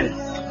laughing.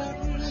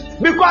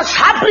 Because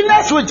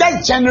happiness will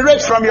just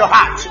generate from your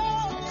heart.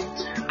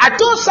 I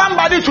told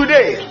somebody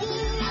today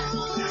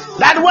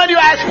that when you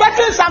are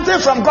expecting something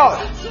from God,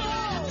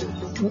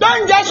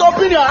 don't just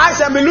open your eyes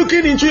and be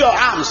looking into your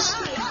arms.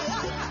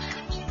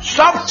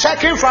 Stop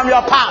checking from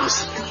your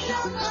palms.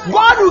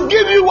 God will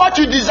give you what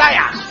you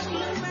desire,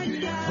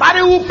 but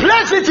He will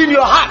place it in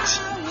your heart.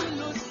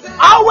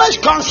 Always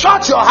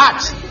consult your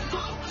heart.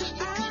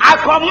 I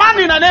command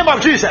in the name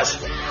of Jesus,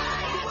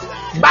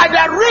 by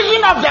the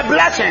reason of the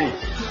blessing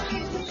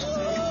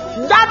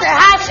that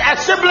has a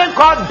sibling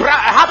called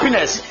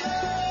happiness,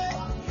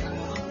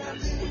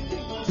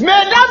 may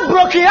that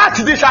broken heart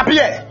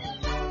disappear,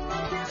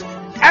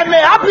 and may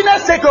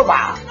happiness take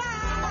over.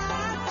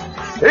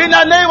 In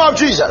the name of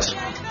Jesus.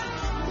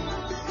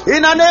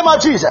 In the name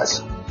of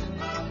Jesus.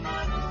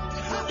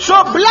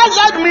 So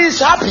blessed means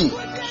happy.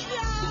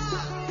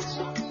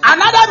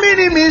 Another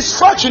meaning means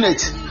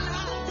fortunate.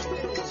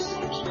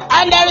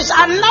 And there is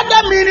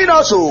another meaning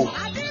also,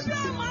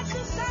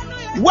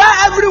 where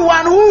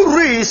everyone who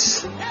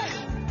reads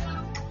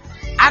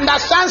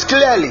understands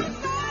clearly.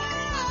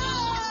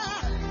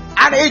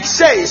 And it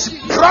says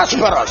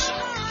prosperous.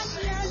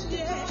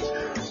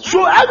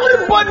 So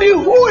everybody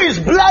who is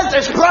blessed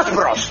is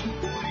prosperous.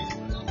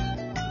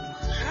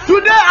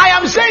 Today I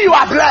am saying you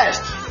are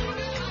blessed.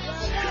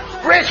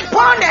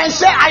 Respond and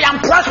say, I am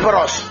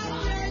prosperous.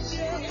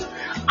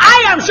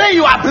 I am saying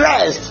you are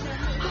blessed.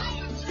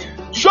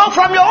 So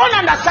from your own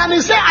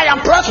understanding, say, I am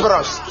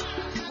prosperous.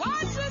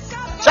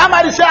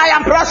 Somebody say, I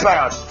am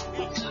prosperous.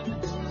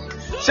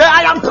 Say,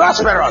 I am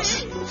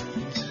prosperous.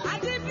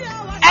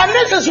 And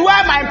this is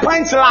where my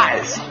point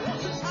lies.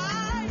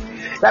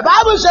 The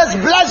Bible says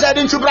blessed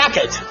into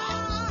bracket.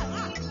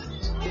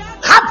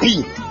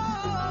 Happy.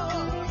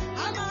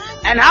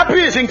 And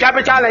happy is in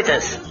capital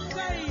letters.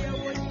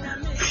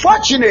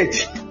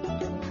 Fortunate.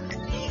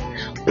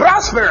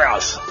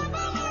 Prosperous.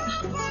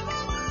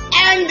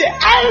 And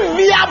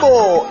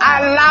enviable.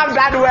 I love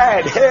that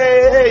word.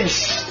 Hey.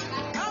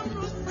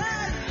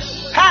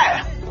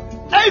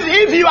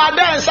 If you are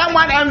there and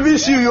someone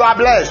envies you, you are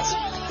blessed.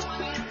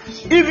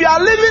 If you are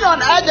living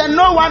on earth and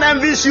no one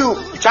envies you,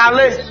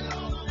 Charlie,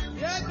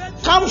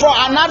 come for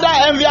another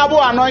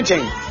enviable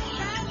anointing.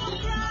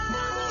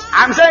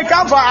 I'm saying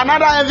come for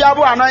another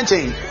enviable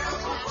anointing.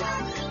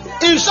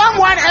 If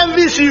someone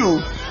envies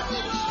you,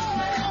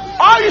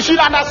 all you should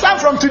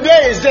understand from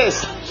today is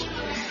this.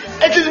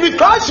 It is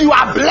because you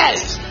are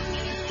blessed.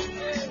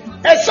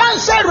 A son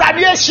said,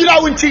 Radia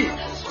Shila Winti.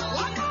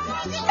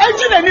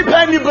 Ejin any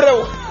penny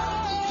bro.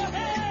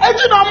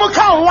 Ejin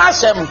Omuka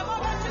Wasem.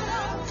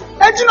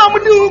 Ejin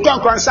Omudu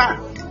concern.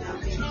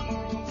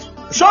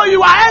 So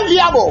you are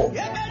enviable.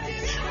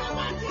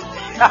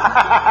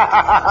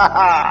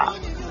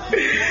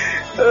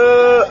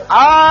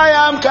 I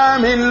am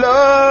coming,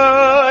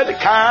 Lord,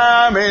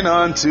 coming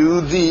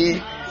unto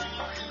thee.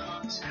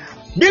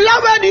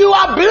 Beloved, you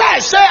are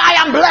blessed. Say, I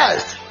am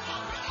blessed.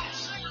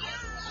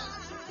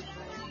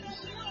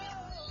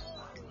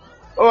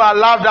 Oh, I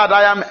love that.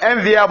 I am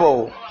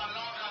enviable.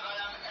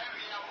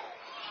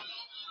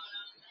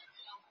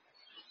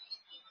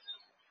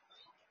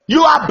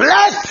 You are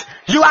blessed.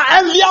 You are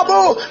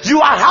enviable,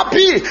 you are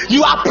happy,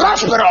 you are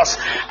prosperous,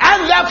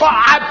 and therefore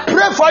I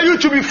pray for you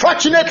to be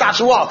fortunate as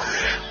well.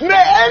 May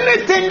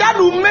anything that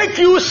will make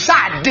you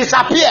sad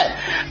disappear.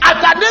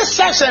 After this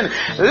session,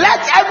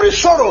 let every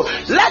sorrow,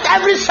 let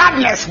every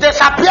sadness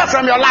disappear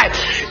from your life.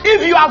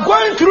 If you are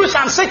going through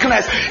some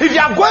sickness, if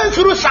you are going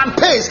through some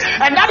pain,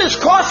 and that is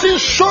causing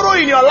sorrow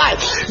in your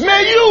life,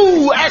 may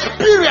you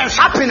experience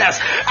happiness,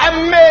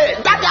 and may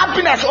that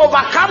happiness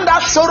overcome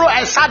that sorrow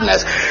and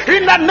sadness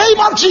in the name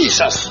of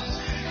Jesus.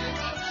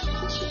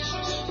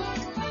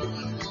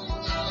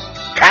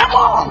 Come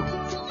on.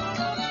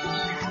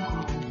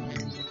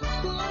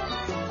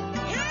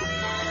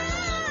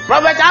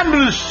 Prophet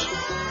Andrews,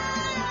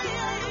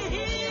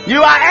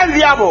 you are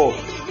enviable.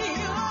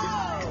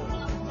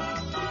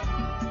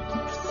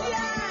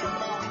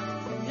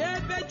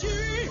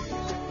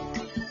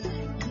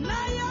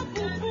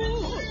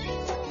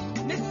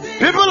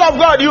 People of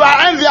God, you are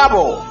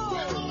enviable.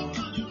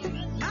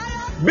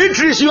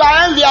 Beatrice, you are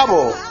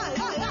enviable.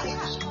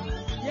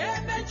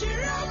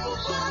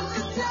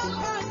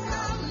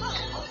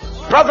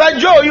 Prophet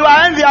Joe, you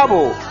are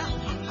enviable.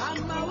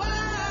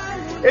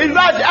 In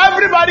fact,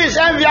 everybody is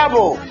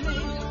enviable.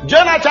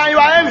 Jonathan, you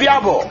are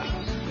enviable.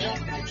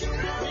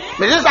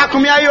 Mrs.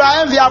 Akumia, you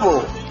are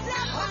enviable.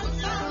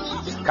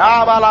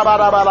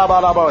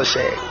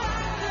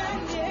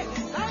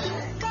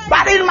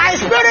 But in my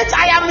spirit,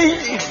 I am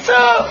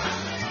still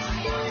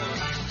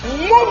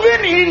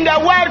moving in the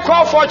word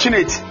called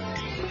fortunate.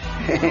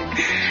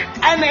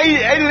 And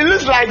it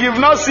looks like you've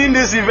not seen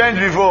this event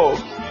before.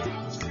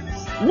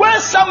 When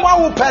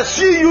someone will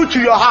pursue you to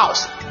your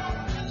house,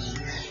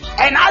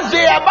 and as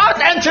they are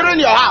about entering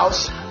your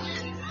house,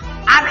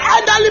 an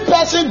elderly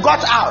person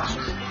got out,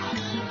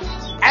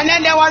 and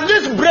then there was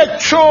this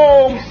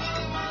breakthrough,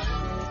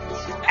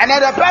 and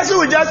then the person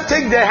will just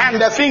take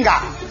the finger,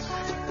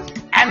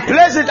 and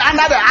place it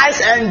under the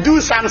eyes and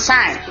do some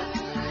sign,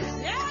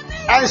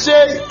 and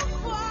say,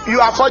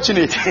 "You are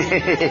fortunate."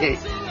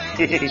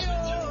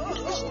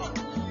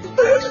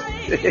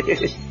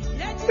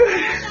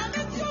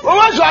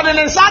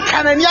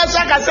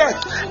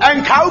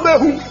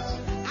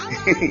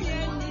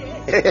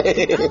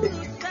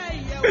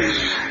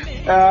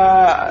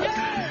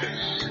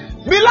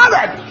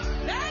 Beloved,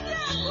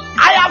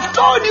 I have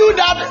told you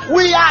that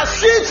we are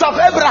seeds of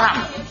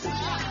Abraham.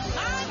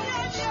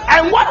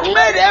 And what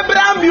made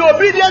Abraham be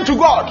obedient to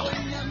God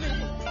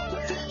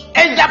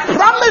is the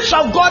promise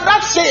of God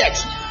that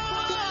says,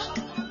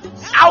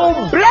 "I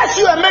will bless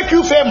you and make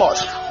you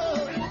famous."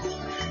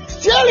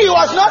 Still, he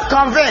was not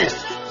convinced.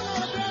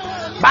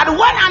 But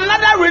when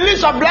another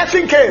release of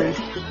blessing came,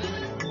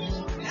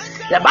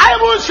 the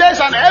Bible says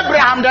on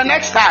Abraham the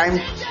next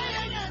time,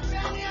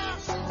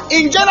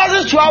 in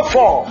Genesis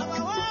 12:4,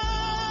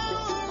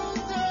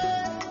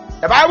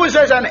 the Bible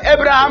says, "And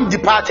Abraham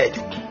departed."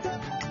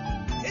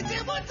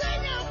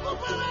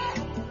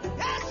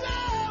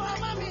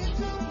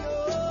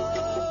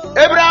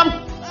 Abraham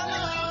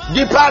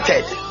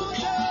departed.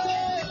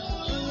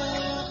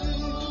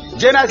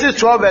 Genesis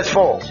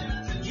 12:4.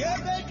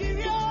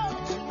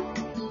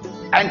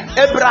 And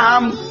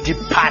Abraham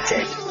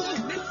departed.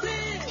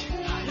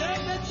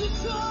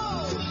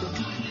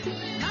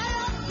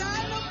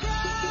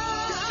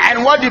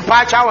 And what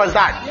departure was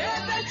that?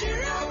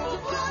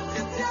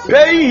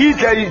 Paying heed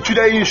to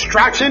the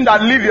instruction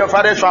that leave your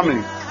father's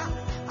family.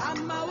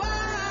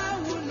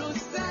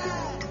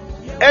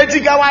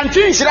 Etika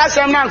wanti shira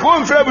semna ko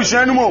mfra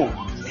busuanu mo.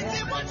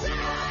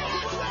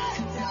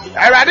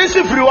 Erade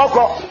si free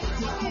woko.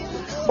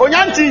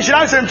 Onyanti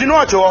shira semti no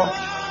ocho.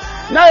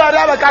 Na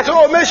yada ba ka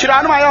so me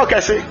shira no ayo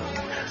kese.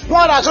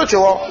 No da so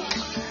chewo.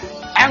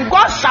 And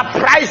God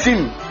surprised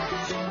him.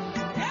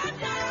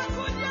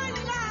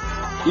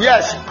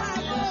 Yes.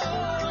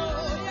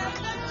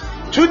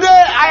 Today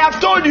I have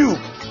told you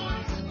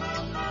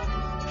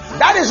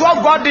that is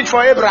what God did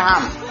for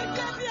Abraham.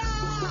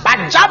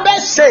 But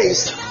Jabez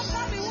says,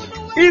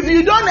 if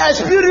you don't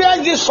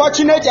experience this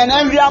fortunate and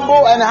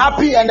enviable and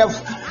happy and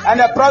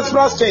a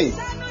prosperous thing,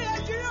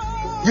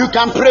 you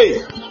can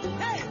pray.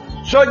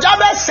 So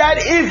Jabez said,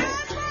 if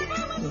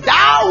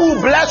thou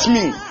will bless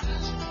me,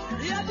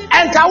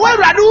 and kawe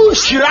radu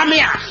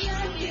shiramia,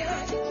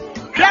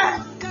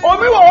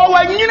 omi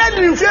wa nyina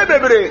dinfie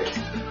bebre,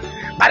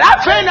 but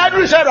afen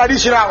adu se radu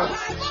shirawo.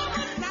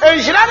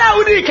 Enshira na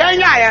udi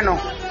Kenya aye no,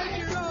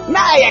 na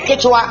aye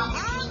ketewa,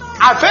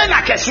 afen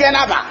na kese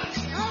na ba.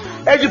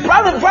 As the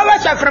prophet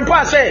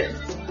Ephraim said,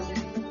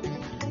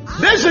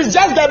 this is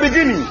just the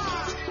beginning.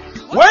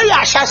 When you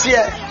are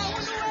shasiye,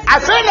 I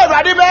feel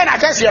already been at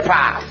shasiye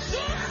pa.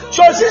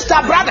 So,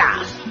 sister,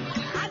 brother,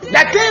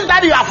 the things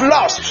that you have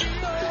lost,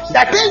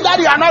 the things that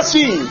you are not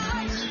seeing,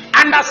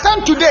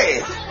 understand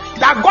today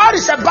that God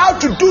is about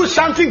to do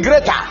something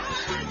greater.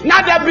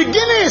 Now, the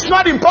beginning is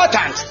not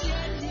important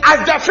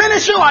as the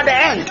finishing or the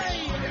end,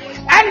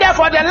 and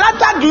therefore the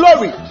latter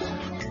glory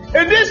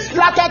in this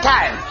latter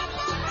time.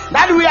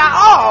 That we are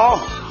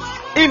all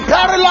in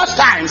perilous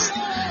times.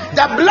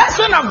 The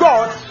blessing of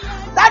God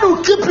that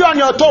will keep you on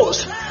your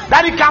toes,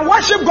 that you can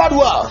worship God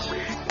well,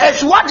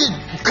 is what is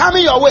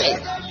coming your way.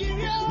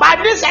 By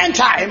this end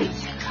time,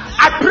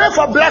 I pray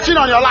for blessing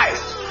on your life.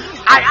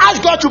 I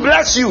ask God to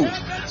bless you.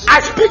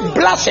 I speak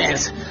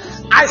blessings.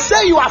 I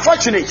say you are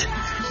fortunate.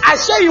 I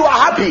say you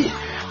are happy.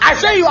 I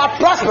say you are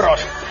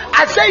prosperous.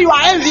 I say you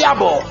are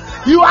enviable.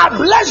 You are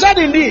blessed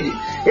indeed.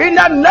 In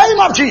the name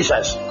of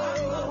Jesus.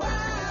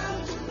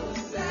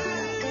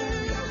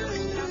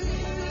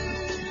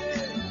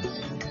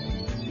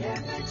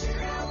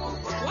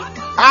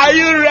 Are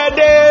you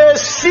ready?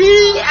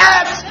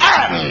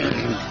 CFM.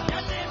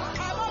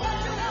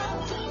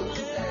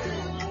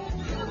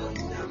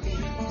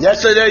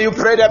 Yesterday you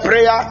prayed a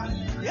prayer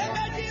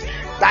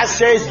that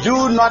says,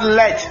 do not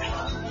let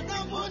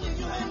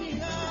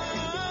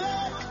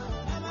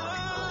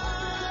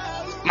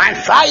my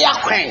fire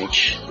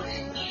quench.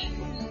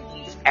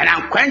 An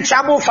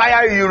unquenchable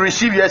fire you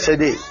received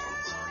yesterday.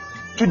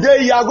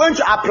 Today you are going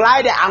to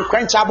apply the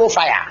unquenchable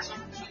fire.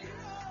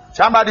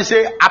 Somebody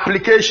say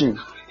application.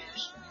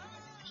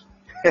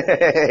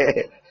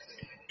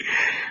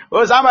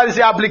 Oh, somebody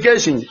say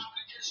application.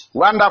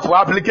 Wonderful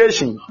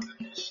application.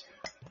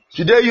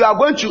 Today you are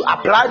going to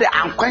apply the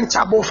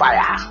unquenchable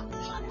fire.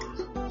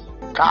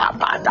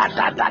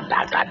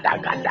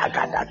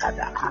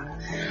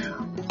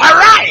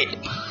 Alright.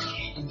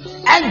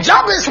 And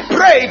Jabez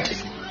prayed,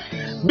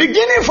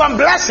 beginning from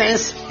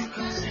blessings,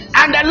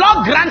 and the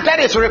Lord granted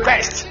his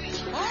request.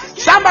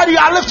 Somebody, you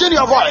are lifting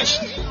your voice.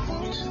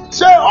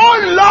 Say, oh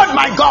Lord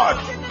my God.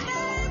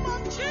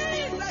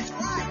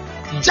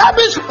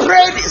 Jabez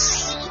prayed,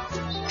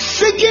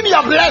 seeking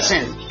your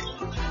blessing,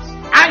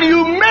 and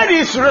you made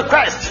his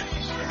request.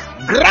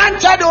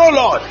 Granted, oh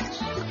Lord.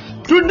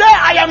 Today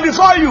I am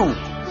before you.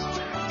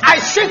 I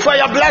seek for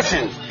your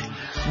blessing.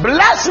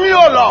 Bless me,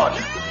 oh Lord.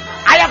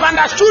 I have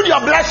understood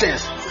your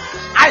blessings.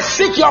 I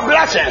seek your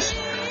blessings.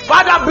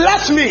 Father,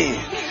 bless me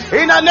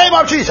in the name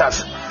of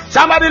Jesus.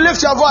 Somebody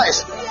lift your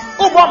voice.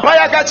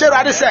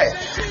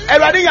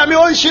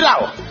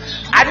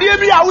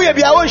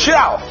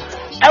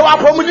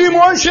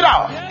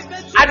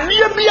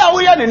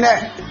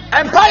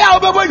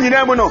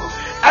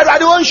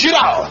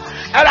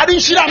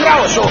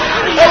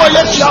 Everybody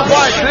lift your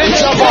voice. Lift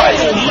your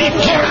voice.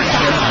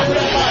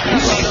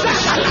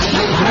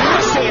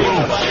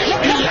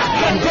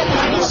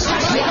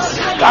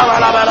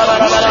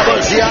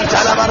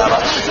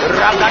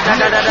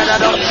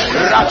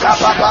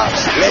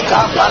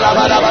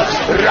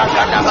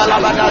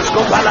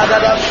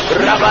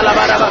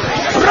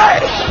 Pray.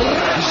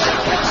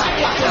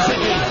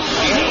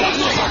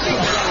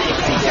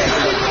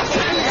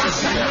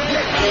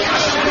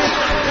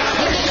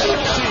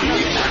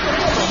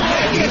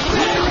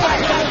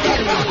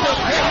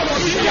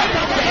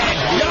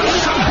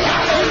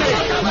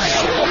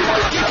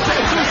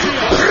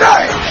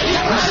 Pray.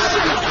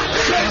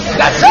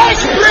 The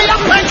first prayer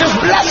point is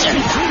blessing.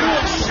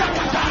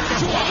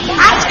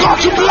 Ask God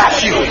to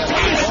bless you.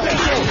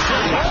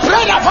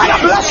 Pray that Father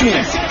bless me.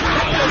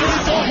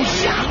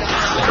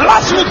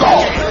 Bless me,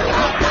 God.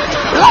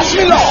 Bless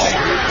me, Lord.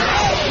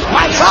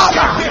 My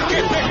Father,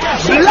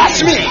 bless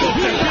me.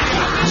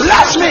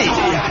 Bless me.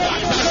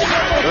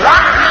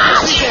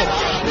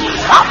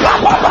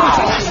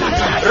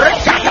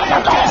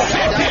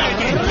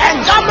 And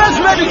Jabez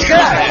made it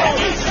clear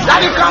that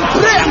you can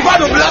pray and God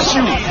will bless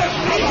you.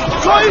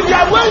 So if you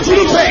are going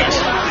through pain,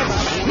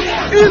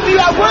 if you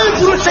are going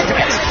through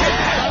sickness,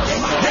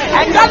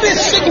 and that is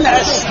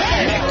sickness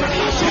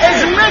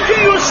is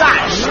making you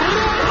sad,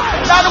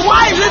 then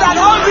why is it that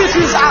all these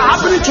things are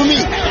happening to me?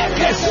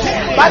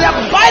 But the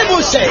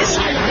Bible says,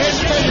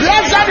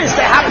 blessed is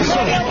the happy.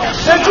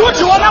 The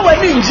truth you want to win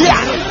in India,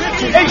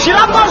 and she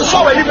not going to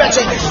show any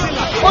better.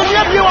 Only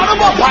if you want to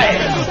buy it.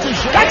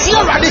 That's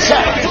your radical.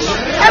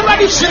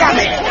 Everybody sit on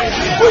me.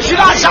 Who should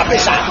I shop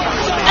this at?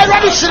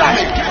 Everybody sit on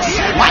me.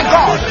 My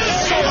God,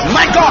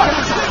 my God,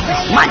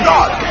 my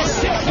God,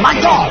 my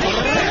God.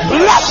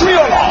 Bless me,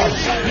 O Lord.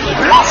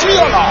 Bless me,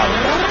 O Lord.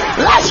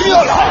 Bless me,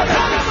 O Lord.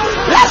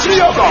 Bless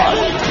me, O God.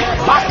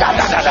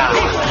 Bakadadada,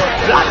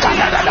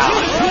 lakadadada,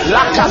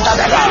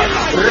 lakadadada,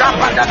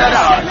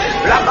 rabadadada,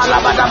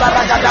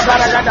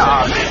 labalabadabaragadabaragada.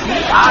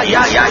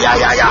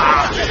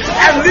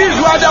 And these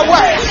were the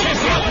words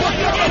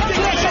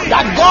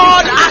that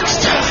God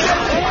asked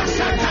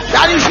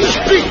that He should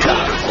speak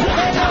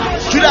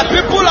to the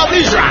people of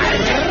Israel.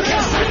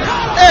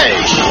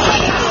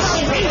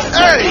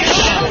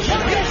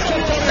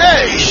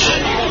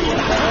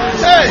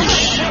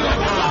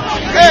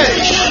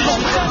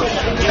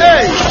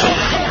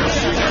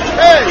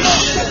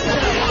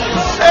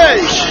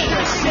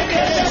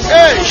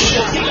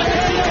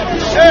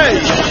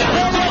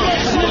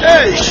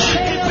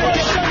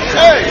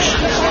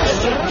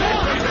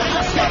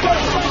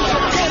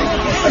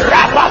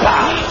 Rababa,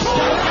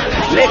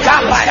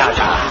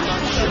 Lekapayata,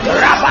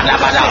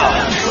 Rabadabada.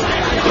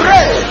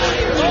 Pray,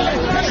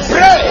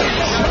 pray,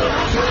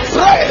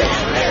 pray,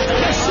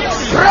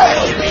 pray,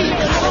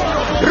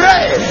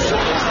 pray,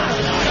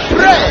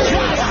 pray.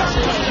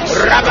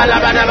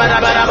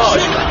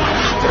 Rabalabadabadabadoshka,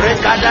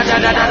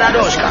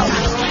 Rekadadadadadoshka,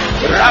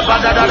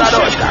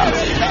 Rabadadadadoshka,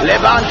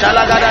 Levanta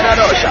la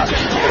gadadadosha,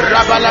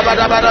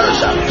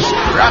 Rabalabadabadosha,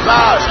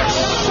 Rabash,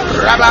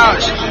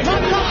 Rabash.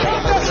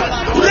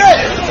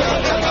 Pray.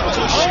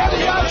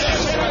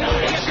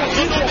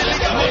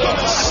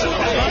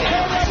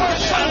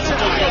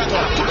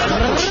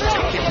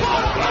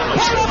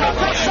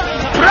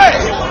 Pray.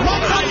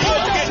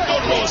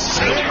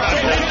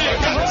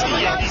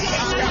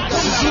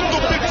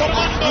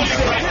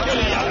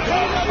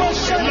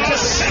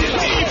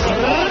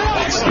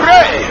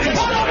 Pray.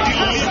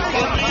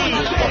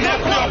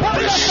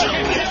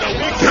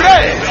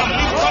 Pray.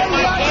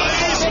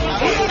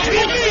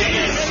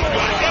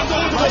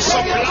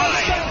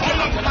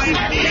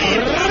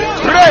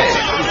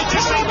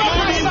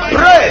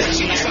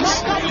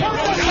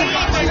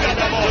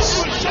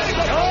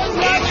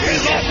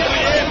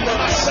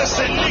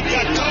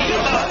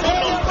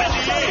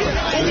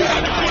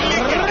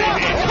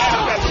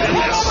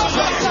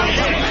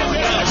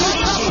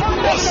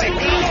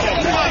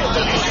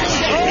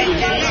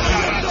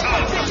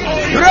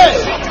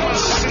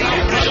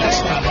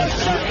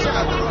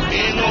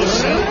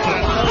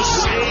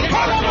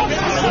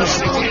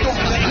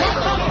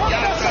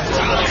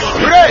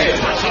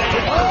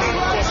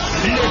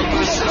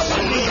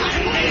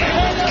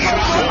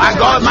 My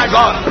God, my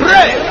God.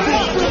 Pray.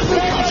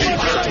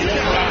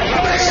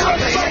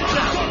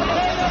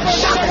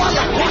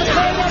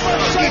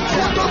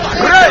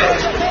 Pray.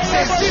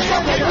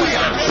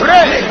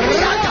 Pray.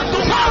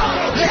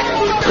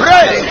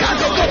 Pray.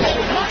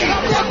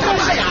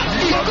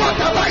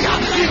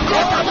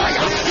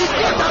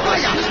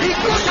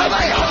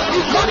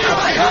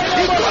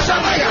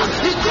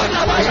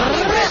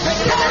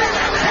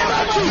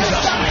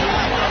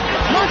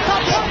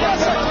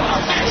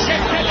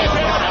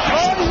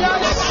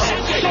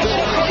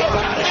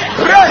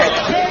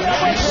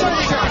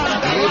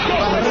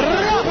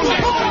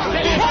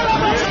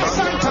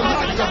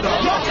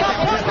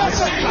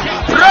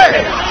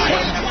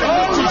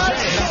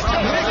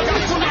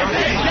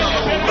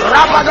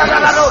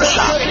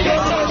 Rabadadadadosha.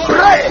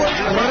 Pray.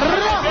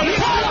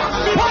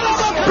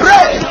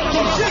 Pray.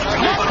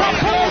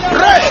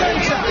 Pray.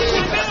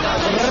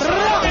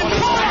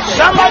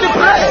 Somebody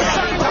pray.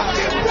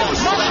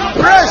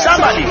 Pray,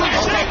 somebody.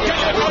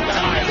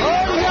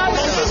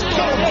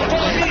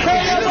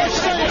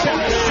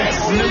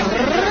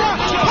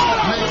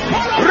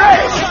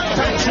 Pray.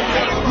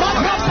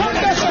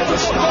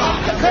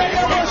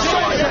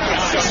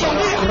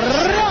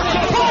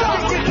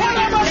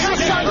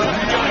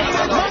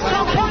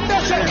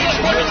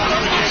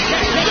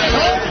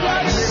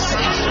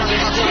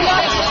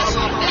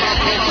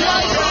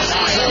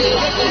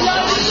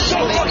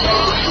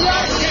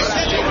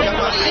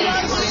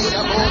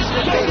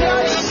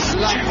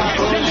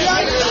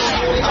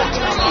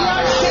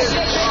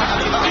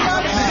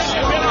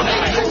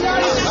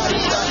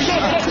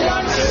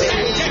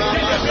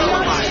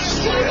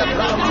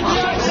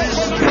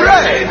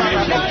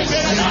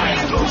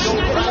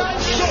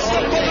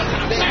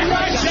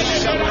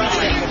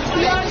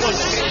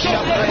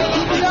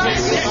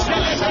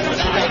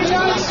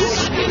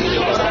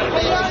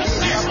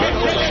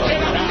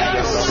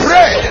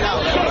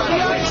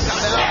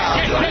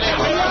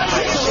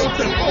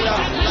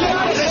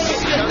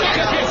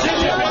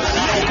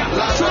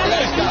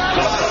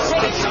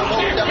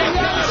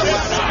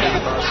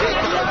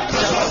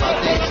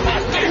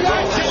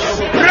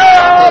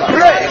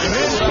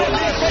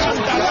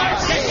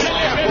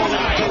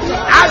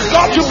 Ask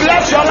God to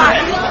bless your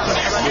life.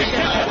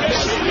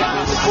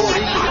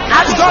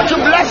 Ask God to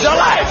bless your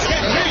life.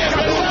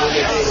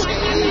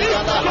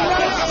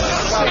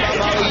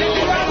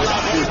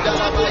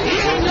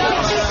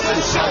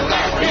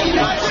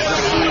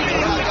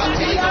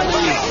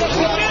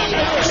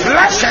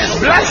 Blessings,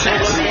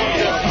 blessings.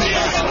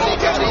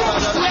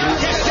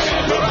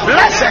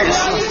 Blessings.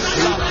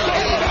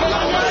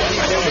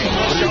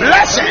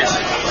 Blessings.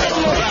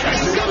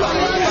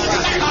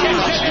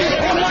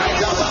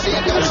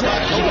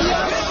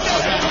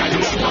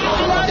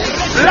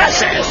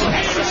 Blessings.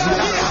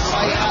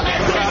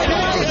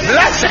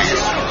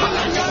 Blessings.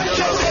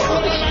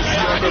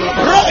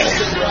 Pray.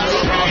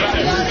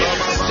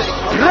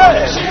 Pray.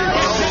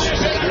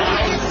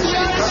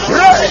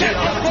 Pray.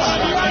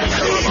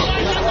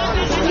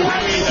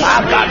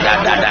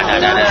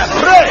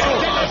 Pray.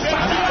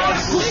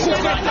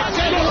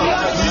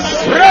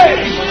 Pray.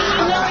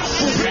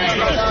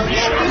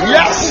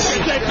 Yes.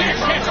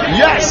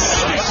 Yes.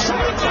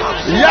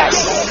 Yes.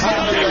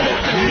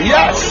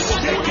 Yes.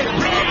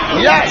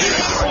 Yes.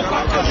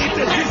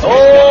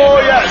 Oh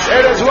yes.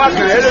 It is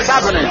working. It is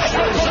happening.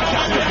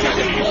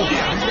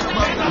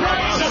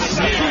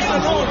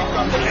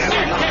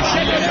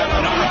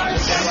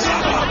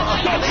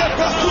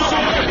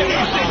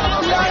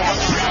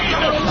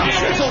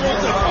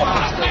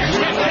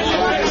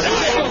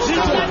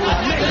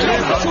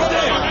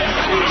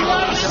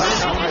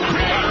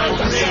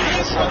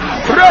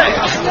 Pray.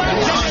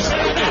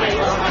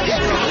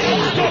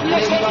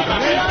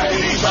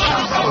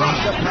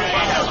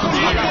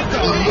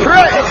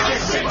 Pray.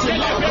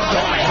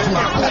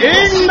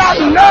 In the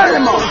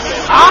name of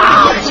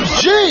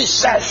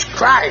Jesus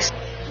Christ.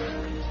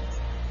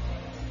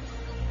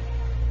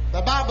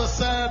 The Bible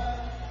said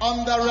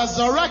on the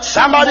resurrection.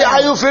 Somebody,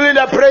 are you feeling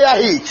the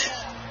prayer heat?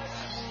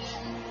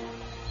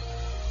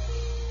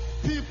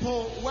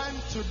 People went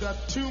to the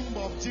tomb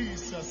of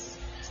Jesus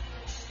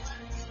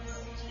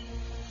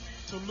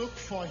to look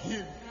for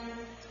him.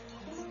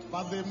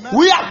 But they met.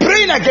 We are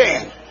praying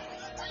again.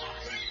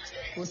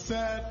 Who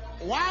said,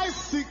 why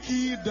seek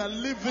ye the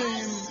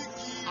living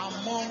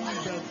among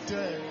the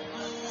dead?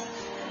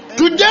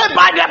 Today,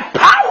 by the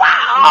power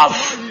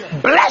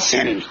of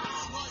blessing,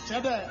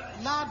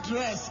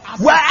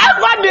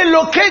 wherever they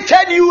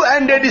located you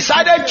and they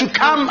decided to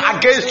come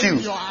against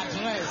you,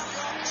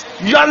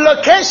 your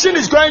location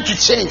is going to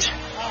change.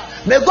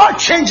 May God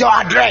change your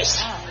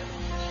address.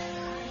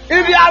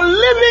 If you are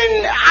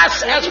living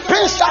as a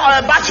spinster or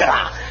a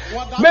bachelor,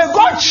 may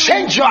God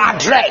change your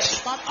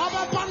address.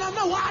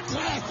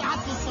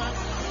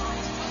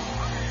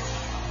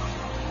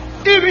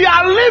 If you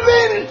are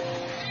living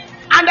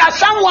under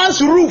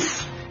someone's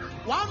roof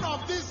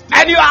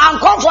and you are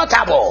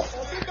uncomfortable,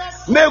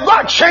 may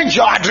God change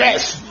your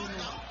address.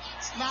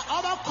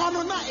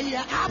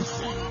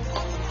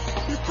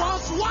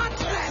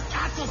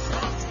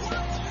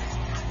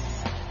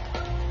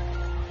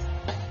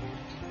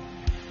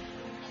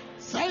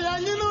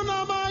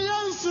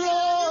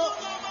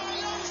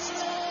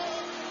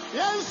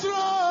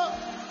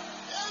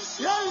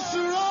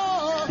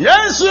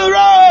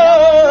 Yensuro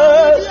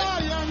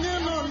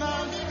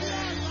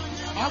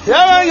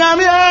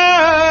Yanyamia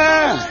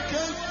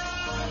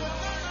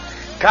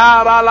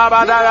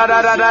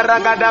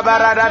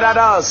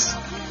Kabalabadagadagadagadabaradadas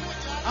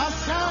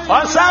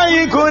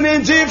Osayi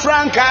Kuninji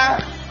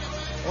Franca.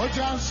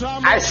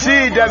 I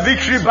see the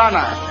victory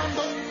banner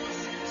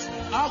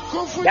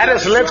that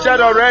is lifted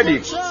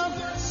already.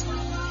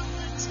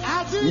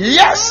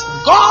 Yes,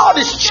 God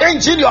is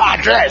changing your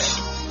address.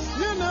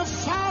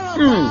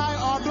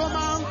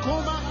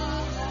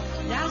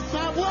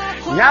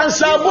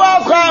 Nyansabua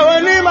kwa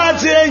onima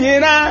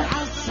tinyina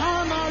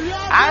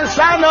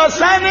ansano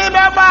sani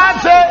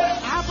babate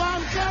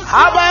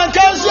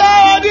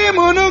abankasa di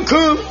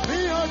munuku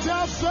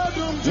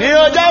ni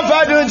oja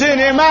fadu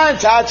jini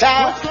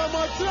manchacha.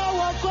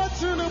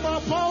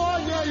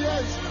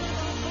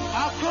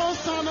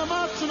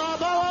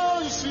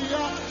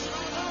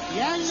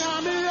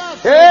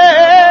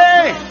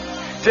 Hey,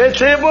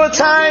 triple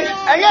time.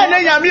 Again,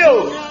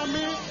 Yamio.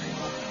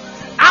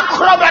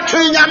 Acrobat to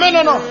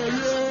Yamino.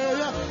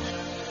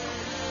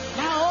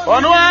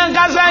 On one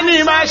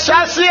Gazani, my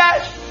chassis.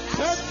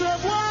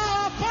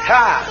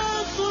 Ha.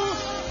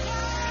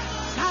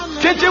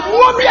 Did you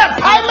will be a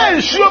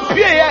payment? Sure,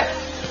 Pierre.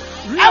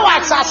 I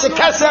was as a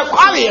castle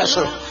quality.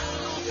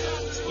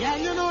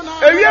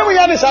 If you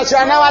are such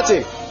an hour,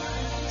 say,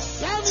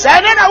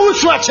 I will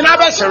watch an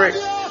adversary.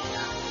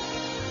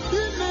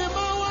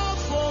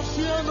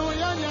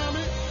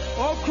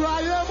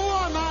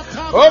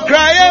 O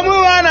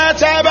krayemu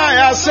anataba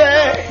ya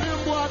se.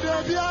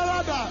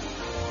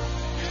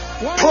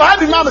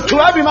 Tuabi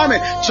mami.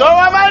 So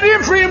amadi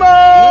frimo.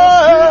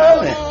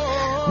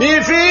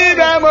 Mi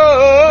fidamo.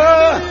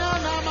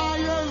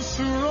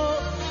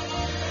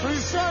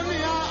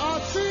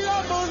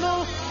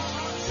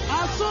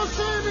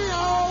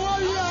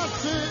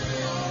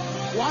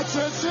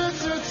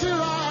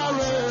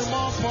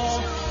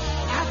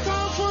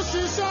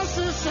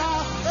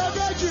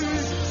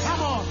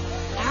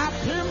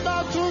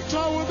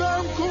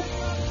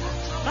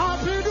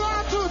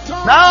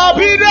 Now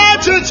be there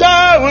to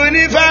tell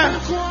Unifa.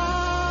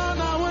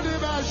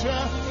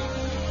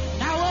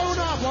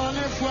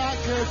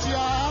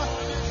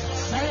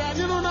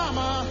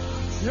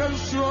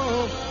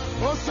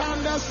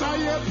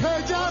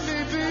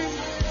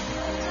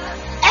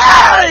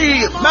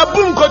 Hey,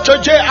 Mabunko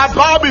Choje, I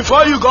bow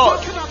before you,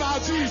 God.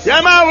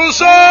 Yama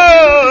Uso.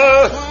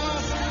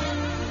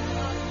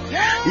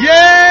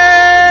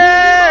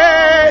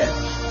 Yeah.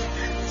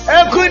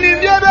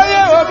 Ekunidiana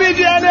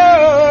obidiana.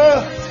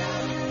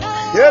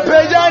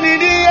 Yepejani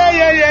di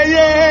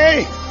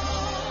ye.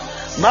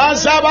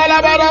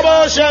 Masabala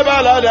barabo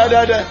shebala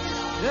da.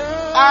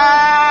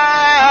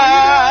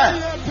 Ah.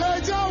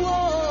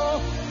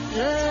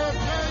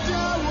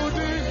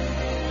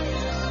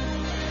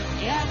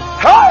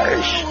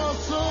 Hush.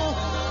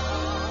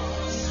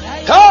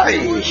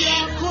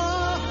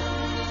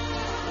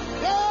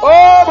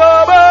 Oh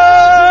Baba.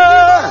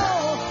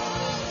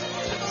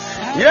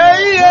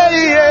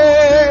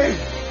 Yeah.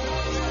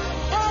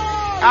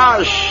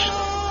 Ash.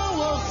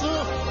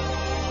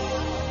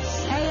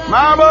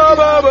 Mama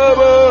baba.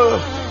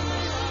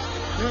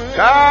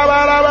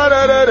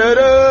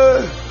 Kabalabadadada.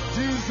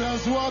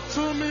 Jesus what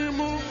to me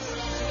move.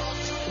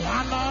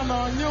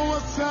 Wana you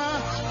wasa.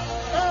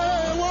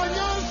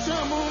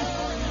 Wanyansamu.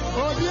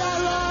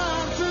 Obiala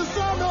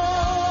tisano.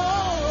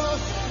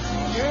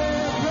 Ye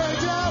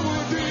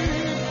pejawudi.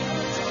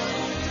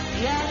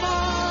 Yama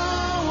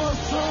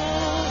waso.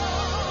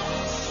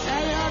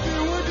 Ayabi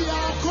wudi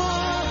akwa.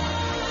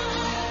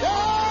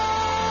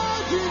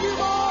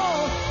 Jinimo.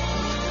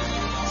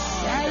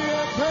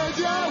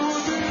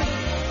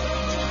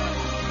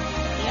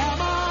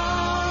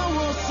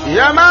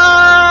 Yama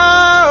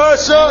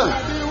oso.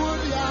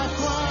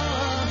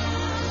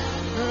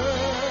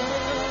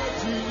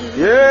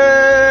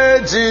 Yeah,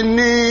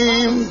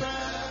 Jinim.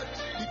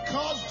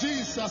 Because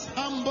Jesus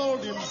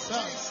humbled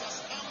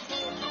himself,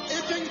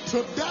 even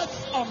to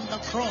death on the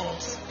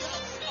cross,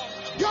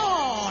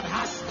 God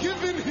has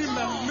given him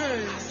a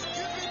name.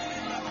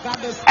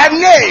 That is a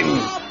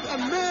name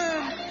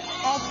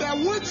of the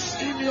witch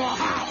in your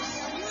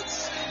house.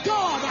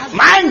 God has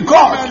given him a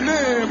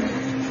name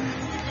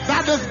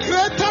that is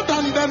greater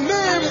than the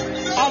name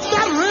of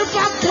the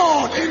river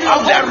God in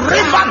your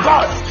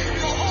God.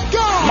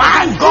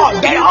 My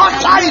God, the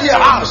altar in your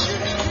house.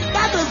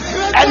 That is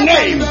greater than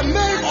the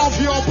name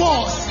of your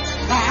boss.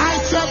 I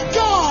said,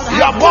 God,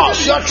 your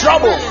boss, your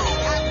trouble.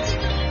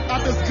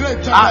 That is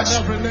greater than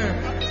every name.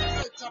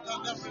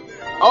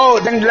 Oh,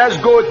 then let's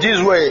go this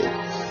way.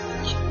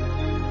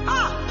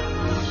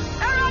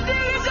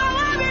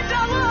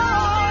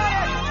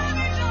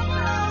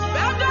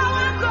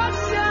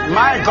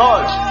 My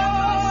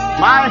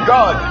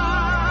God.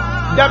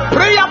 The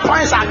prayer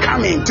points are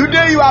coming.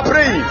 Today you are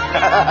praying.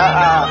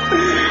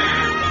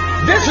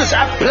 This is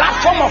a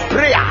platform of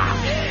prayer.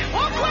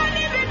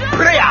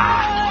 Prayer.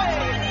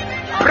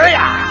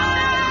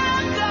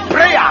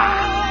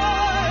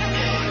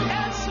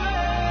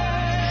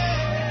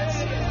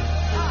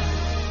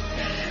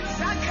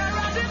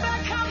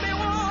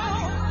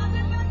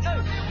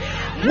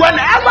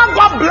 Whenever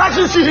God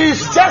blesses you, He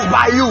is just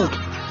by you.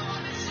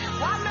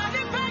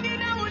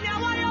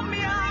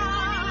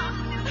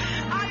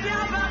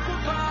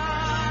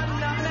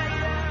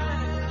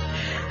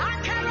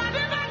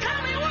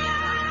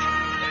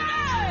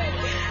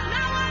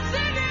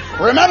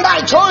 Remember,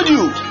 I told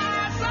you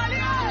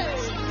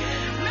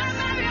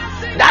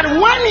that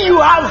when you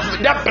have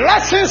the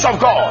blessings of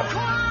God,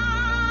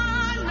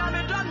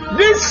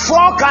 these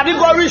 4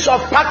 categories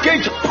of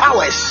package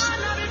powers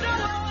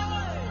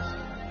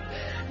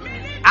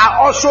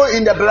are also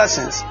in the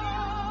blessings.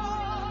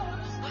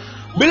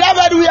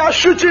 Beloved, we are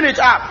shooting it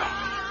up.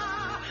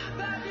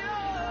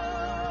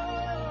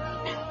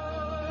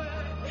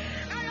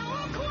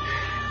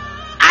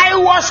 I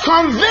was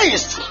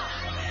convinced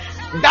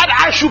that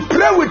I should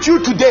pray with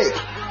you today.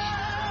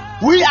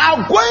 We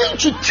are going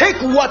to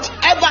take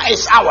whatever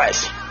is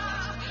ours,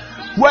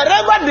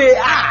 wherever they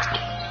are.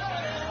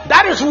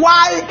 That is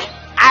why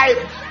I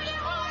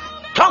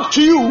talk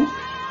to you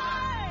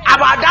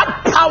about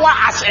that power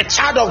as a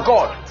child of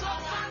God,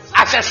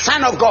 as a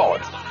son of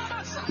God,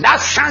 that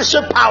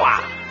sonship power.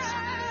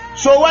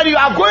 So when you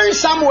are going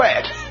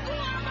somewhere,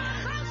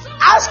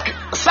 ask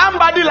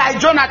somebody like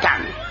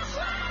Jonathan,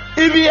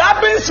 if he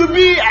happens to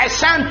be a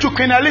son to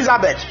Queen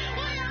Elizabeth,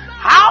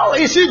 how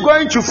is he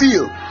going to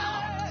feel?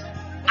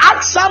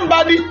 Ask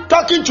somebody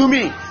talking to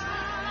me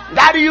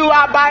that you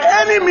are by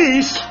any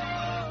means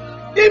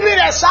even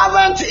a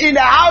servant in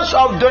the house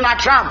of Donald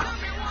Trump.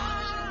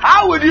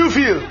 How would you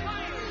feel?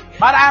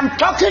 But I'm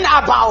talking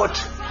about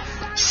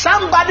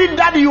somebody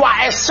that you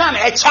are a son,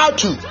 a child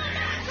to.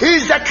 He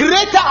is the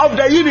creator of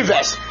the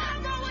universe.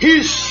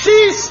 He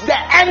sees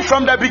the end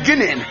from the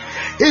beginning.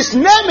 His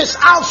name is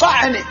Alpha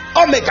and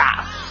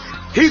Omega.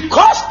 He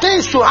caused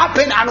things to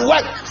happen and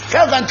work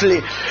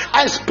fervently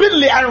and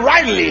speedily and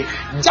rightly,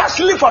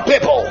 justly for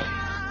people.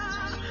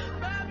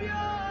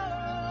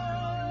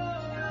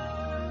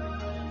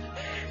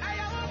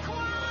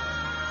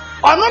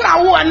 Ono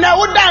na wo na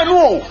wo dan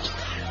no.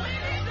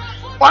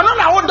 Ono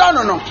na wo dan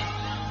no.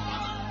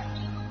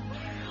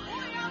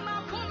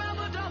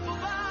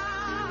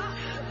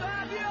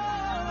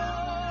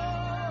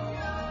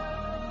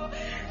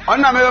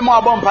 Ona me mo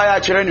abompa ya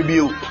kire no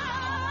bio.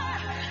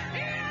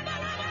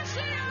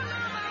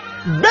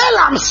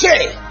 Balaam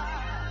say,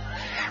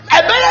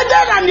 "Ebere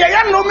dan na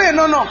ye no me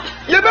no.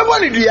 Ye bebo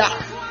ni dua.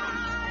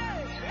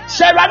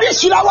 Se rabi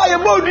sura wa ye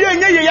bo dua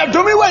nye ye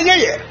domi wa nye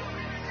ye."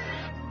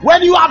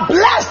 When you are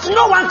blessed,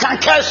 no one can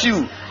curse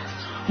you.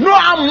 No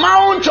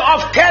amount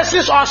of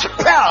curses or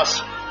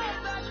spells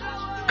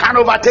can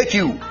overtake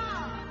you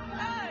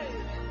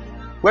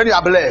when you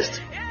are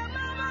blessed.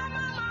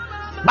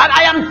 But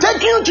I am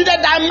taking you to the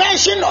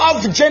dimension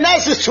of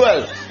Genesis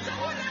 12.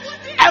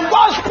 And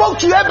God spoke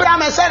to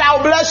Abraham and said, "I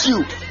will bless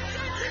you."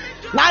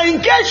 Now,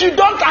 in case you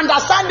don't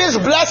understand this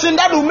blessing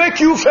that will make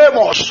you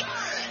famous,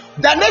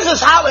 then this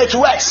is how it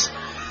works.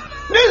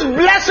 This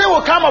blessing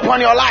will come upon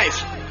your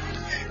life.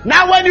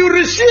 Now, when you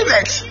receive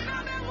it,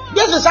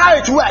 this is how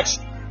it works.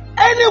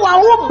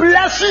 Anyone who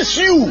blesses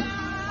you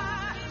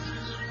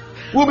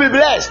will be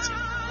blessed.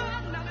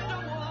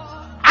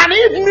 And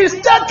if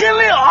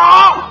mistakenly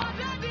or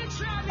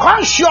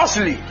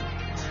consciously,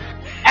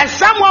 and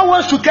someone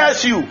wants to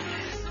curse you,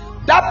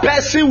 that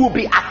person will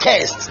be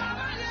accursed.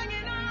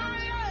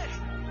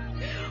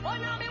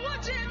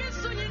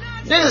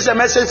 This is a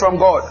message from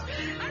God.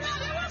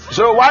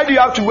 So why do you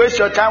have to waste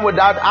your time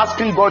without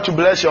asking God to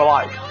bless your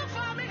life?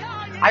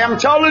 I am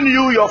telling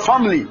you, your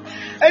family,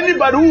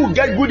 anybody who will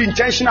get good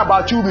intention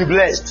about you will be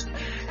blessed.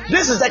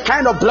 This is the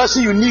kind of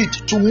blessing you need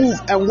to move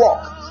and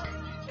walk.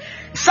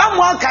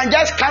 Someone can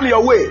just come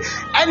your way,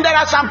 and there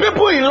are some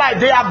people in life,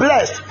 they are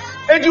blessed.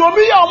 That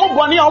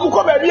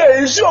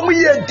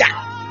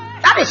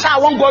is how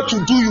I want God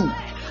to do you.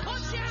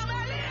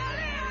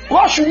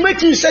 God should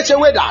make you in such a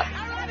way that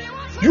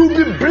you will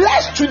be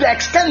blessed to the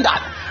extent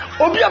that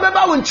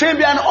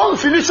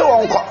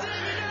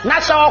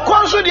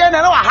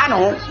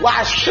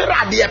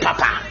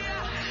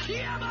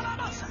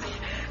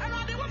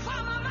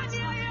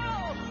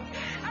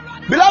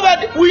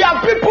beloved, we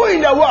have people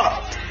in the world.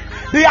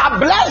 They are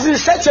blessed in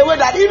such a way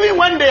that even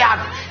when they have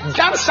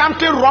done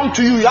something wrong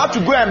to you, you have to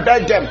go and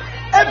beg them.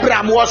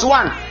 Abraham was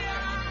one.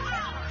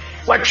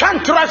 We're trying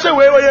to trust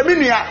away where you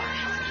mean here.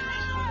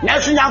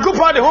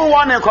 The whole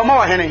one and come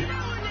over here.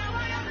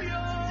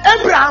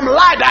 Abraham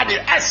lied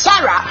that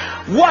Sarah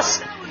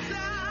was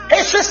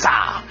his sister.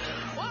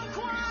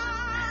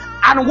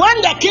 And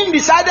when the king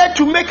decided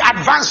to make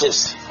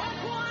advances,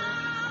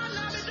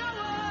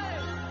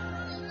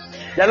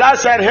 the Lord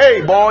said,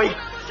 "Hey boy,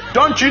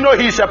 don't you know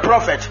he's a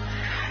prophet?"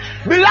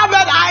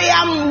 Beloved, I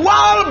am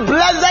well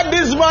blessed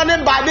this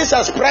morning by this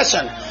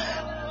expression.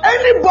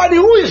 Anybody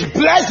who is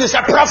blessed is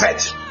a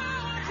prophet.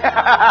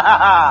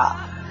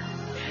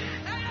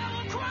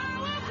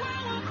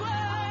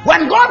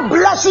 When God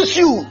blesses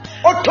you,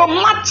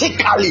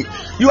 automatically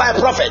you are a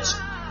prophet.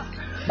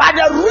 By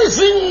the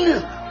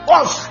reason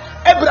of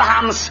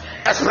Abraham's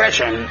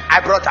expression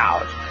I brought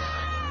out.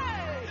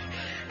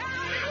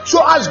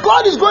 So as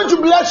God is going to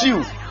bless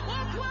you,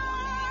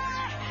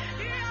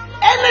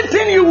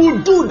 anything you will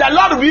do, the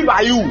Lord will be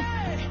by you.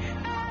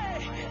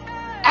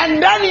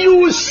 And then you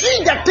will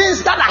see the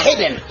things that are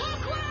hidden.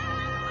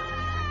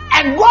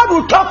 And God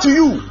will talk to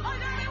you.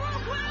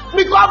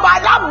 Because by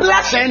that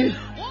blessing,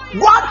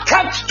 God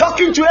kept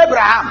talking to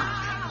Abraham.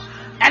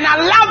 And I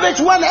love it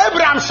when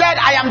Abraham said,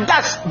 I am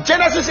thus.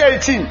 Genesis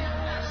 18.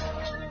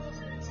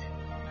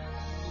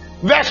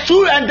 Verse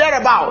 2 and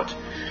thereabout.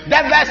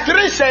 Then verse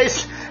 3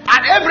 says,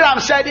 and Abraham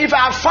said, if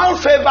I have found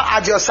favor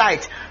at your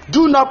sight,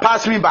 do not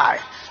pass me by.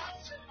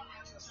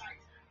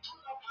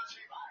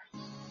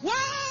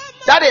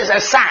 That is a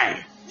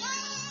sign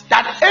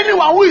that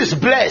anyone who is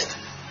blessed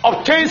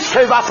obtains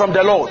favor from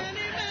the Lord.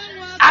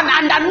 And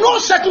under no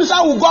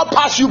circumstance will God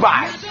pass you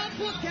by.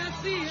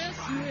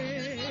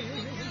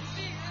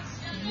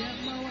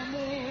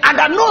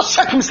 Under no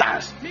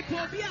circumstance.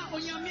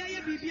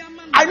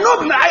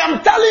 I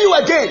am telling you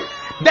again,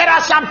 there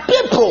are some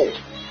people,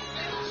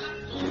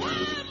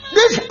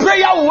 this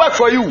prayer will work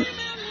for you.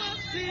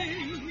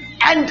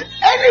 And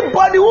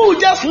anybody who will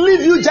just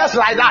leave you just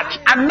like that,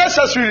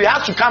 unnecessarily,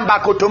 has to come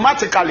back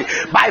automatically,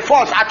 by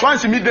force, at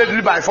once,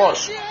 immediately, by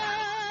force.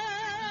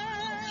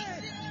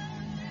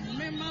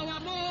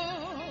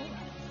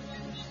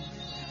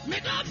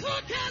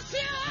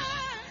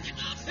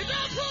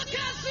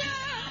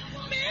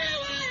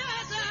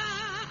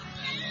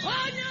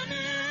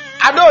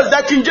 I know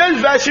that King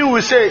James Version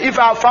will say, if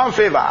I have found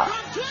favor.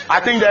 I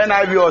think the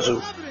NIV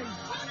also.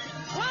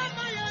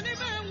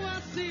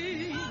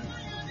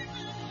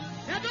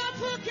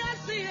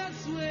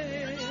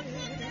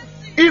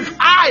 If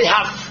I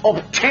have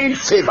obtained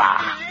favor.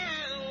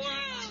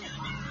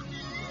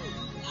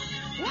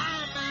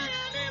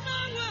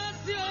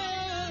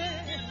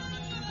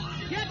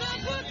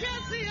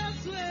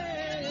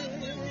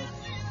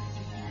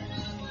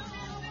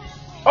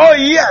 Oh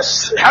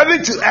yes,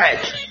 heaven to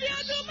earth.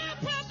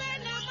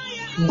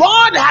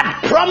 God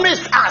had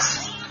promised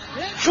us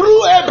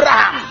through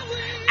Abraham,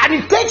 and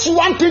it takes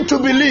one thing to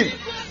believe.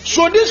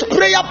 So these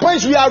prayer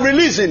points we are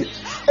releasing,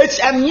 it's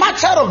a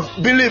matter of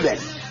believing.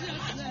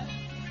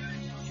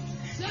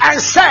 And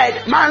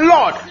said, my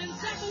Lord,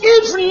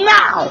 if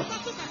now,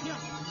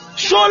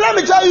 so let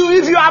me tell you,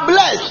 if you are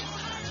blessed,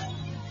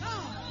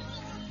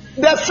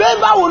 the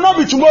favor will not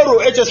be tomorrow,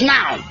 it is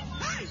now.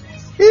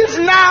 If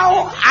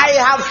now I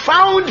have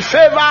found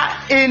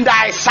favor in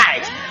thy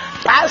sight,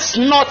 pass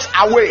not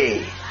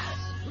away,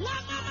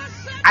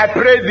 I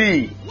pray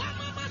thee,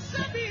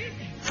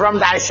 from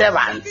thy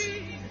servant.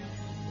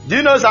 Do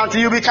you know something?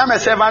 You become a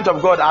servant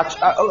of God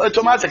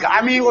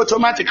automatically.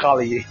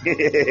 Automatically.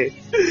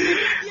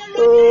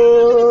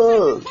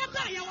 Oh.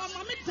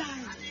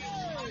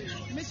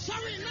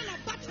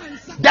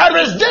 There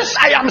is this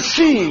I am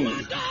seeing.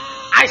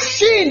 I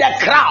see in the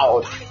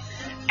crowd,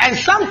 and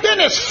something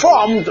is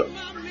formed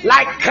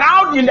like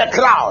crowd in the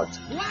crowd.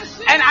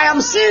 And I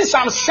am seeing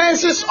some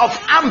senses of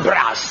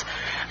umbrellas.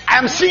 I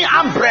am seeing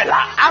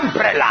umbrella.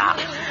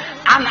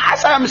 And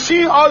as I am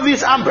seeing all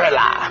these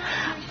umbrella,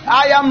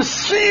 I am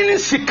seeing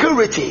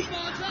security.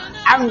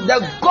 And the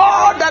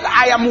God that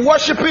I am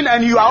worshiping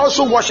and you are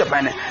also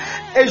worshiping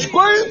is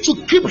going to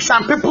keep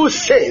some people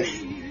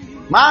safe.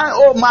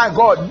 Oh my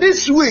God,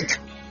 this week,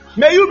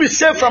 may you be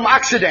safe from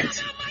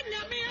accident.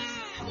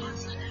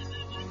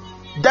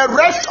 The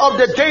rest of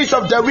the days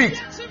of the week,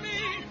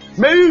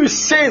 may you be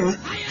safe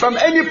from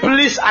any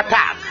police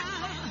attack,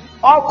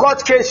 all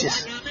court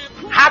cases,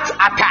 heart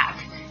attack,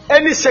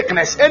 any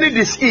sickness, any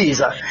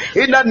disease,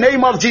 in the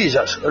name of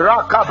Jesus.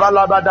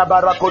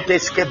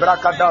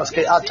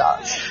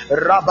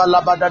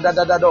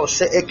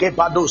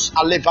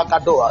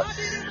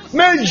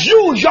 May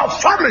you, your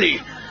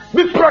family,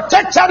 be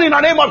protected in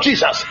the name of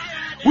Jesus.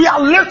 We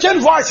are lifting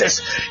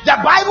voices. The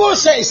Bible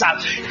says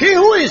that he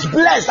who is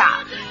blessed,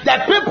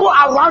 the people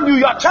around you,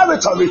 your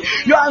territory,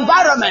 your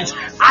environment.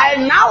 I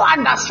now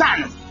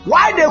understand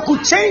why they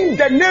could change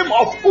the name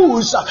of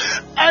Uz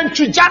and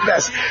to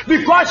Jabez,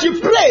 because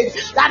you prayed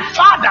that,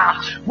 Father,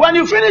 when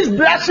you finish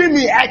blessing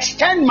me,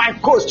 extend my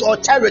coast or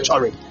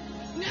territory.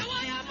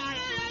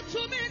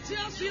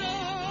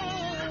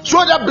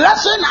 So the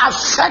blessing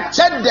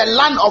affected the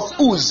land of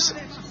Uz.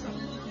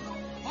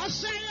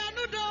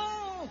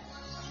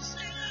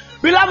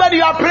 Beloved,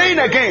 you are praying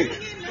again.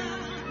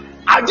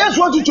 I just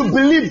want you to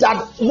believe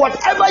that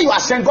whatever you are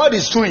saying, God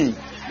is doing.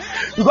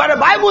 Because the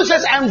Bible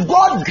says, and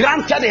God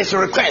granted his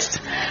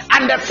request.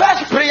 And the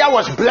first prayer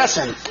was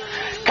blessing.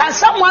 Can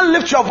someone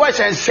lift your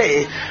voice and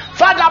say,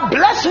 Father,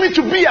 bless me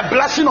to be a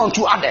blessing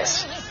unto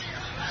others?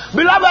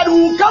 Beloved, we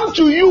will come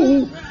to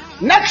you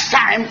next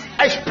time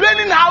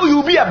explaining how you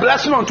will be a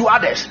blessing unto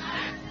others.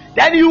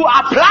 Then you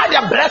apply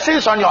the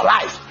blessings on your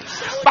life.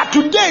 But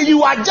today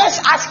you are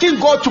just asking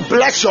God to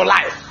bless your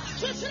life.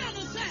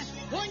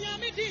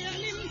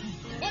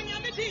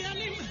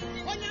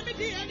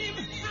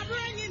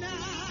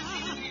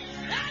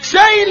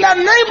 Say, in the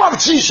name of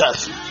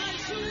Jesus,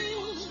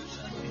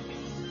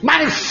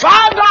 my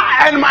Father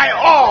and my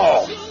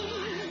all,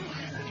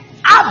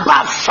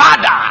 Abba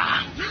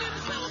Father,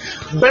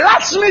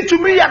 bless me to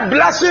be a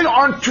blessing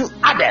unto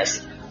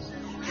others.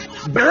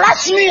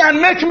 Bless me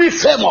and make me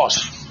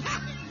famous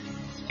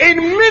in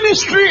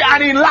ministry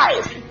and in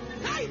life,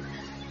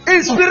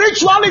 in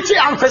spirituality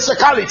and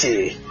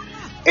physicality.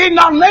 In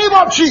the name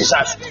of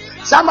Jesus.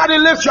 Somebody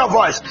lift your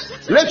voice.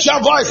 Lift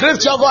your voice.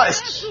 Lift your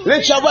voice.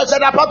 Lift your voice.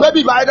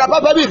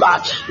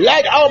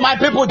 Let all my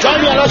people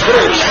join me and let's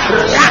pray.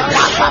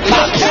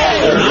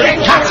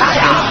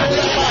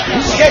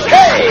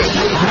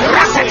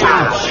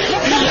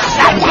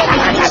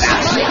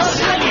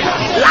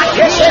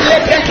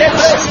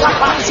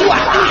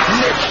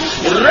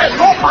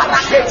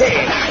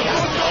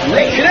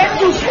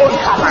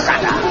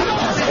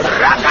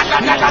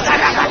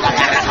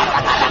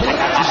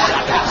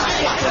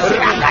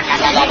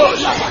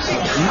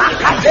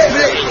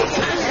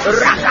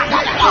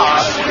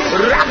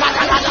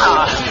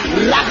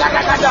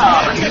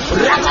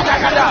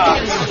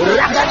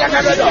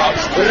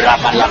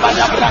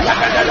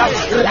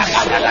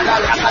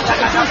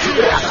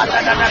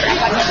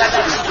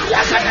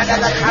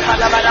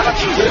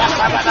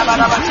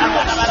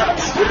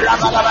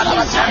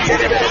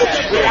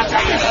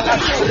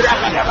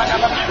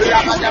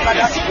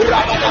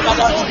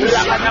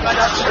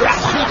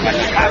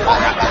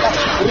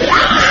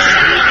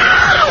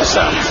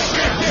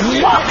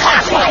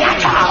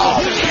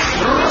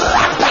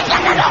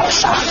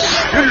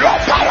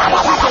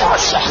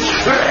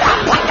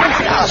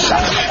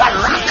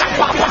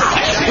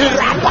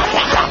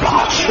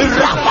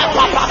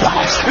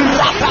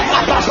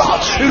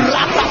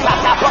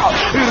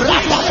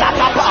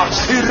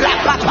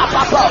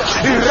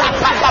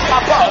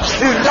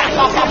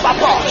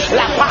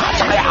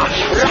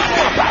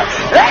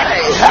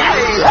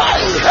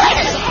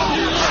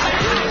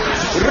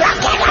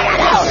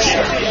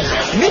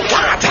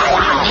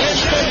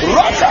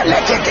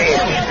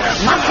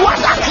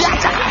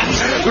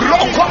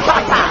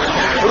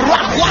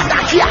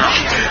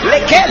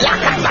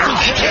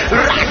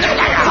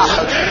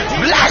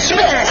 Bless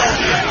me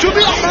to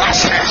be a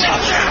blessing.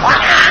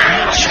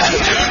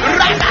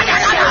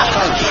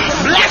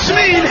 Bless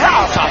me in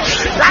health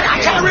that I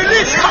can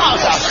release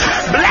health.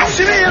 Bless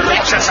me in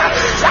riches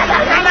that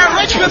I can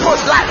enrich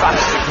people's life.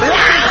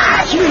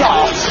 Bless me,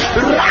 Lord.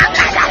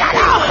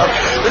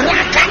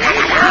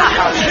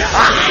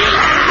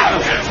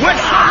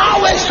 With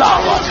all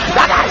wisdom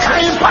that I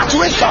can impart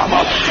wisdom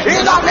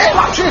in the name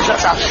of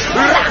Jesus.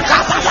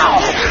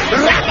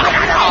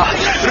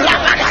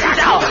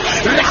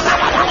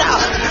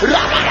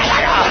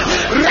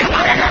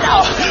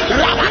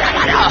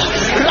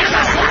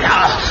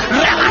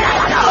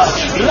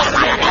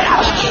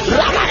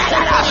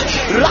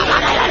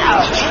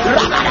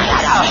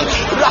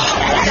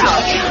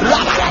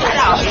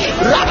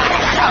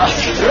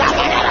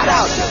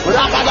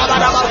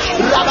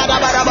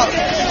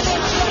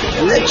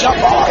 Lift your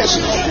voice,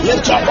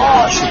 lift your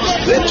voice,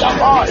 lift your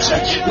voice,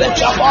 lift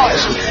your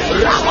voice.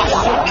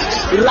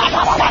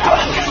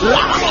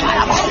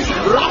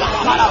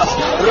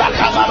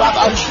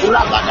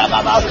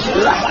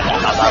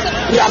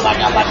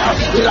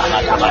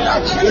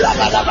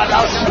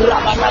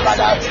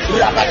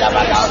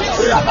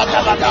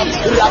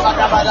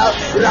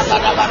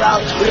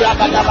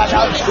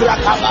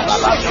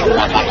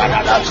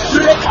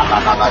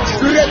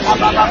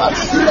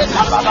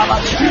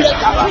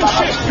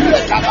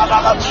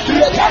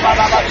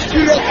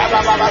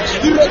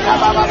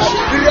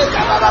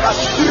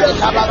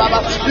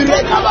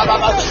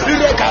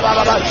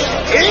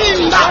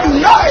 In the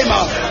name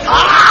of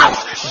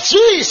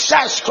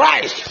Jesus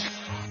Christ.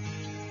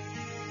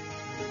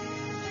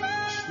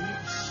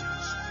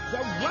 The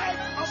word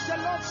of the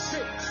Lord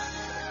says,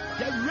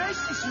 the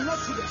race is not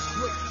to the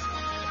swift.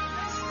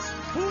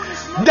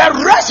 The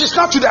race is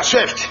not to the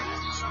swift.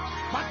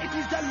 But it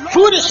is the Lord.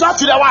 Food is not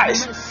to the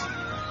wise.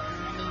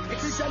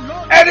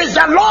 It is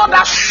the Lord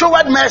that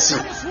showed mercy.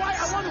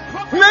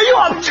 May you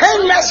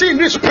obtain mercy in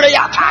this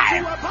prayer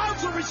time. You are about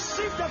to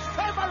receive the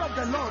favor of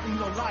the Lord in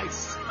your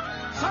life.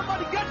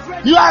 Somebody get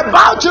ready. You are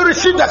about to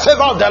receive the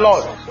favor of the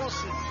Lord.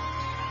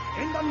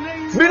 In the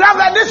name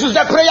Beloved, this is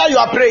the prayer you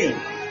are praying.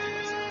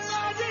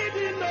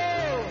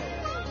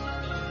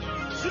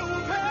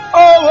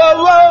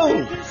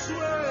 Oh.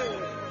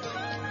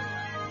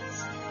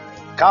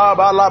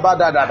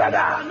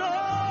 Kabalabadadada.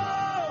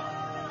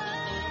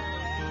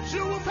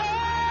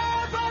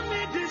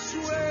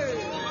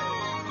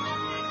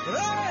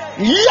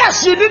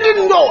 Yes, you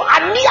didn't know.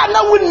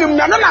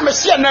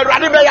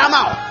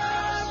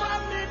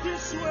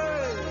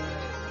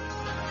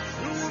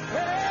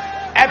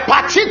 A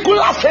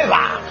particular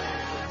favor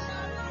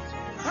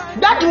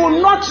that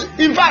will not,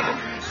 in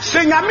fact,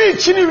 sing a me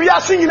chini we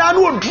are singing and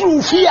will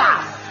drew fear.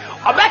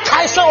 I bet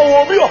Kaisa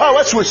will be her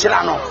what's with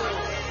Shilano.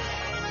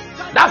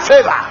 That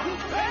favor.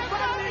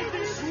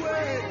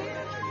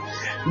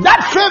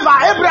 That favor,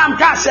 Abraham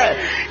can say,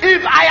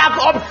 if I have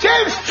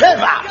obtained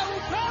favor,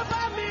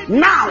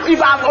 now, if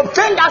I have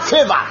obtained that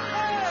favor,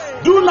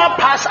 do not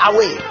pass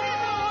away.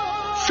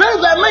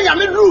 Favor me, I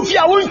mean, roof,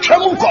 I won't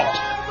come.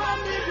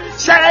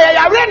 Say,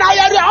 I ran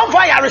on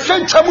fire,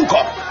 send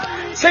Chamuko.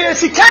 Say,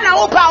 if you can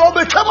open, I'll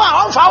be come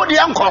on fire the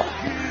uncle.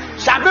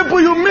 Some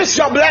people, you miss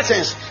your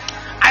blessings.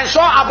 I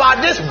saw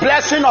about this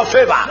blessing of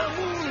favor.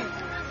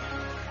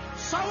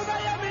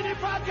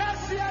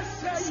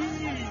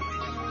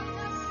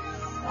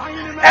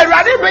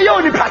 Erade be yo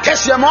ni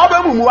pakese ma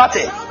oba mumu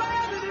wate.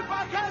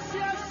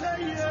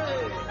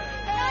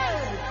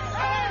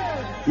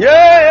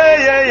 Yeah.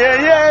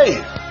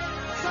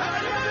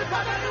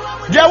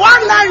 The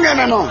one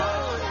nine no.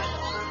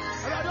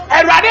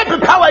 Erade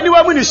be power ni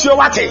wa mu ni suo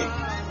wate.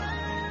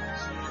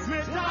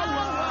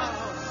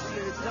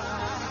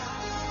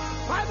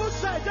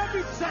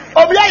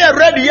 Obi aye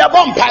ready ye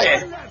bompaye.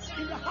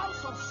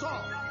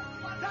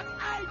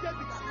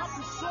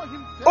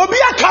 Obi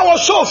aka wo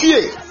so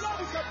fie.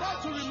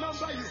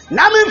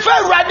 Na me fa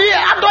Awurade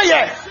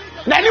adoye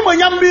na ni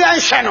monyam bi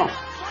anhwe no.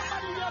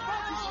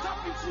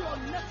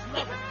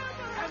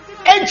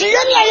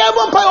 Ejiye na ye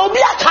bompaye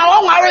obi aka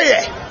wo nware ye.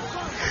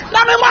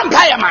 Na me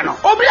bompaye ma no.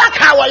 Obi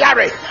aka wo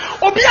yare.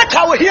 Obi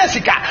aka wo hia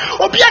sika.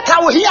 Obi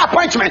aka wo hia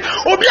appointment.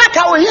 Obi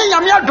aka wo hia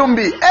nyame adom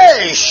bi.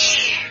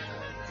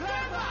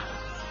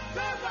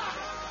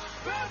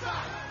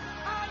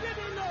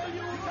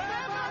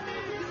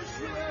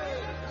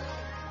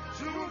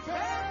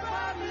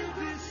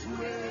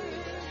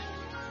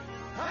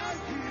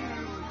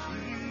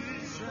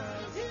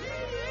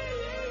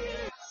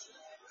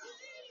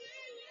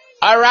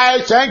 All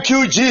right, thank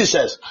you,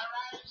 Jesus.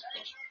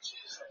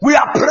 We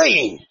are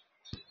praying.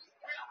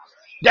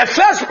 The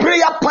first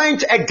prayer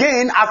point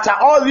again after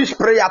all these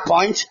prayer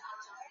points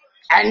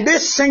and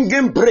this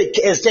singing break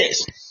is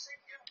this.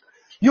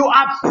 You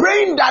are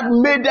praying that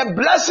may the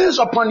blessings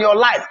upon your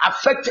life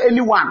affect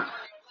anyone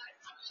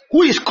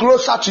who is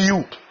closer to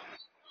you.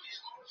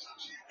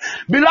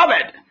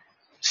 Beloved,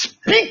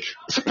 speak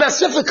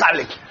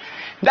specifically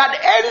that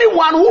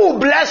anyone who will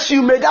bless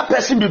you, may that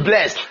person be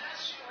blessed.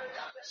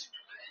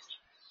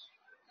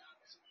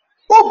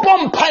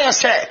 Obompire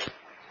said,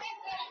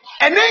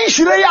 and then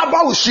she lay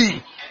about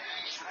she.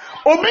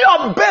 Obi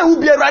obe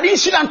who be ready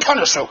sit and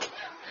turn so.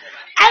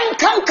 And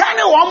can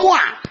one more.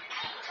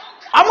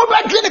 I'm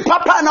about to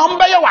papa and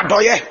umbe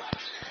wadoye.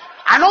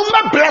 And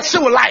umbe bless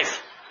your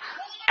life.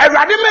 A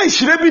ready man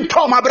should be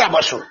told my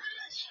brother so.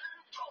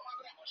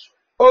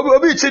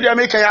 Obi to the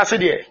American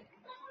acid.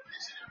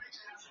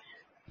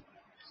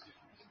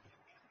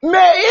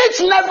 May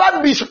it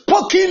never be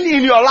spoken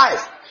in your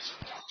life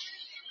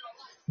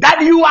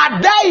that you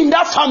are there in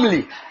that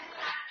family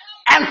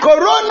and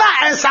corona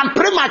and some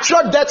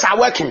premature deaths are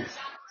working.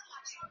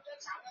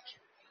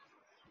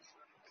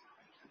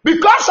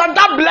 Because of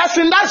that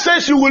blessing that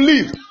says you will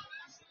live.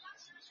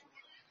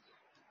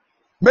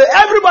 May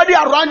everybody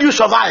around you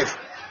survive.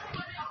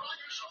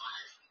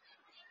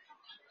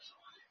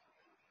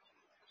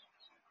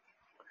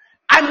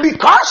 And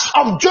because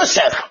of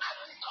Joseph,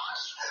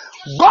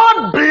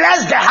 God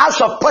blessed the house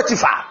of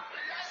Potiphar.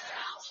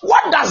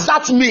 What does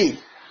that mean?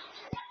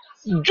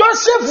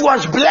 Joseph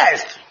was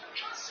blessed.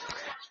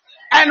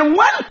 And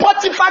when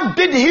Potiphar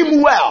did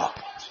him well,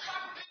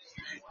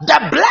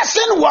 the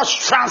blessing was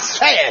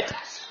transferred.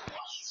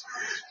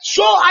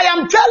 So I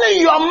am telling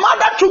you, your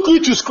mother took you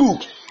to school.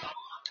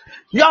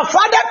 Your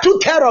father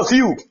took care of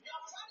you.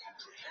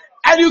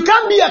 And you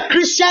can't be a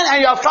Christian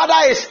and your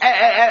father is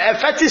a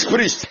fetish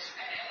priest.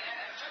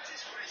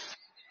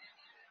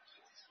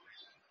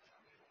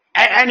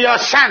 And your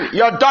son,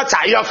 your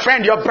daughter, your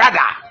friend, your brother.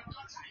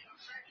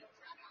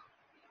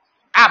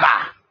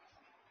 Abba.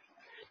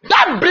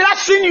 That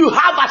blessing you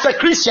have as a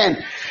Christian,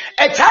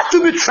 it has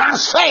to be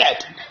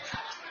transferred.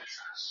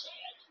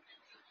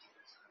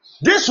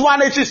 This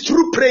one, it is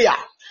through prayer.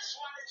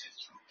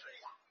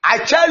 I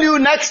tell you,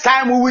 next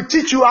time we will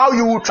teach you how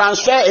you will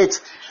transfer it.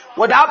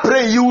 Without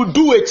praying, you will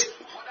do it.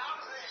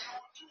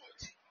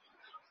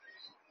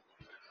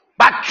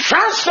 But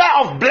transfer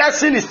of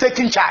blessing is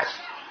taking charge.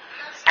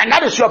 And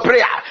that is your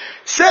prayer.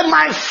 Say,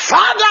 my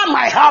Father,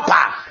 my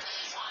helper.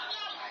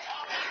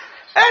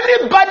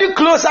 Anybody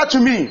closer to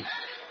me,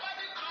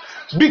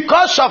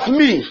 because of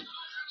me,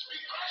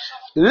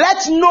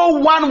 let no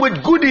one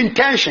with good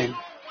intention,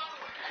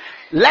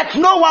 let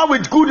no one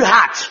with good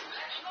heart,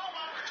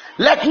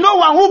 let no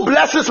one who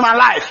blesses my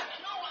life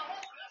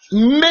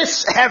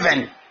miss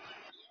heaven.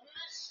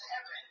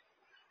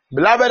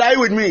 Beloved, are you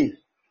with me?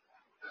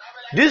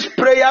 This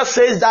prayer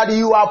says that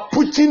you are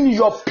putting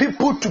your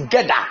people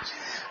together,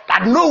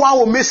 that no one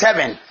will miss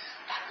heaven.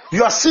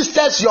 Your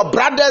sisters, your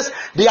brothers,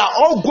 they are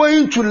all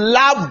going to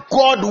love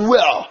God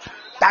well,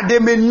 that they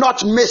may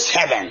not miss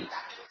heaven.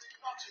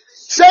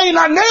 Say, in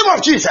the name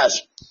of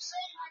Jesus,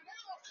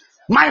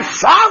 my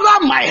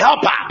Father, my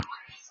helper,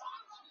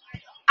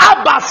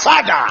 Abba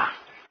Father,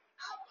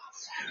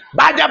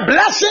 by the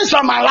blessings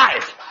of my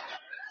life,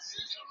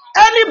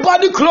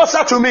 anybody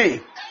closer to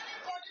me,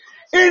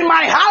 in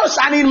my house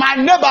and in my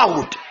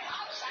neighborhood,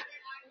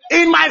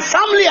 in my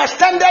family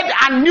extended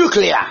and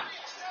nuclear,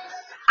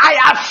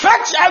 I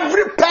affect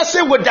every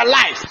person with the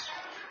life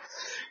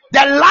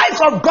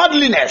of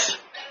godliness,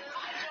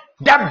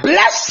 the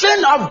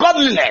blessing of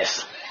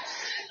godliness,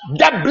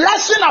 the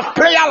blessing of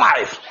prayer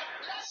life,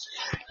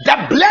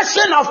 the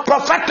blessing of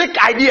prophetic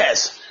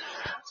ideas,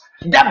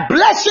 the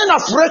blessing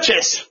of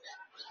riches,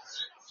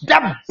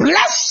 the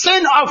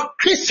blessing of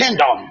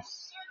Christendom.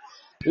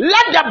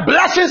 Let the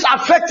blessings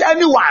affect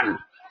anyone,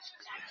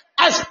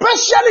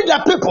 especially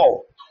the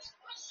people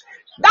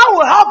that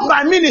will help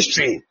my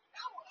ministry,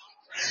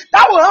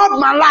 that will help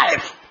my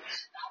life,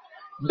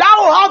 that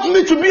will help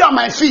me to be on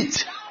my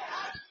feet.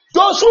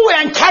 Those who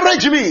will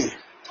encourage me,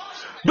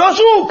 those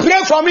who will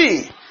pray for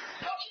me,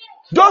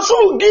 those who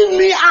will give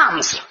me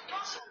arms.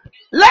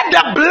 Let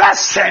the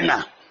blessing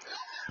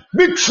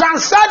be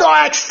transferred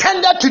or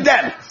extended to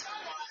them.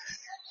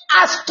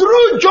 As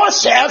through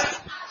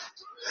Joseph,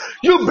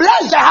 you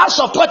bless the house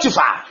of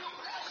Potiphar.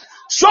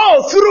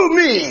 So through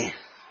me,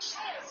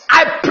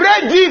 I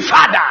pray thee,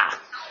 Father,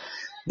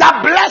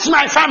 that bless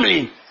my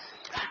family,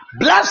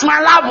 bless my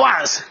loved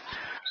ones,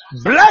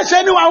 bless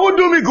anyone who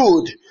do me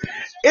good.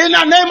 In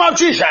the name of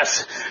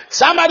Jesus.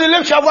 Somebody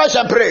lift your voice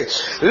and pray.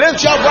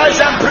 Lift your voice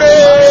and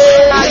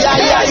pray.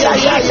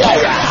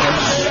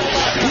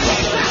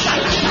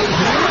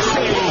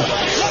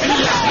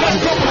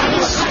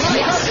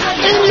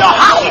 In your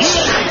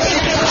house,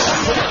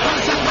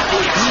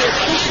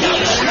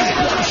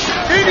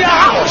 in your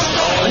house,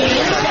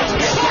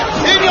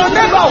 in your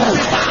neighborhood,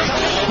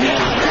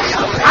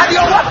 at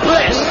your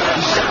workplace,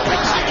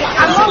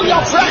 among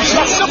your friends,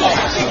 your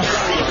siblings,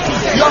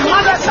 your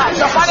mother's house,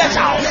 your father's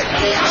house.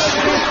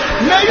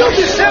 May you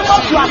be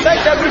able to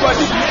affect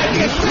everybody.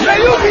 May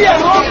you be a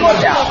role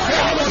model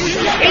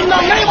in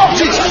the name of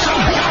Jesus.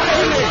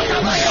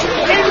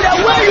 In the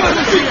way you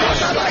speak,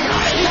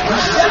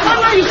 the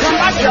manner you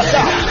conduct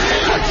yourself,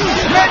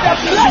 may the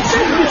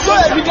blessings be so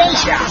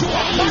evidential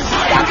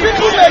that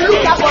people may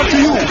look up unto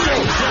you,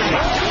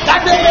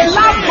 that they may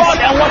love God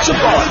and worship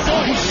God.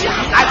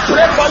 I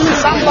pray for you,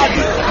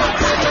 somebody,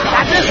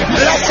 that this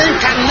blessing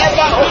can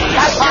never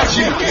bypass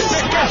you.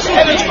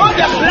 It is called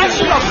the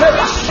blessing of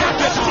favor,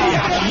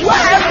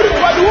 where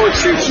everybody who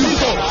sees you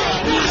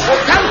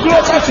will come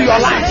closer to your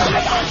life.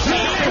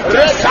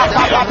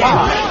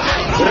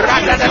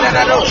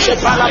 Rakadado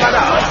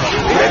Shepalabada,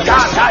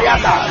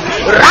 Rekatayada,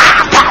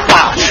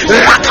 Rapapa,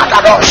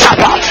 Rakadado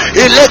Shapa,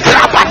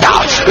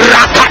 Elegrabada,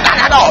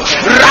 Rakadado,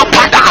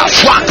 Rapada,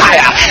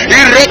 Swakaya,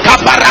 Ireka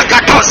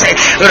Barakatose,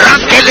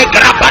 Rankele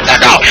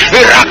Grabadado,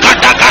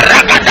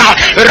 Rakadagaragada,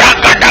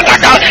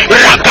 Rakadagada,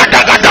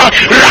 Rakadagada,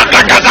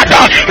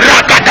 Rakadagada,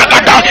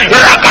 Rakadagada,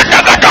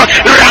 Rakadagada,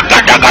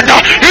 Rakadagada,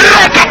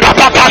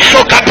 Rekapapa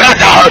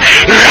Sokabrada,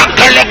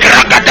 Rankele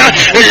Gragada,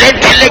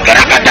 Lentele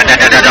Gragada,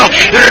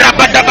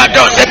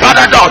 Rabadabado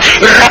separado,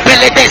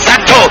 Rapele de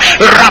Santo,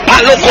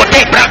 Rapaloco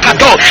de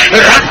Bracato,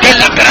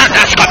 Rantela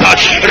Granascapa,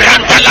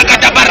 Rantala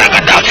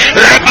Gadabaragada,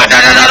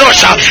 Rabadana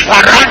Rosa,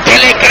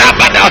 Rantele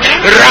Grabada,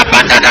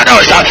 Rabadana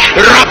Rosa,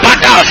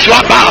 Rabada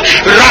Swaba,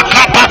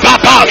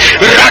 Rakapapa,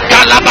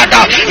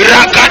 Ratalabada,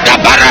 Rakada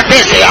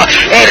Baradesia,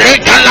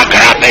 Eretala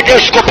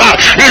Grabedescopa,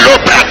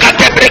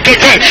 Ilobracate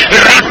Brekete,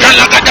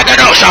 Rantala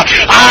Gadanosa,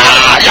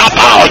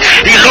 Ayaba,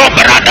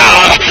 Ilobrada,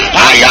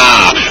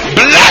 Aya,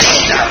 bless.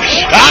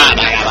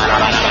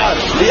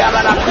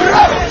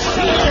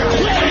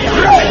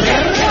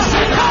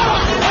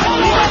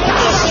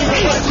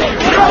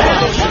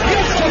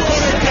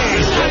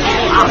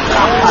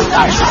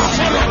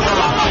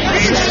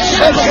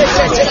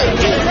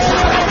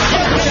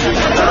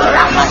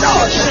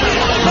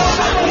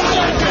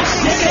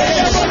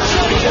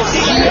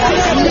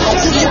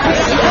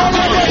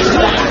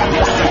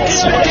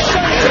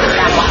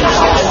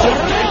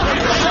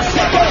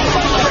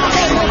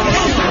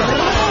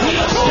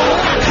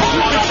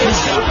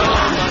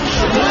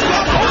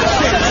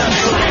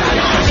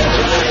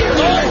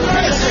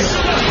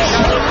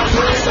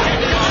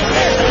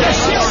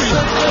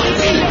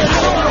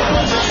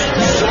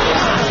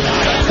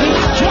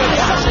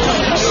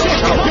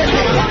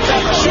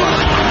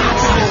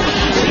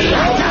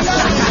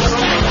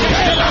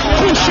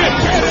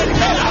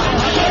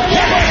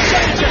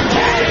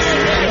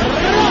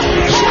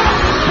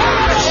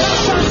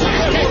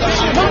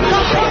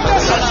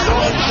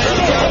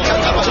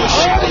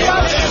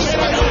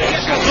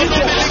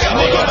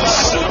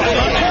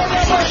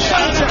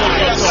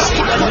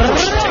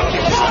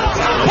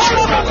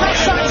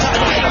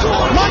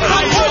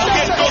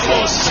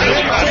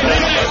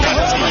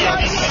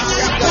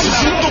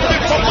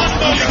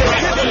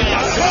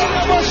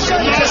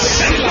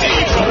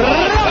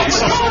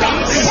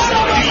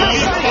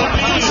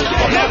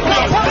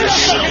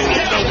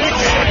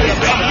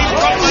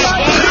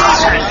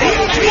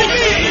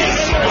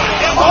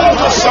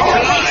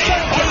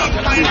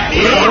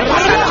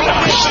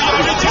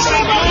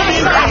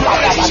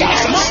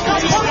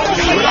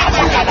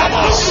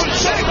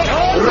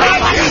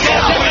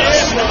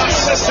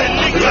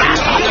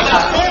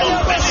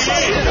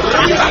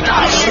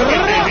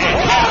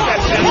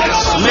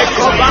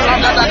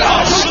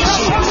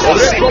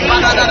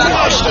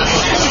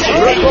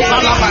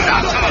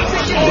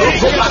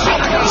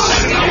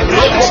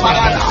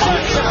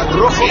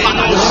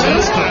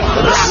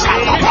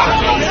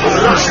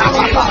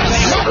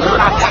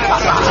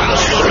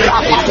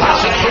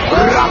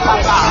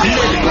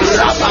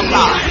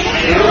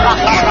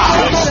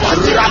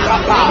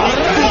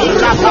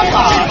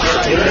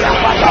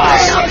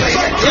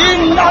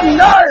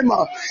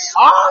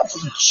 of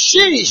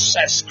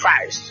Jesus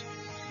Christ.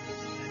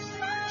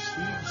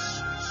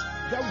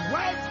 The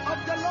word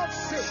of the Lord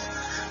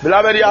says.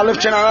 Beloved, you are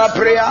lifting another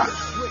prayer.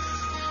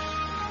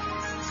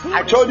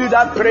 I told you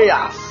that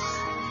prayer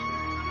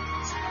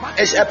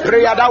is a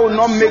prayer that will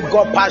not make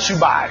God pass you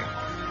by.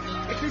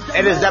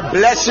 It is the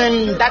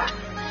blessing that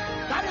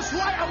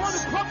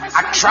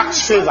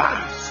attracts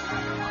favor.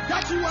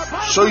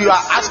 So you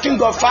are asking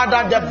God,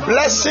 Father, the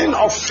blessing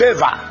of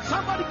favor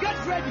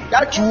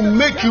that will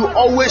make you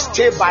always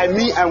stay by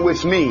me and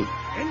with me.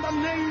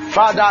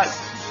 Father,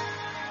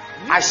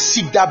 I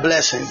seek that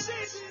blessing.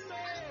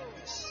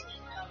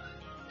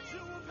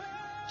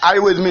 Are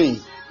you with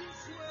me?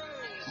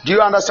 Do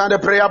you understand the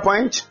prayer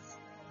point?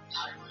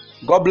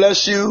 God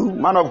bless you,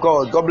 man of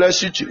God. God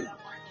bless you too.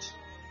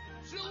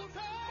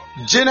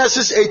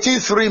 Genesis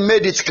 18:3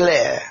 made it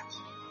clear.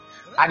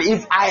 And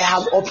if I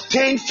have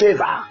obtained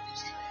favor,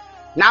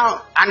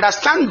 now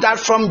understand that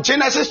from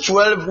Genesis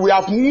 12 we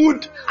have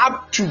moved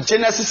up to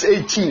Genesis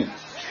 18.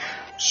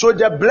 So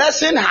the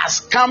blessing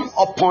has come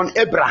upon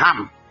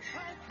Abraham,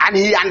 and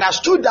he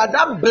understood that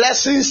that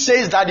blessing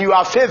says that you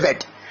are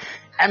favored,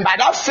 and by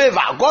that favor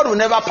God will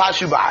never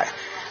pass you by.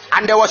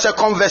 And there was a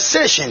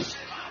conversation.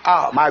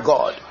 Oh my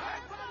God,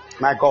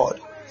 my God.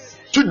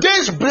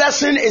 Today's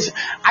blessing is,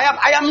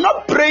 I am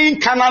not praying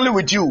carnally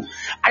with you.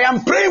 I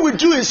am praying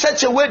with you in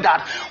such a way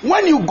that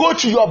when you go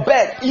to your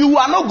bed, you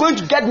are not going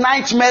to get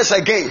nightmares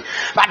again.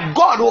 But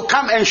God will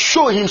come and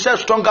show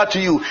himself stronger to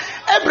you.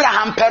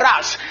 Abraham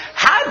perhaps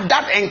had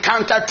that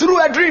encounter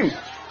through a dream.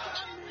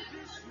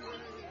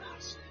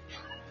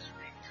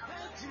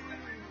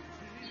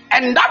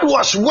 And that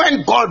was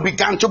when God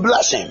began to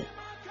bless him.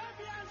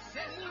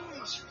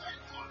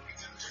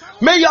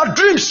 May your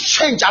dreams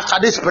change after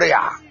this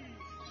prayer.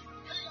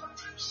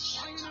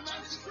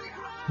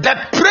 The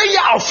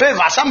prayer of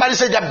favor. Somebody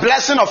say the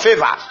blessing of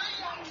favor.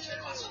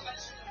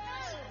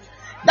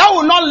 That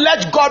will not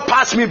let God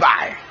pass me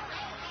by.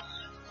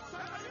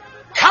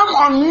 Come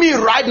on me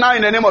right now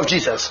in the name of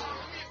Jesus.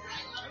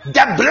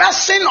 The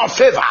blessing of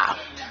favor.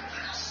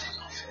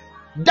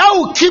 That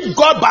will keep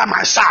God by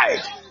my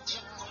side.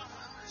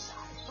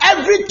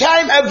 Every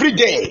time, every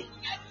day.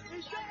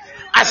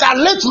 As I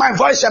lift my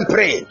voice and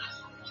pray.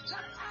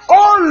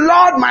 Oh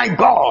Lord my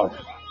God.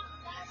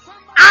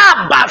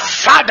 Abba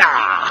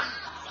Father.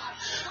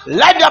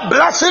 Let the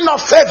blessing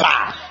of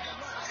favor,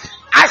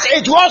 as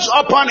it was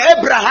upon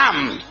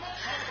Abraham,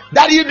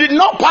 that you did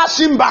not pass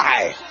him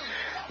by,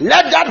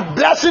 let that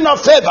blessing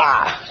of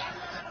favor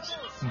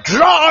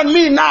draw on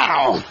me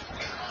now,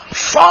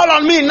 fall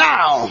on me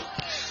now,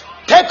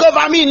 take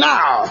over me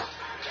now,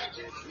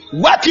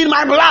 work in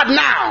my blood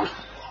now,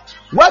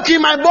 work in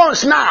my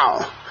bones now,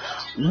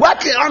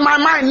 work on my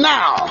mind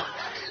now,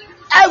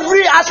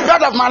 every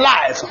aspect of my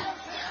life,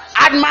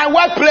 at my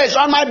workplace,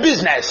 on my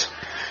business.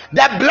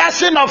 The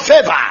blessing of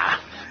favor.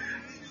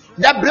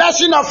 The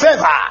blessing of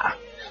favor.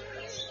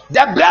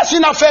 The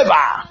blessing of favor.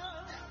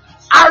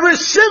 I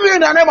receive it in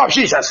the name of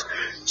Jesus.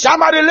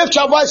 Somebody lift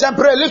your voice and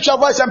pray. Lift your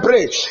voice and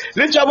pray.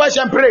 Lift your voice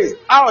and pray.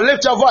 Oh,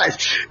 lift your voice.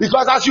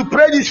 Because as you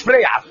pray this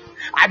prayer,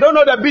 I don't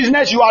know the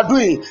business you are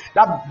doing.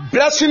 The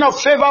blessing of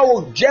favor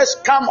will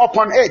just come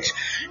upon it.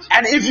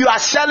 And if you are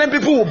selling,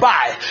 people will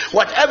buy.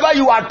 Whatever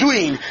you are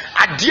doing,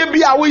 my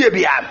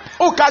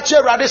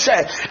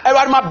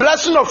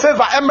blessing of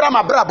favor, Embra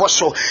my brabo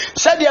so.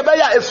 Said the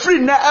Abaya a free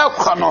na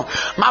elkono.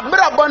 My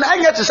brabon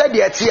and yet said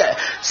the tear.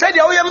 Said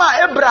the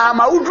Oyama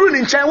Abraham, I would rule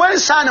in chain one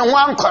son and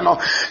one kono.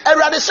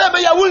 Era the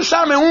Sabaya won't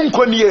sum and won't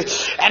conye.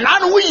 And I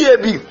know we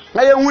be.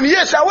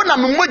 Yes, I want to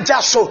move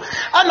just so.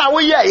 And I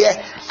will ye.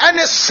 And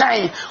a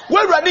sign.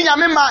 We're running a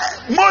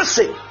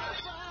mercy.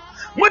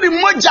 When the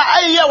moja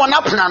aye one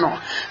up nano.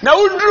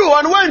 Now we drew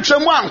and went to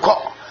one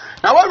call.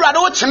 Now we're rather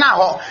what's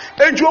now.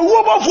 And you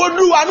were for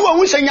do and one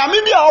wishing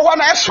Yamibia or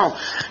one action.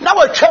 Now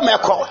a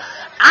chemical.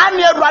 And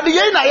you're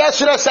radiana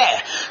yesterday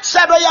say.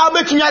 Sabaya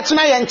between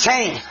Yatina and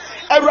chain.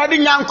 Everybody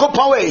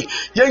Yankopon,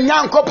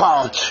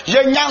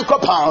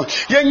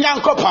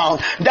 Yankopon,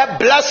 the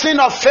blessing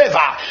of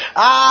favor.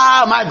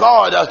 Ah, my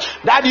God,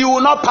 that you will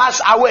not pass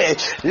away.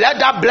 Let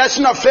that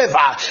blessing of favor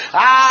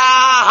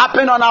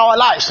happen on our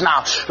lives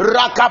now.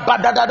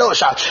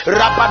 Rakabadadadosha,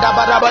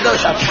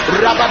 Rabadabadabadosha,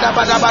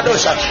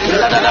 Rabadabadabadosha,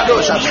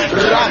 Radadadosha,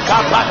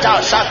 Rakabata,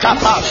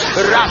 Sakapa,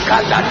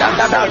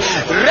 Rakadadadada,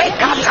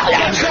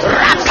 Rekataya,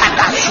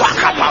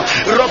 Rakadaswakapa,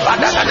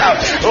 Robadadada.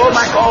 Oh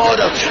my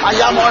God, I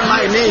am on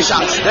my knees.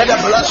 Let the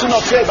blessing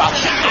of favor,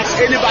 as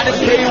anybody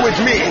praying with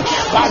me,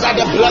 Father,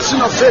 the blessing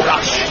of favor,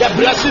 the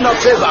blessing of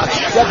favor,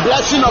 the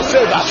blessing of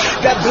favor,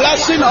 the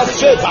blessing of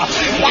favor,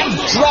 that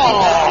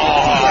draw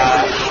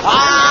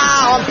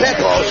on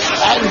people,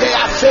 and they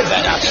are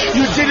favored.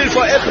 You did it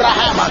for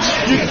Abraham.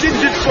 You did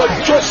it for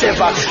Joseph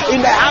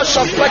in the house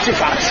of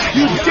Potiphar.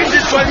 You did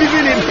it for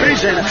even in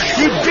prison.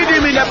 You did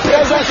him in the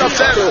presence of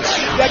Pharaoh.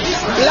 The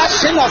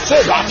blessing of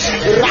favor.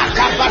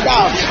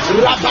 Rakabada,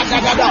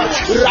 rabadadada,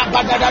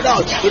 rabadadada,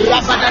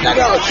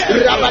 rabadadada,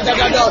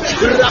 rabadadada,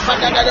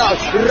 rabadadada,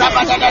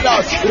 rabadadada,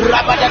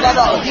 rabadadada,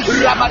 rabadadada,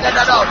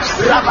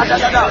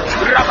 rabadadada,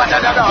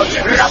 rabadadada,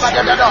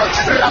 rabadadada,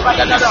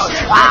 rabadadada.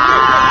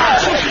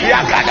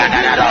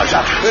 Rakadadada,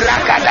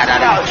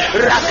 rakadadada,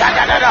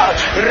 rakadadada,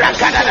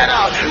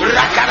 rakadadada,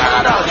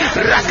 rakadadada,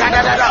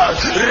 rakadadada,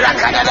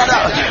 rakadadada,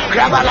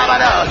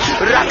 rabalabada,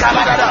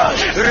 rakabadada,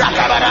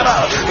 rakabadada,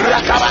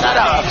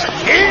 rakabadada.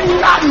 In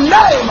the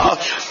name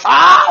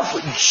of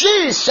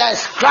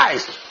Jesus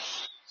Christ.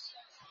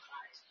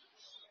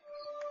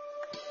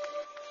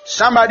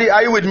 Somebody,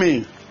 are you with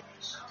me?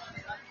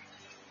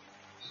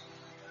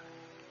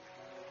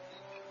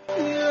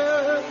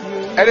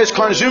 It is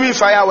consuming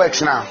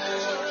fireworks now.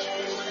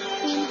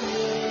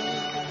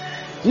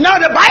 Now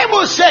the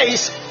Bible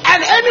says,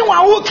 and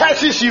anyone who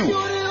curses you,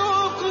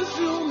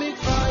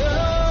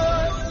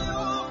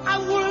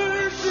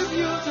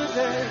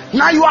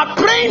 now you are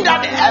praying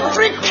that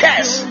every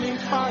curse,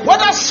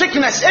 whether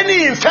sickness,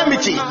 any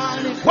infirmity,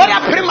 whether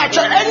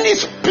premature, any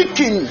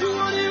speaking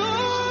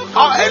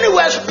or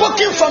anywhere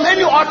spoken from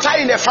any altar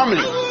in the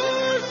family,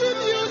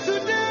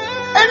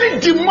 any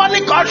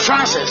demonic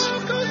utterances,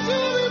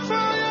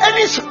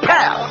 any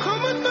spell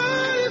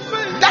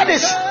that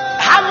is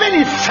having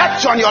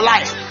effect on your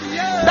life,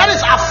 that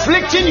is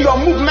afflicting your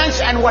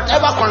movements and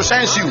whatever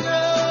concerns you,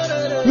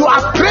 you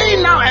are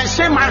praying now and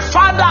say, my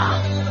Father,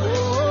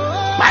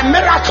 my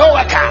miracle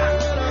worker,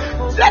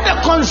 let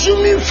the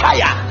consuming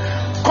fire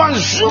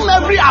consume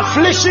every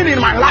affliction in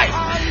my life,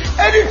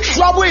 any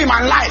trouble in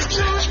my life,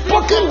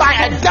 spoken by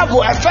a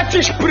devil, a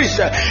fetish priest,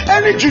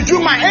 any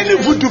juju man, any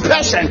voodoo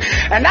person,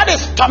 and that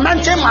is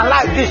tormenting my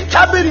life,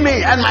 disturbing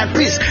me and my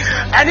peace,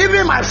 and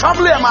even my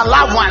family and my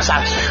loved ones.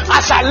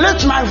 As I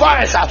lift my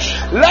voice,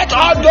 let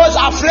all those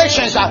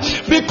afflictions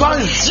be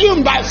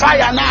consumed by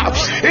fire now.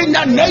 In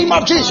the name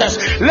of Jesus,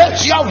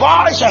 let your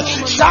voice,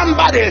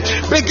 somebody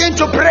begin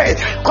to pray.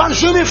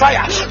 Consuming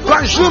fire,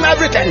 consume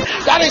everything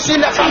that is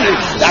in the family,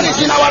 that is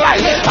in our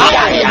life.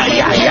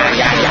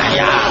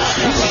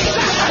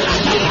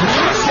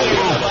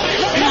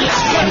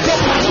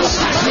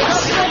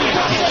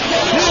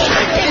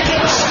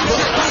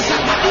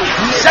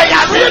 Say,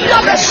 I really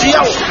love the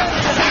seal.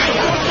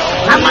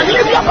 I'm a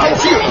little about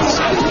you.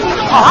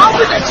 How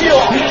did it feel?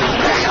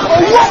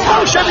 Oh, what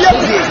function you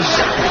be?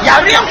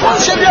 Yarian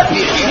function you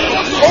be?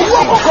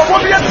 Oh,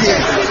 what you be?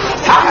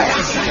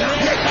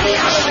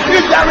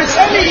 If there is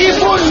any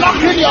evil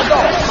knocking your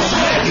door,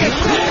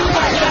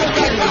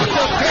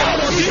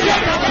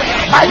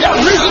 by the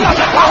reason of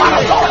the power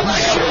of God,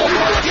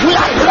 we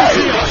are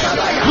praying.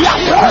 We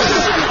are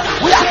praying.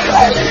 We are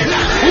praying.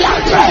 We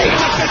are praying.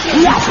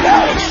 We are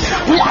praying.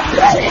 We are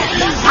praying.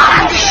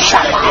 I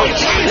shall out.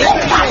 Let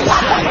my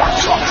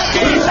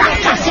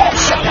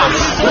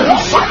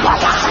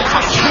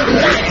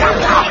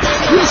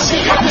we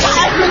see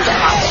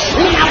everything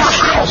in our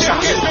house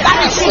that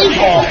is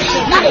evil,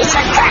 that is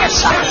a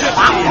curse.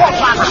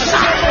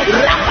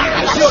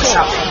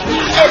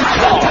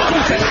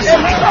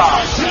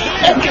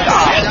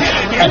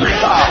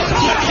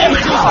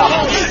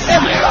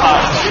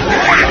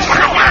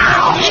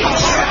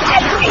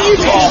 Every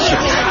evil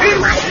in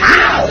my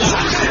house,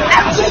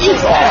 every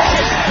evil.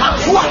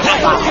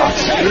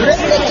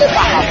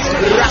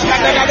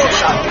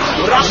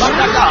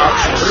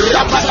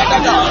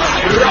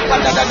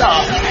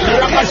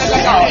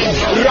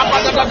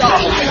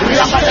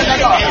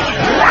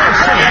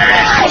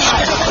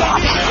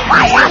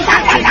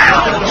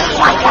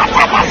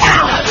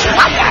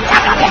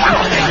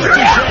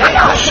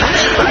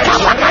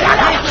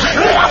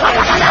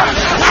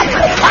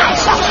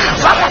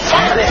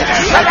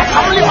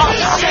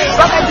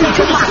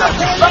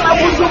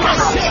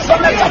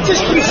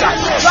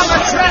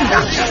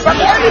 From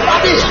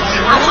anybody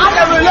I had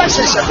a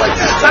relationship with,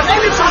 from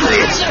any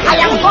family,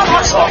 I am God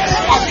also.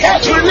 I care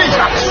to release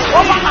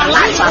over my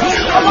life,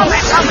 over my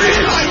family,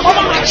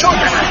 over my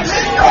children,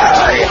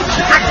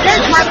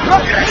 against my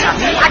progress,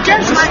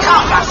 against my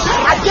health,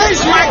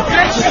 against my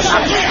greatness.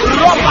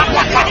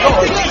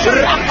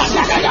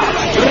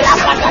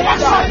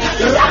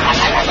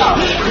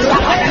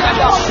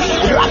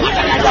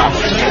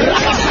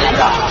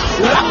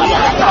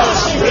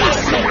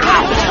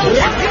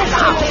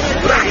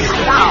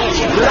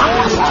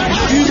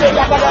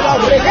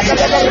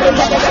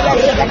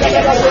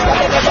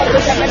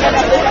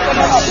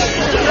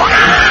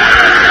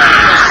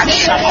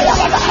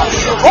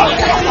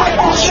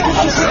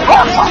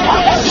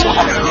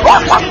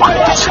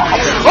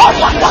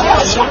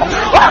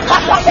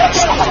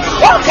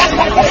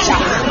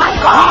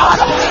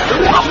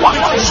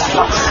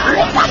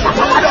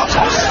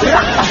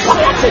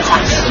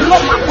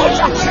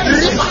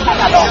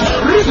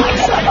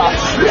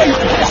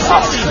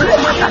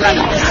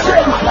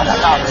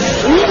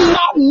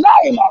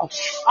 name of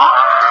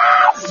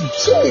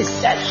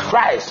Jesus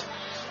Christ.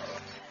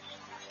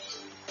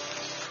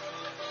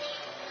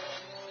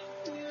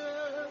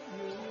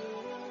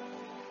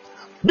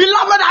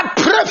 Beloved, I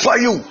pray for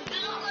you.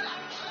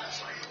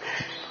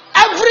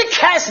 Every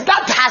curse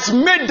that has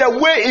made the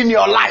way in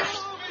your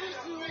life,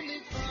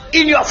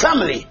 in your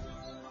family,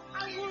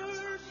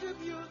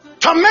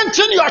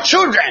 tormenting your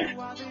children,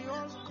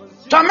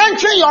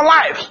 tormenting your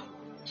life,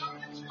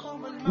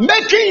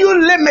 making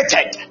you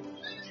limited,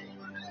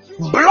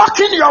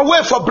 blocking your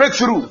way for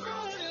breakthrough.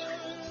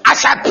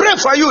 As I pray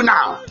for you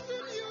now,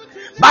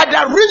 by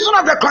the reason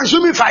of the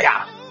consuming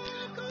fire,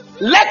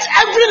 let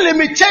every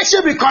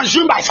limitation be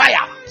consumed by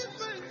fire.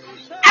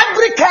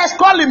 Every curse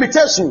called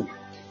limitation,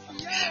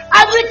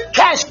 every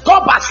curse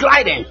called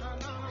backsliding,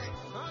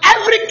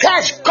 every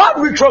curse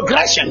called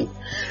retrogression,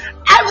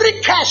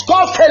 every curse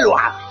called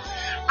failure,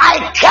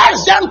 I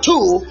curse them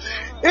too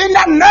in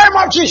the name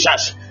of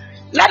Jesus.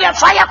 Let the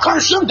fire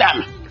consume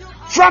them.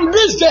 From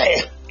this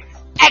day,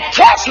 a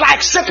curse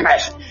like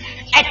sickness,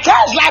 a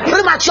curse like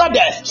premature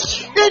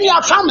death in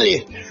your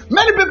family.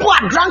 Many people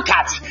are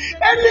drunkards.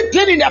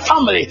 Anything in the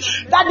family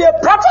that they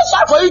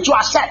prophesy for you to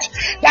accept,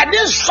 that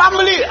this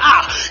family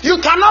you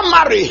cannot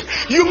marry.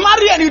 You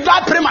marry and you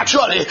die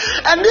prematurely,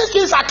 and these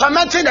things are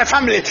tormenting the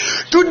family.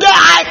 Today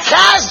I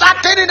curse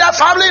that thing in the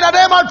family in the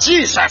name of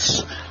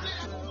Jesus.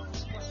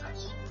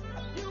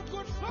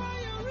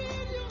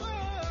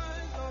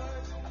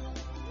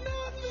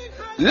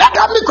 Let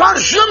them be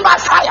consumed by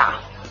fire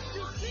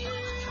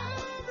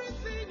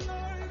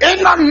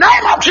in the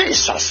name of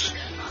Jesus.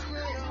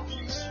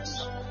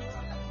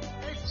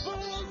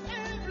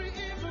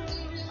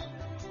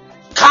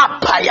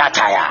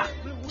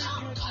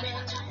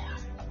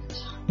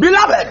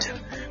 Beloved,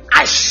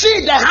 I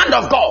see the hand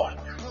of God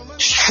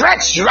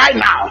stretched right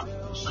now.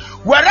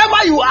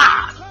 Wherever you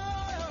are,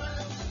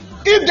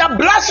 if the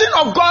blessing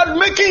of God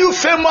making you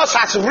famous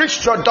has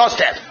reached your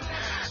doorstep,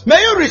 may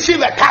you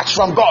receive a touch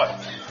from God.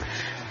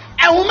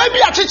 And we may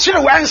be at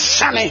a when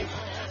sunny.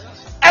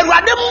 And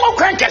rather more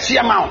crank as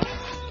your mouth.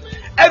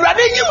 And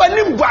rather you and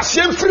him was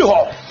in free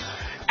hall.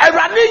 And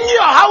rather you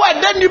how I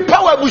then you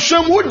power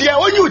bushum would dear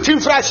when you team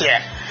fresh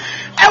here.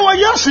 And when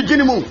you're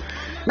sitting moon.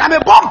 Now the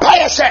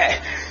bonfire say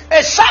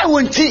a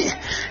silent tea.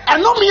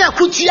 And no me a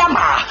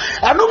kutiama,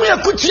 and no me a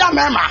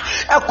kutiama,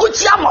 a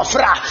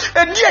kutiamofra,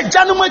 a dear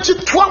gentleman to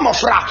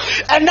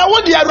twamofra. And now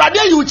what dear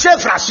rather you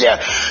chef here.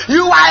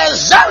 You are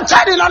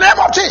exempted in the name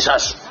of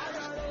Jesus.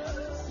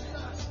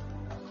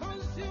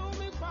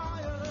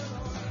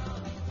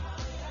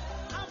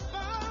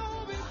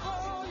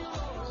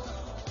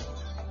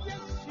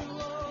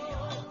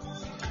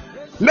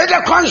 May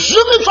the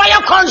consuming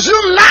fire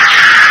consume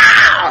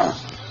now.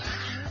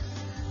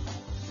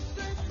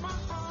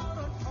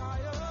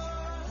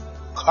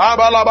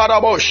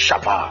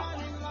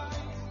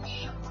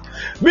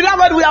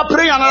 Beloved, we are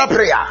praying another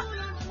prayer.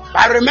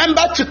 But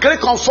remember to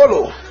click on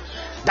follow,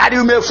 that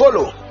you may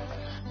follow,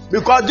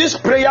 because this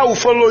prayer will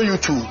follow you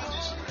too.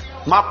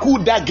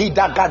 Makuda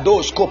gida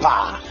gados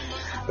kopa,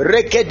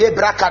 reke de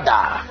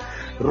brakada,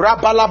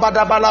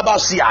 rabalabada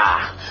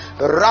balabasia,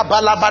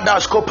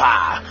 rabalabada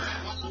skopa.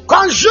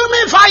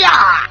 Consuming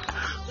fire,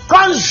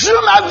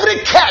 consume every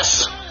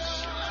curse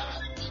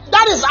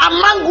that is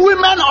among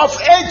women of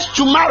age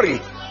to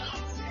marry.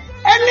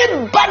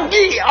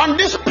 Anybody on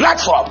this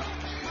platform,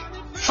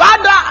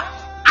 Father,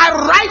 I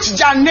write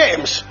their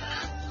names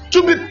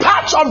to be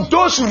part of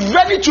those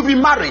ready to be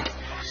married.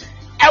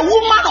 A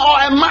woman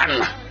or a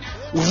man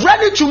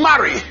ready to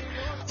marry.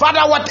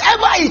 Father,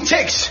 whatever it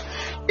takes,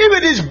 if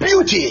it is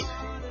beauty,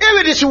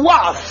 if it is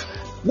wealth,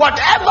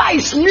 whatever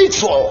is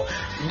needful,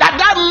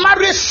 that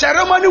marriage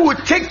ceremony will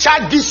take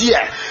charge this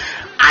year.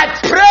 I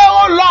pray,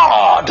 oh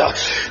Lord,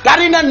 that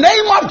in the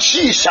name of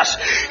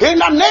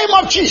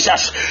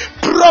Jesus,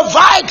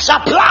 provide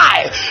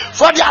supply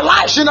for their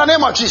lives in the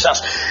name of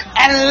Jesus.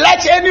 And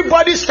let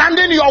anybody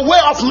standing in your way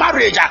of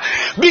marriage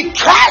be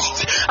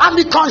cursed and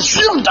be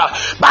consumed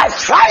by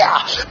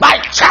fire,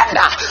 by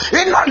thunder,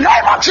 in the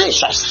name of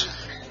Jesus.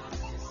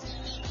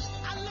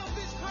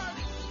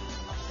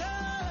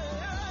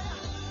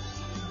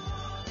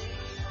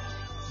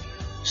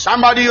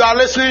 Somebody, you are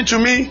listening to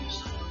me.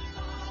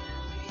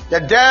 The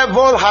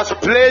devil has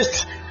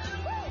placed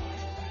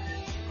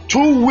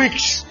 2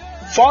 weeks,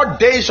 4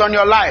 days on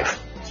your life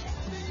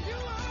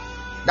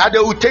that they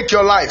will take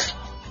your life.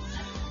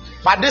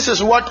 But this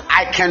is what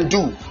I can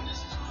do.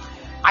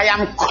 I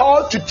am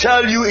called to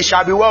tell you it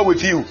shall be well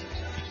with you.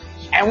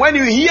 And when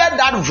you hear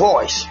that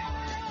voice,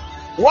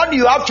 what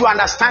you have to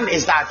understand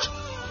is that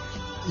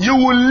you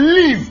will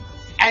live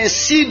and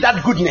see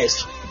that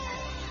goodness.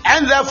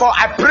 And therefore,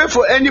 I pray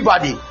for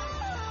anybody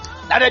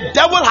that the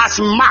devil has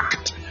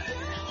marked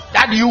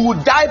that you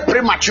will die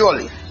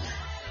prematurely.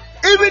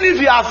 Even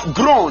if you have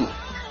grown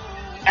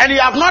and you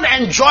have not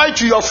enjoyed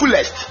to your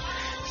fullest,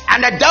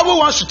 and the devil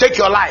wants to take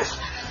your life,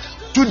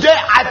 today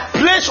I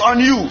place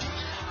on you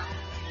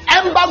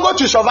embargo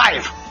to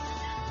survive.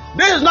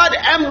 This is not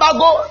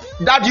embargo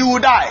that you will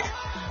die,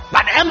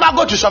 but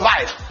embargo to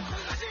survive.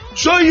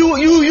 So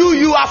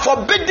you are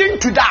forbidden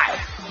to die.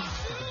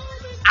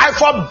 I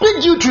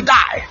forbid you to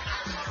die.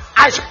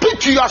 I speak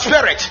to your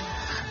spirit.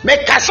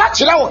 Make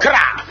kasachira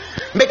okra.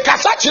 Make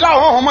kasachira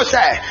honhom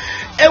say.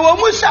 Ewo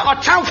mu say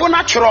otamfo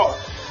natural.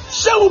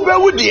 Se wo be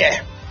wo de.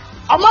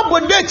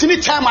 Amabo date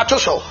ni time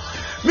atoso.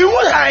 Me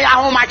wo ya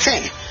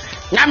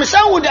ahomachen. Na me say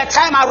wo the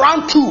time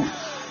around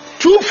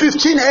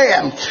 2:15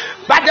 a.m.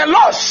 But the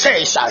Lord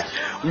says,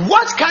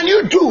 what can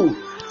you do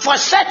for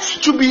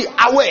such to be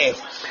aware?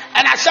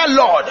 And I said,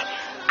 Lord,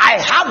 I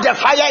have the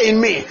fire in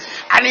me.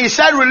 And he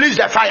said, release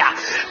the fire.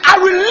 I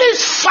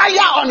release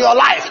fire on your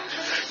life.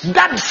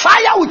 That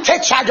fire will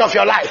take charge of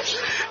your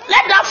life.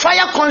 Let that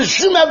fire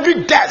consume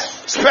every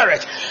death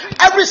spirit,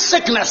 every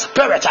sickness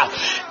spirit,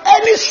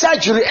 any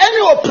surgery,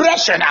 any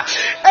oppression,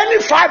 any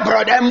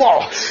fibroid and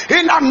more.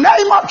 In the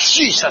name of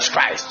Jesus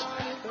Christ.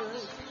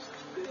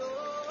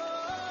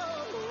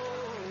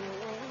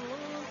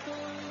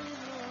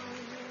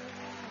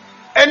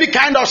 Any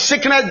kind of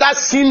sickness that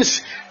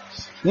seems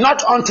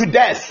not unto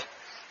death,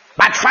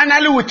 but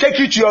finally will take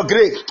you to your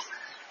grave.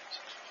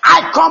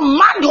 I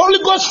command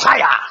Holy Ghost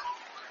fire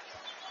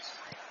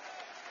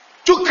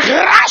to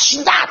crush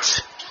that.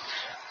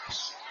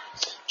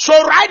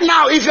 So right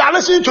now, if you are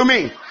listening to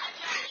me,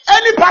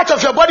 any part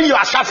of your body you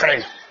are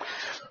suffering,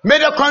 may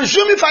the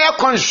consuming fire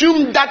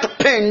consume that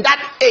pain,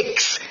 that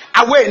aches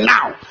away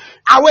now,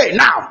 away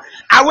now,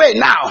 away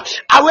now,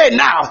 away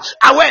now,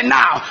 away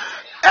now.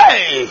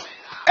 Hey,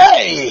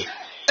 hey,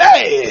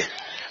 hey.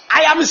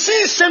 I am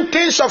seeing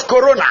symptoms of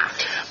corona,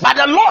 but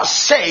the Lord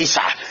says,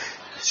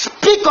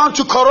 speak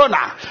unto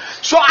corona.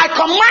 So I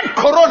command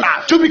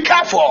corona to be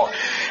careful.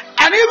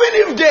 And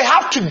even if they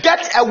have to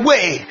get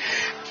away,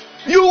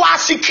 you are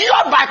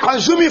secured by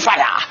consuming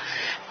fire.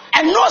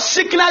 And no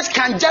sickness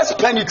can just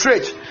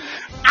penetrate.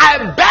 I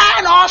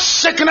ban all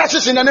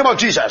sicknesses in the name of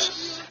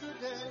Jesus.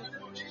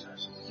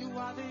 You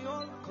are the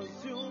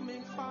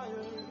all-consuming fire.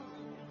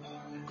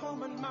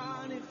 Come and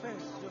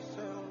manifest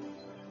yourself.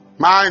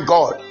 My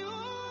God.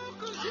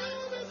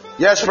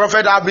 Yes,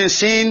 Prophet, I've been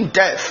seeing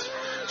death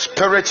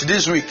spirits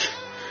this week.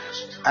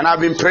 And I've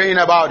been praying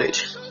about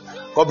it.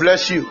 God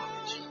bless you.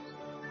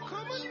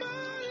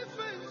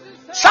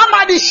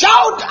 Somebody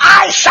shout,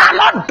 I shall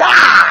not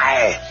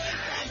die.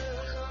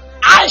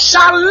 I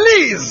shall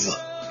live.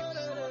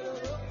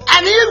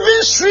 And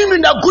even swim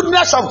in the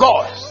goodness of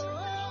God.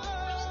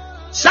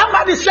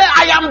 Somebody say,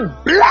 I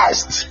am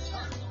blessed.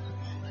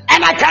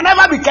 And I can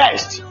never be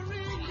cursed.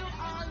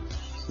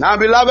 Now,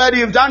 beloved,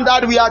 you've done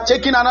that. We are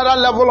taking another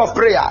level of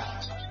prayer.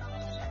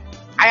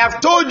 I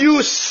have told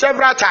you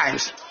several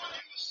times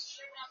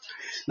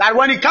that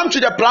when you come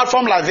to the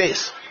platform like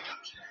this,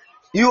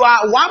 you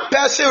are one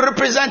person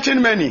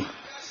representing many.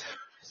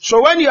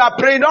 So when you are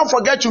praying, don't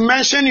forget to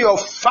mention your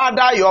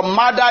father, your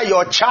mother,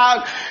 your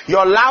child,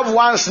 your loved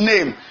one's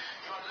name,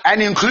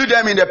 and include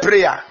them in the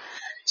prayer.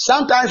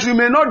 Sometimes we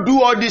may not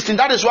do all these things.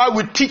 That is why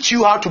we teach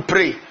you how to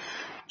pray.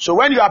 So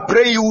when you are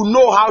praying, you will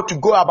know how to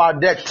go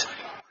about that.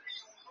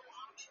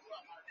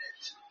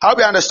 I hope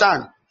you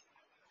understand.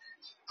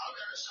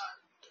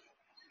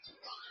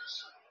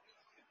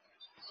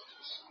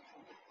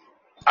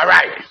 All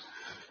right.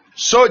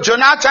 So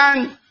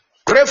Jonathan,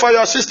 pray for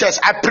your sisters.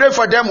 I pray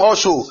for them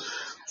also.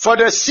 For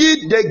the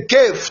seed they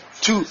gave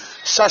to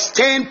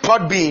sustain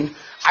Podbean,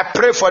 I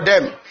pray for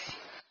them.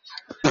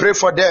 Pray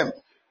for them.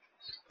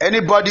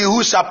 Anybody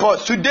who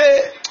supports.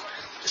 Today,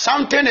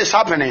 something is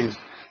happening.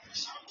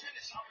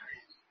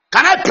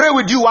 Can I pray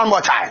with you one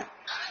more time?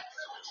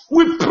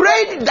 We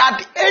prayed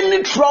that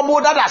any trouble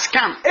that has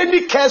come,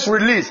 any curse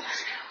release,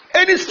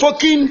 any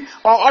spoken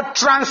or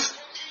utterance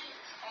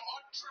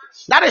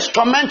that is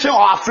tormenting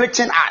or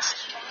afflicting us,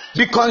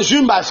 be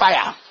consumed by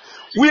fire.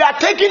 We are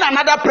taking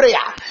another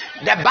prayer.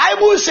 The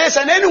Bible says,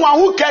 and anyone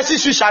who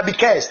curses you shall be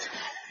cursed.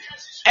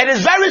 It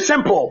is very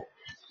simple.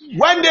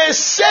 When they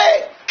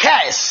say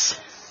curse,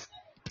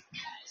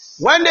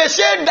 when they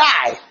say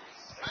die,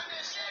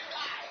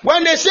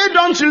 when they say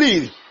don't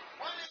live,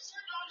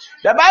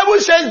 the Bible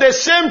says the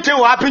same thing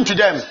will happen to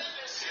them.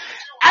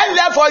 And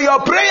therefore your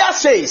prayer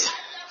says,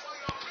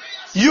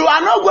 you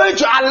are not going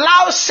to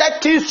allow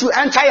such things to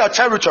enter your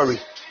territory.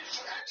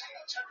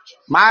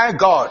 My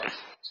God.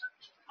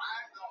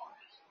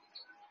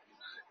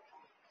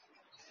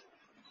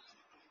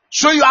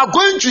 So you are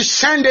going to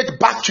send it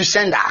back to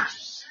sender.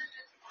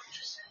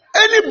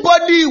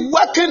 Anybody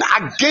working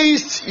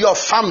against your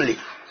family,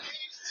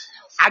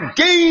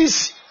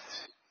 against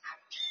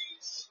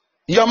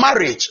your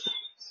marriage,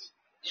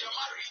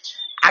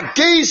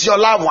 against your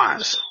loved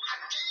ones,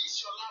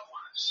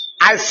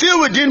 I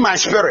feel within my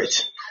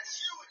spirit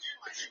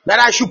that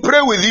I should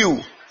pray with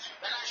you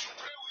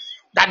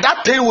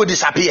that pain will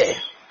disappear.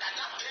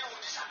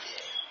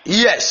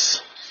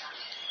 Yes.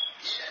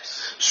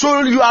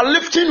 So you are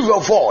lifting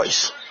your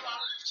voice.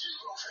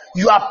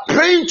 You are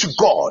praying to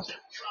God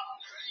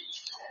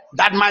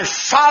that my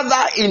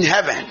Father in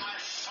heaven,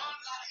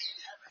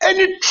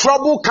 any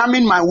trouble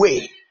coming my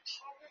way,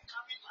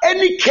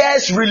 any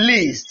curse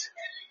released,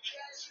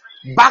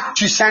 back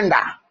to sender.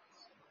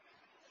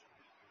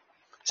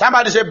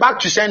 Somebody say back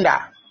to sender.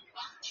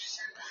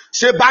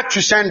 Say back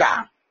to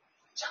sender.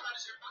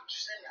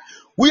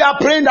 We are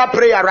praying that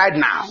prayer right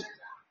now.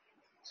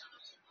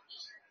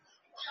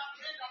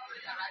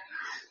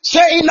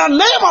 Say in the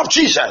name of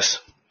Jesus.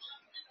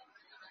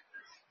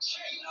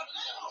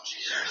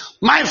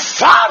 My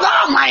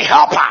Father, my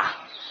helper.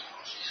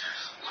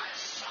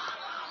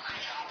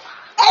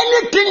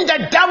 Anything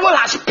the devil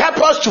has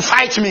purposed to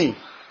fight me.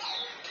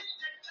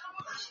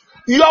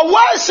 Your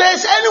word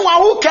says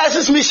anyone who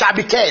curses me shall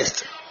be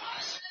cursed.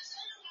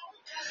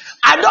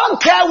 I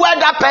don't care where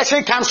that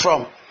person comes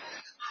from.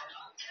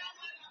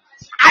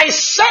 I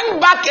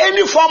send back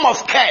any form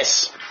of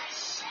curse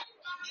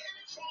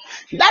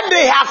that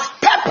they have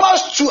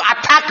purposed to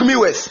attack me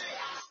with.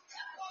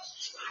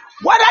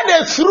 Whether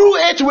they threw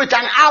it with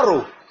an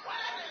arrow,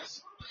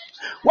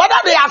 whether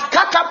they have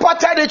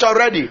catapulted it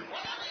already,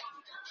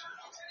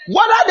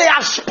 whether they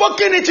have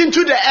spoken it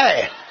into the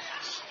air,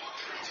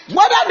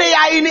 whether they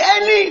are in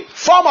any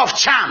form of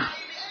charm,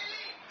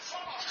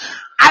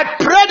 I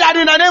pray that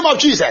in the name of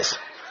Jesus,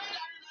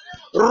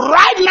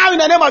 right now in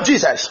the name of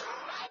Jesus,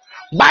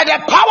 by the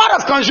power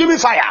of consuming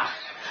fire,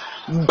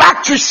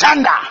 back to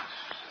sender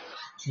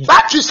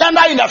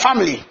in the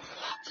family,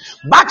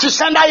 back to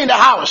sender in the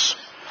house,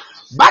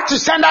 back to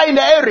sender in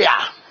the area,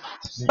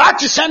 back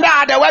to sender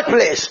at the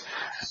workplace,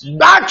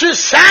 back to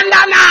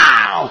sender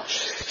now.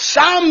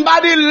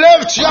 Somebody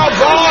lift your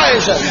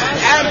voice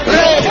and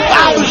pray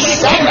back to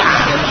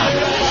sender.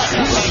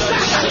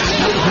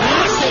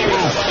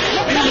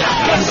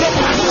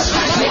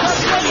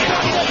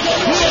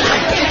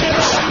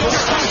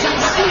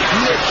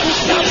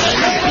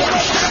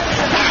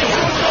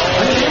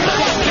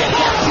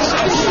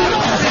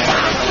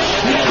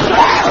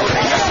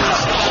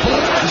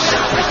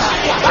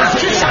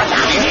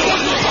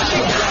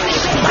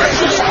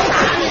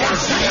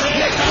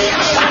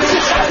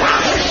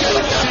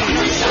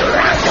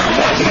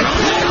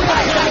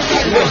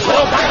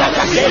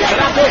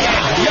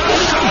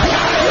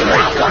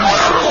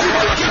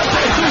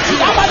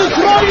 Somebody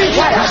throw in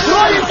fire,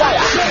 throw in fire,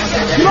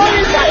 throw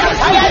in fire.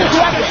 Fire is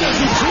working.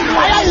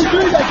 Fire is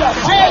doing the job.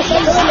 Fire is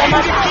doing the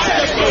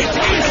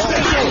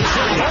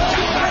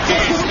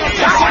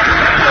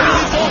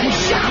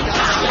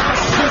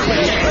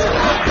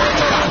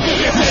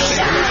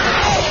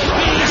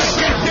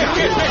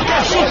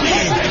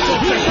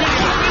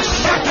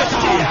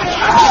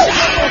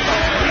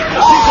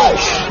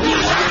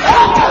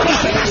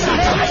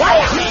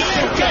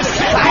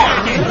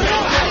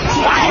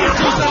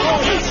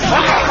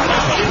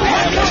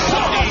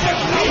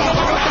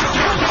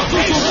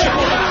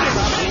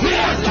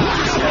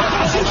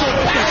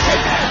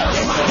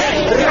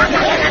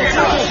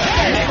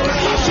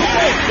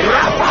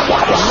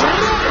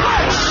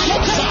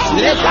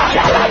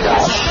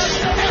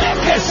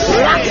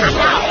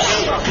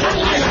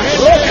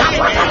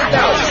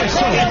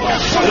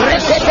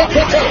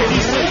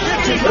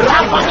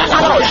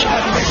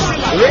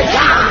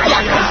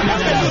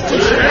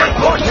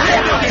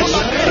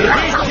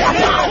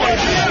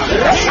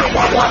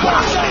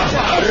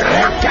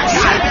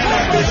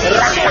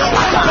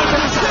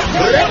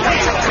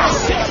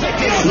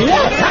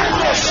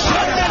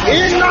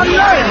in the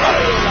name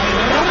of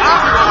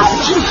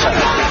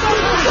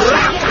Jesus.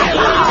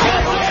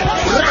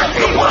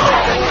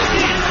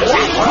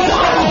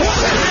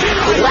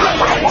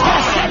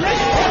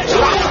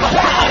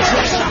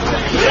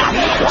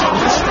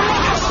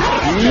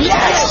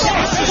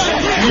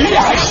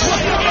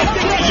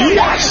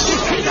 Yes.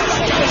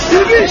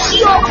 It is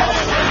your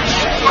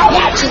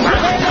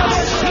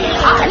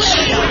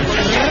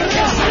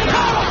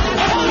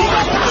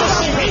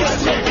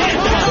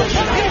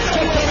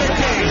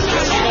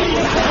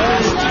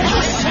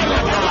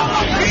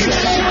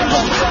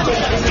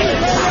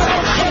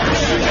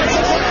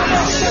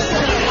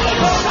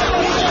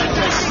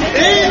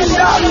in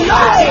the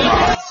name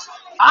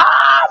of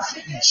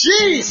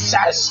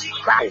Jesus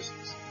Christ.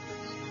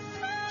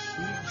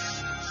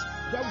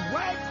 The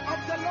word of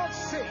the Lord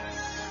says,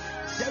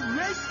 the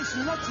race is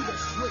not to the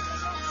swift,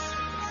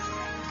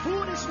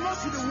 food is not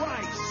to the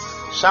wise.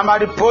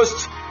 Somebody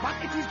post but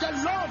it is the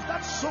Lord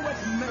that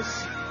showeth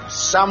mercy.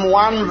 Psalm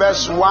 1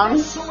 verse 1,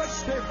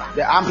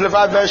 the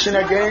Amplified version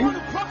again. I want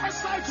to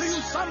prophesy to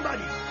you,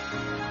 somebody,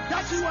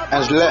 that you are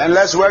And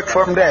let's work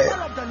from there. the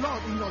favor of the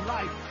Lord in your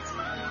life.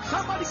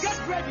 Somebody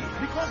get ready,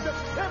 because the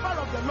favor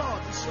of the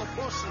Lord is your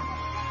portion.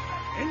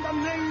 In the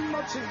name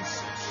of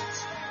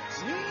Jesus.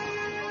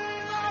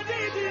 I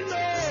didn't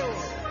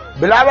know.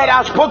 Beloved,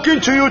 I've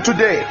spoken to you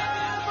today.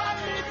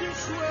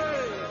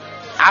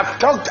 I've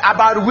talked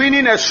about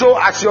winning a soul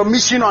as your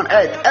mission on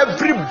earth.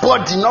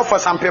 Everybody, not for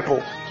some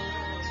people.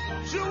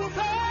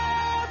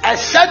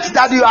 Except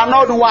that you are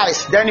not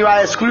wise, then you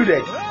are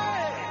excluded.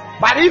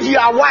 But if you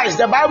are wise,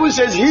 the Bible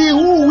says he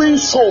who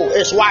wins soul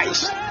is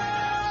wise.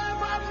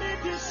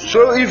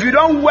 So if you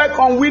don't work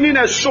on winning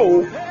a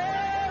soul,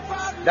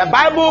 the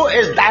Bible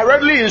is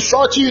directly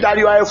insulting you that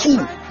you are a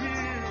fool.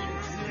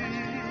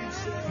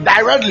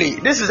 Directly.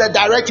 This is a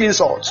direct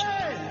insult.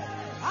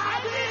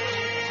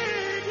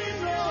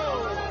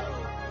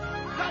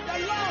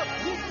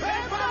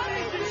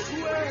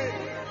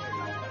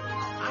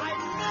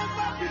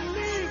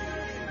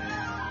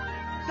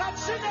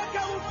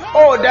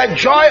 Oh, the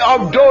joy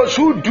of those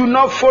who do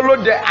not follow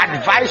the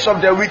advice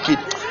of the wicked.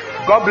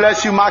 God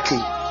bless you, Maki.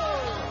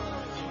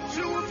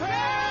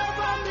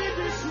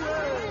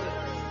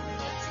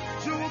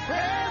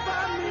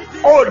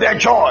 Oh, the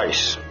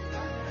joys.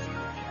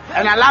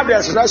 And I love the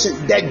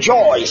expression, the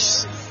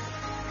joys.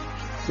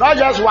 Not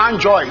just one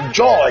joy,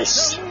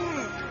 joys.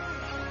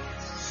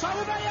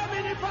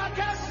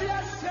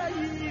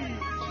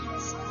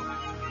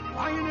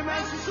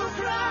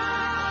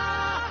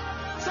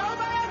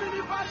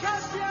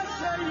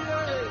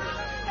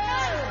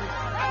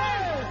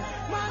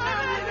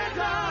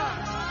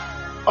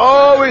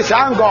 Oh, we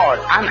thank God.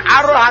 An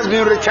arrow has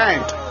been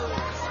returned.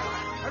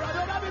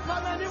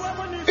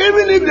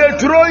 Even if they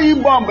throw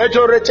in bomb, it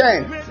will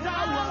return.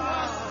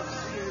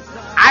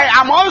 I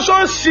am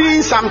also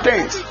seeing some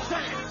things.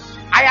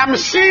 I am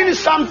seeing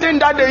something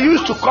that they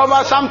used to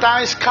cover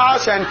sometimes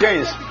cars and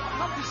things.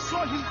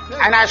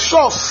 And I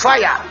saw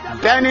fire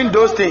burning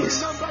those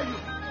things.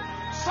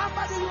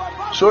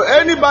 So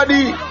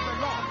anybody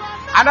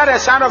under the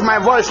sound of my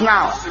voice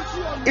now,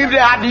 if they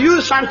had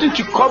used something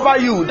to cover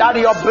you, that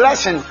your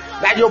blessing,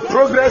 that your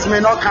progress may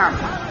not come,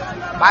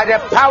 by the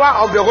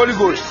power of the Holy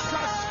Ghost,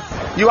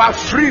 you are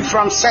free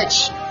from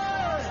such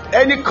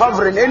any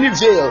covering, any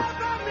veil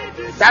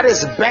that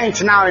is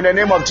bent now in the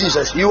name of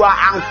Jesus. You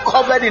are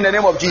uncovered in the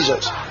name of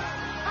Jesus.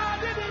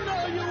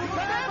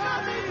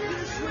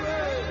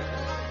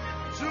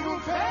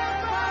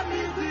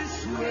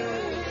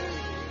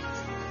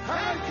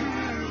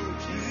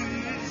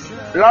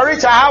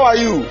 Loretta, how are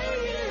you?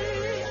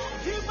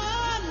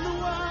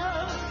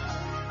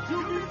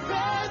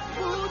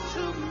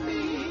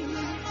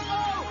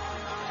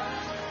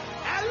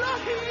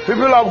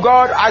 People of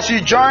God, as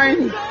you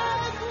join,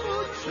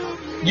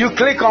 you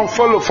click on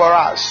follow for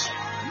us.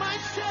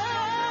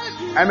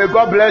 And may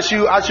God bless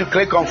you as you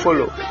click on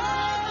follow.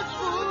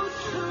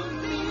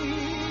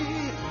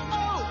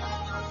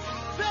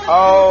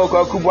 Oh,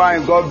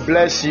 God, God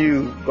bless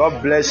you.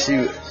 God bless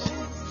you.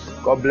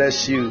 God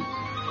bless you.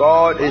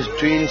 God is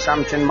doing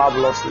something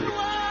marvelously.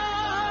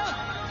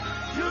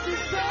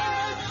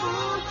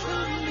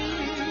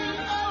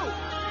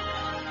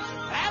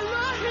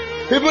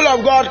 People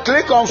of God,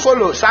 click on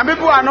follow. Some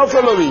people are not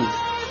following.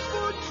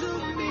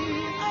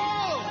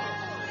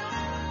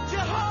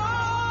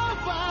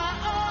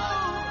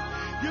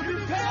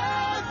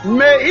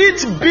 May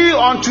it be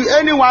unto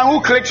anyone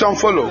who clicks on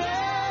follow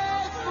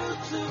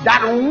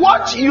that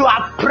what you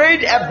have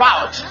prayed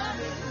about,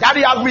 that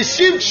you have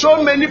received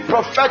so many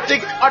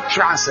prophetic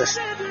utterances,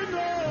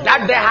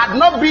 that there had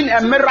not been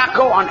a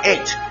miracle on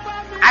it.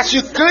 As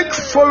you click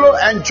follow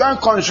and join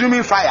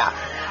consuming fire,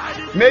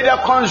 may the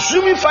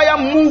consuming fire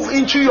move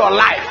into your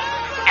life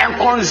and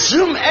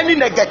consume any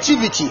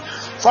negativity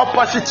for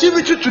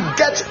positivity to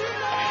get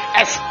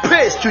a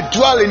space to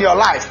dwell in your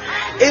life.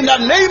 In the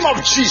name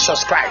of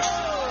Jesus Christ,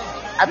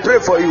 I pray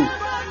for you.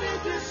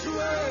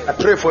 I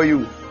pray for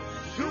you.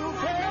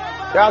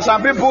 There are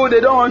some people, they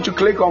don't want to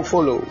click on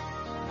follow.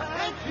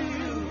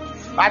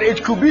 But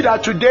it could be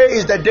that today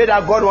is the day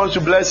that God wants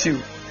to bless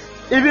you.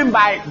 Even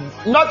by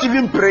not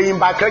even praying,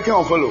 by clicking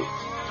on follow.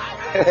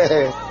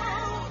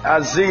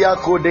 Azia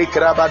kode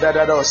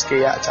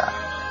krabadadadoske yata.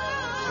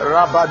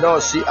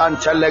 Rabadosi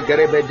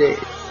antelegrebede.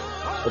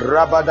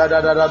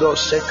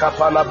 Rabadadadadose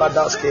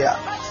kapalabadaske ya.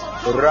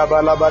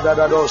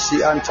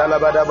 Rabalabadadadosi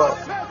antalabadabo.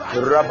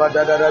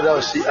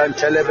 Rabadadadadosi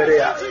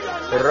anteleberea.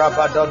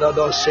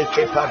 Rabadadadose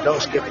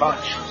kepadoske pa.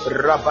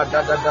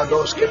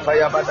 Rabadadadadoske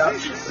payabada.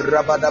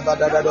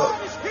 Rabadabadadado.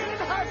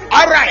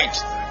 All right.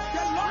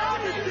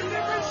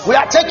 We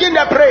are taking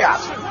the prayer.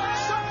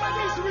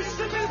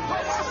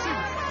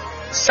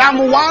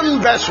 Psalm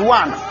 1 verse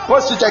 1.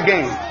 Post it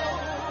again.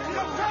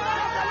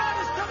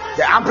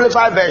 The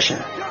Amplified version.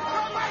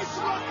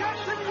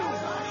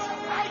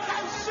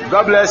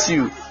 God bless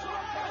you.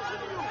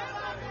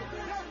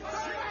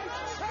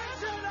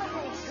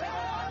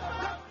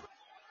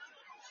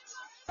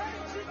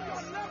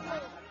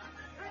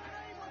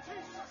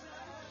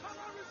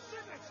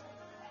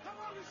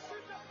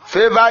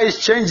 Favor is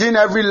changing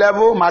every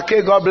level.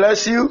 Make, God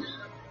bless you.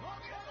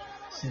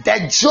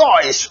 The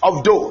joys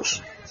of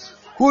those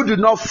who do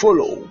not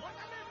follow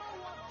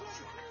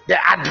the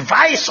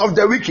advice of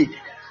the wicked.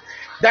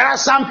 There are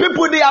some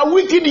people, they are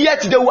wicked,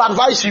 yet they will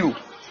advise you.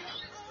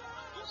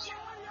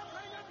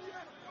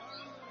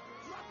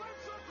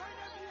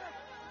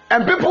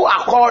 And people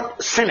are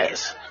called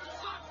sinners.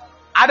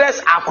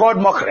 Others are called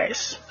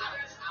mockers.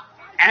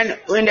 And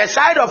in the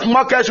side of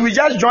mockers, we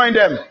just join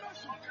them.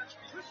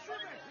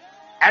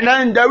 And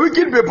then the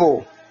wicked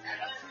people,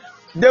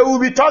 they will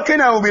be talking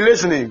and will be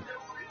listening.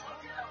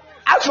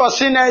 As for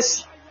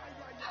sinners,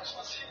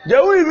 they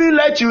will even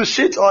let you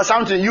sit or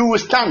something. You will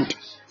stand.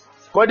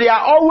 Because they are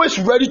always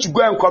ready to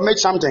go and commit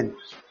something.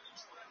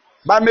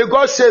 But may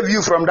God save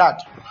you from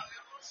that.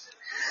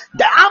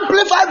 The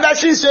Amplified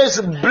version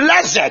says,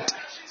 blessed.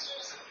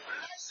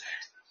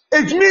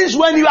 It means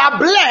when you are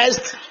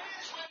blessed,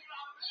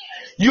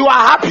 you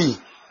are happy.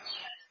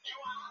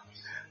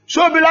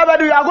 So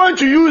beloved, we are going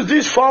to use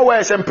these 4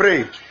 words and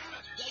pray.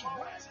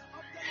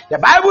 The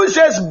Bible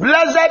says,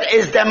 blessed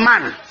is the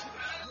man.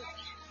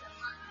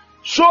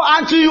 So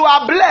until you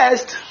are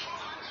blessed,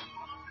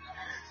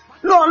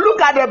 no, look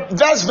at the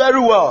verse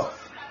very well.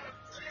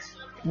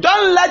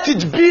 Don't let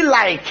it be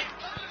like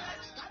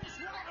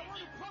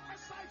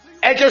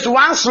it is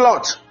one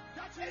slot.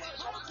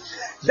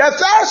 The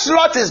first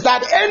slot is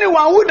that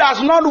anyone who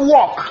does not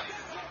walk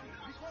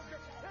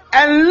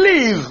and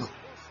live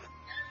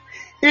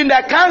in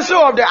the counsel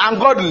of the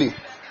ungodly,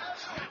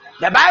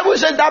 the Bible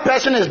says that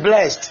person is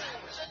blessed.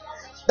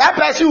 That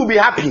person will be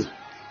happy.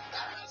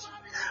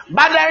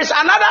 But there is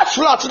another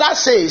slot that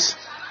says,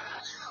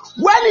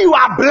 when you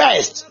are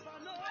blessed,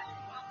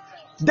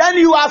 then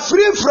you are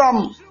free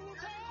from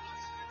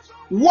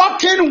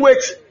walking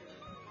with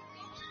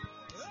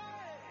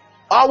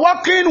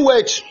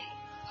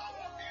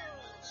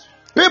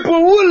people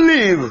who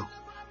live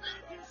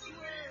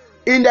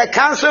in the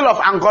counsel of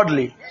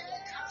ungodly.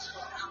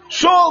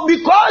 So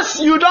because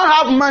you don't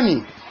have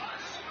money,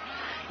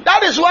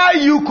 that is why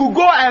you could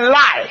go and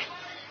lie,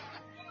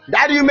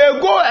 that you may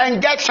go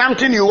and get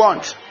something you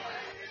want.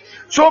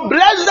 So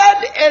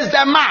blessed is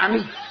the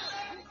man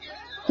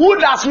who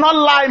does not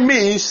lie.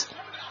 Means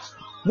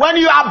when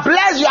you are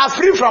blessed, you are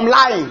free from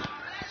lying.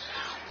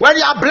 When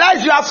you are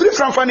blessed, you are free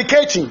from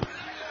fornicating.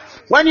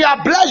 When you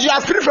are blessed, you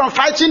are free from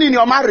fighting in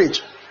your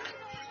marriage.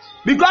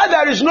 Because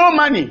there is no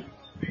money,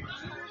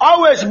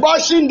 always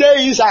bushing there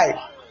inside.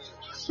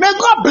 May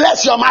God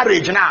bless your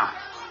marriage now.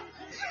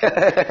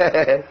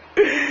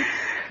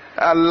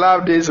 I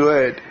love this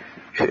word.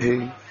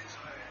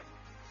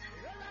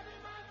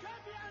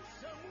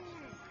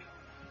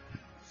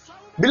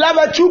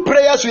 Beloved, 2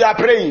 prayers we are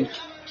praying.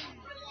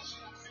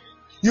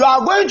 You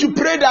are going to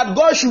pray that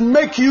God should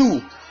make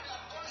you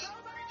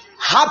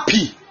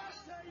happy,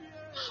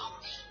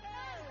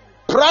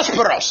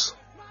 prosperous,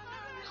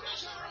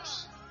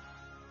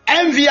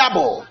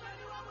 enviable,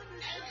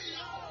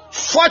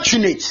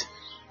 fortunate.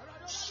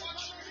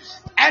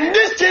 And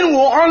this thing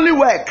will only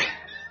work.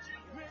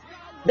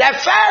 The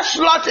first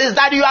slot is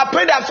that you are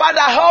praying that,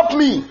 Father, help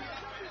me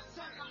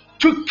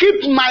to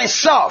keep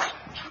myself,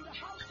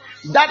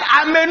 that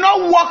I may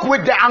not walk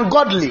with the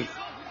ungodly,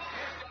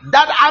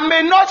 that I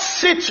may not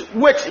sit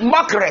with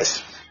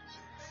mockers,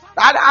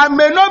 that I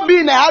may not be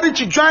in a hurry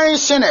to join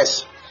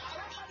sinners.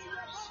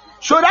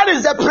 So that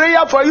is the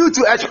prayer for you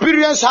to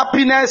experience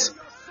happiness,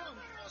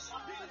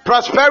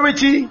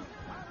 prosperity,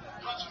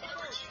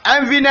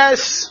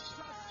 enviness,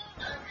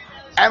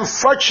 and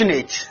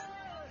fortunate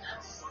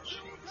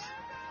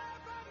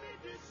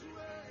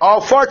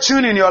or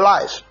fortune in your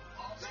life.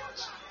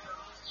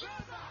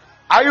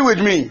 Are you with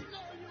me?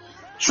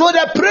 So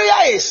the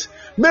prayer is,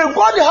 may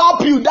God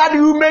help you that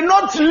you may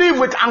not live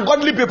with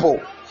ungodly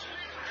people.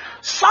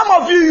 Some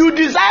of you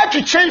desire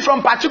to change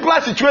from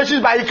particular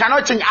situations, but you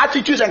cannot change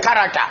attitudes and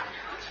character.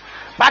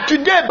 But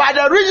today, by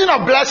the reason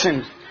of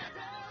blessing,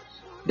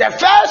 the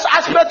first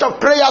aspect of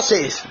prayer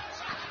says,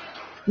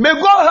 may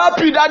God help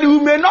you that you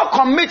may not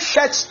commit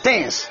such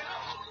things,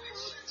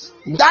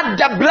 that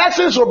the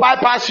blessings will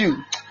bypass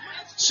you.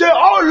 Say,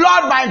 oh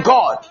Lord my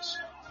God,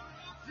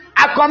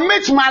 I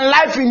commit my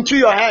life into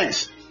your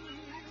hands.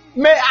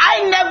 May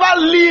I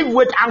never live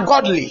with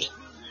ungodly.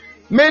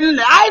 May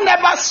I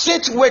never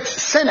sit with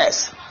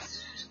sinners.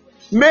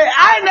 May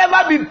I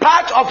never be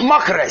part of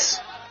mockers.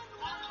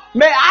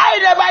 May I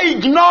never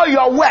ignore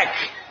your work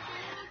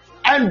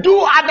and do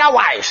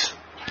otherwise.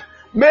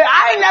 May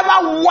I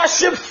never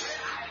worship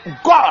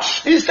God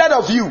instead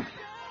of you.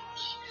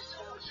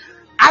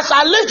 As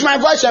I lift my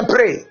voice and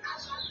pray,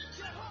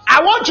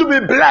 I want to be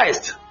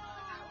blessed.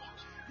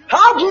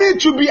 Help me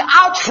to be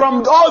out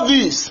from all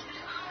these,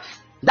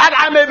 that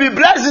I may be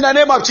blessed in the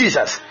name of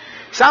Jesus.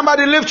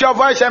 Somebody lift your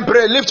voice and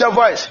pray. Lift your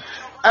voice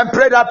and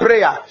pray that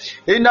prayer.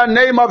 In the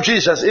name of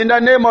Jesus. In the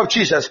name of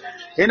Jesus.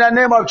 In the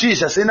name of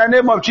Jesus. In the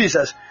name of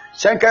Jesus.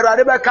 Senkera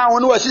Rebecca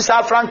wonu wasi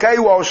sa franka yi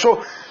wo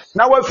so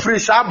na wa free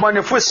sa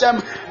bonefo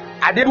sem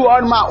ade bi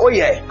on ma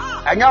oye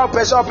anya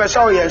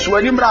opesa oye so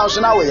ani mra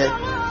so na oye.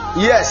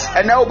 Yes,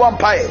 and now bon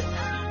pae.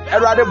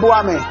 Erade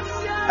boa me.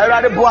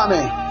 Erade boa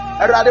me.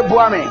 Erade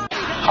boa me.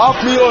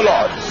 Help me, O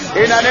Lord,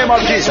 in the name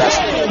of Jesus.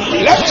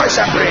 Let's us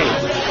pray.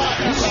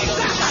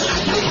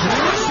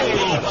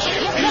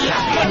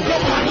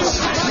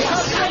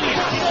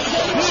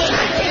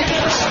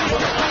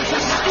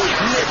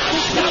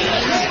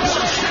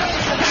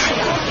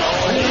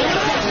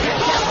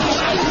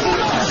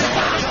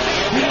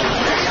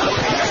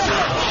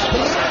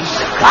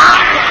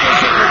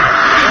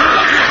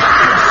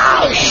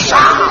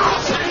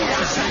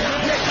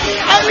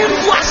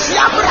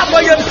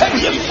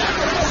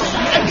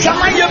 And some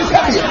of them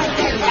pay,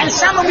 and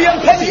some of them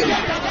pay,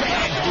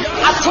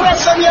 a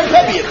trust of them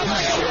pay,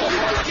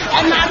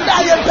 and not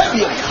die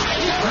pay.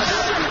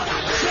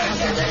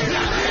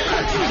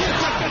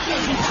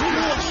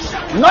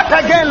 Not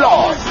again,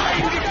 Lord.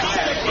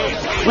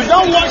 We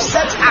don't want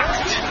such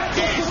act.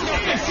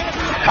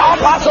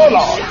 Help us, O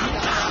Lord.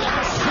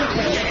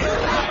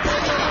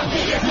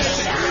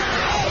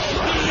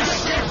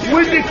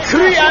 We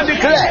decree and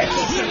declare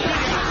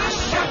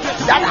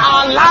that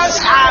our lives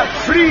are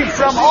free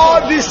from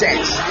all these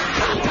things.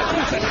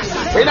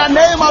 In the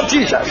name of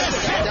Jesus.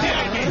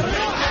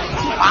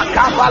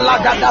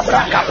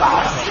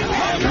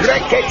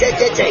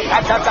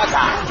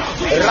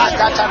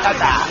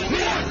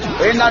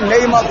 In the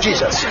name of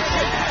Jesus.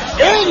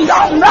 In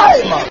the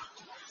name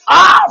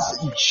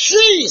of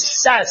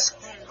Jesus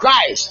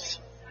Christ.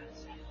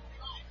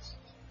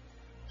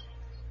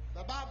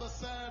 The Bible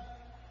said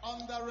on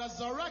the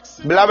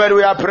resurrection. Beloved,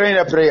 we are praying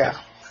a prayer.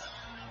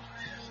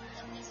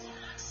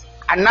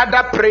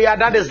 Another prayer,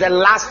 that is the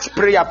last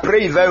prayer.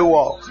 Pray very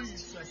well.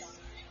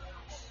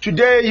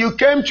 Today you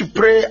came to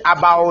pray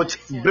about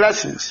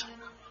blessings.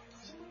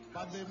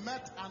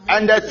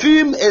 And the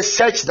theme is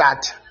such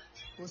that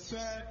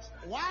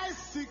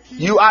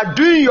you are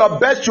doing your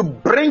best to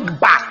bring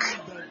back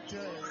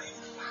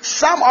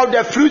some of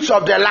the fruits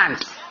of the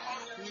land.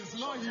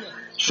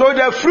 So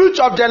the fruits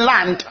of the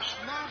land,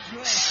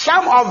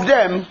 some of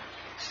them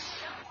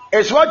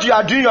is what you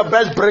are doing your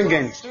best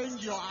bringing.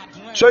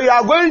 So you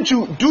are going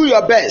to do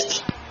your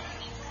best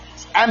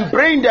and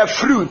bring the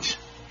fruit,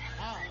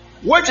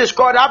 which is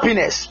called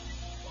happiness,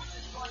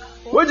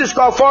 which is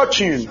called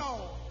fortune,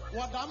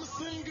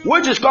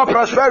 which is called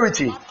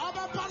prosperity,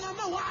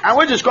 and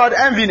which is called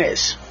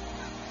enviness.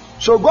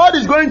 So God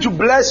is going to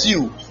bless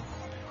you.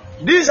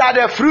 These are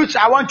the fruits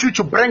I want you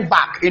to bring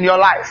back in your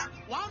life.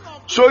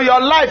 So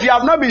your life, you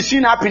have not been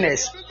seeing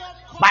happiness,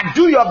 but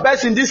do your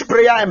best in this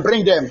prayer and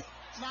bring them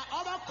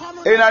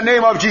in the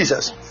name of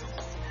Jesus.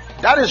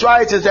 That is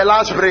why it is the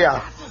last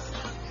prayer.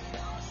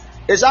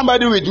 Is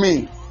somebody with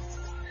me?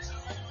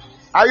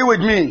 Are you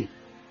with me?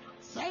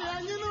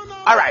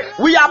 All right,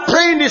 we are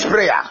praying this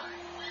prayer.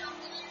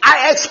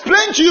 I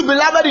explained to you,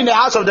 beloved, in the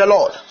house of the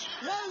Lord,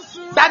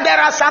 that there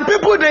are some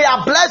people, they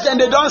are blessed and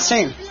they don't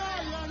sing.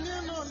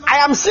 I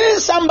am seeing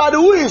somebody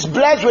who is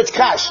blessed with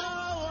cash,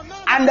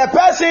 and the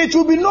person, it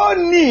will be no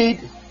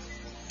need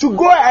to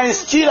go and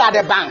steal at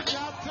the bank.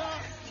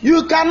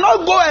 You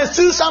cannot go and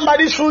steal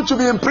somebody's food to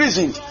be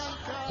imprisoned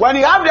when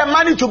you have the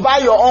money to buy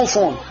your own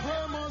phone.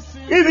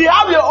 If you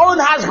have your own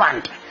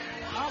husband,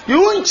 you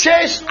won't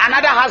chase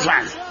another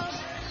husband.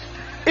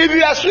 If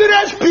you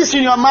experience peace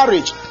in your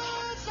marriage,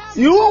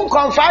 you won't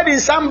confide in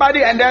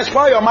somebody and then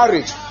spoil your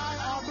marriage.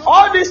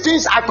 All these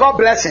things are called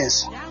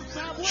blessings.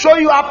 So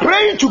you are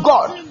praying to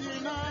God.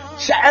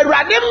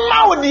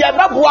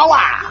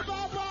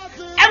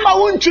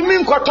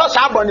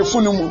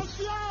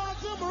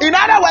 In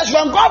other words,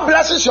 when God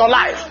blesses your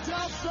life,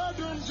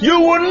 you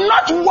will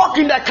not walk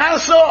in the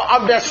counsel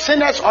of the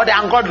sinners or the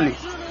ungodly.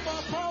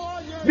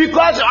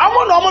 Because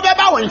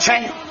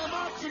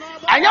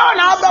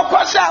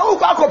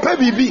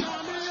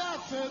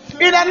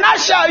in a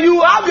nutshell,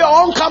 you have your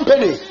own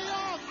company.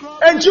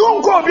 And you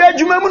won't go be a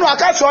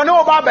Jumamun or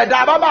no Baba.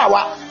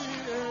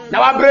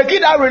 Now I break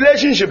it that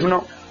relationship,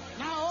 no.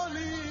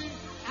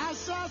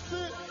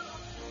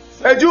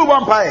 A Jew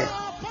vampire.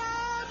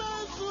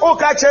 Oh,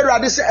 catch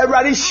everybody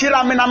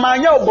shiramina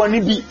mania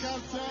bonibi.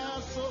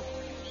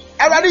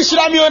 Everybody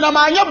shiramina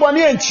mania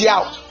boni and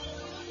tiao.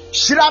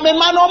 Shirame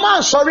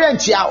man, sorry and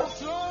tiao.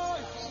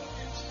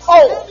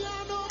 Oh,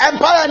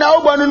 empire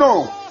now,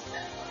 bonuno.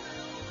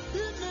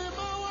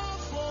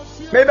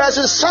 Maybe I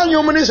should send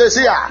you money, says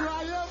here.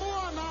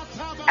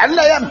 And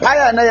the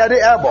empire and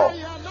the elbow.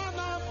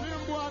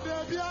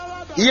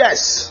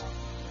 Yes.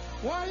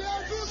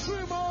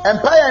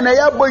 Empire and the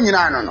elbow, you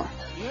know.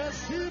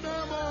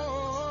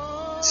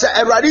 Say,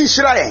 everybody is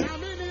shrine.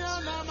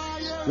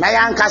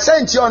 Nayanka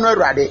sent you on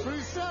already.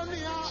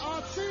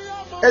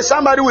 Is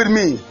somebody with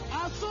me?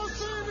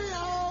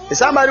 Is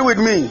somebody with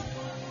me?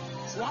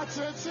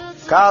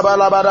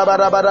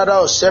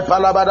 Kabalabadabadabadado,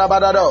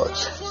 sepalabadabadado,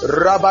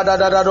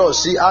 rabadadadado,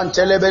 si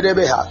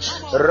antelebedebeha,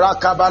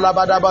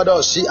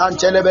 rakabalabadabado, si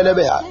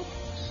antelebelebeha.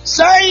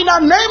 Say in the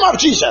name of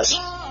Jesus,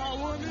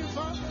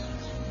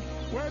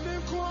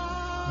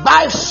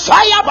 by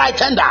fire, by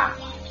thunder,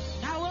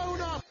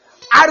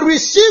 I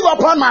receive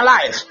upon my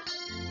life.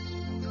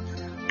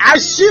 I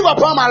receive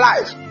upon my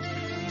life.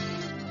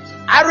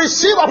 I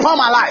receive upon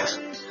my life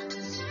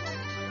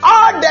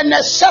all the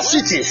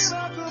necessities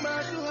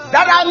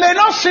that I may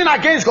not sin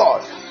against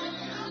God.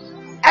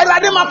 And I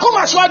did my come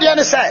as what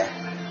the say.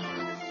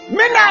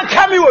 Me na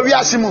kami wo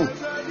wiasimu.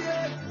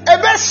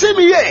 Ebe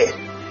simi ye.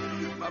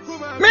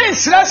 Me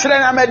sresre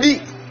na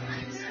medi.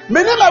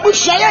 Me ne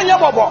mabusha ye nya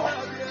bobo.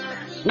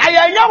 Na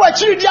ye nya wa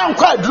chiri di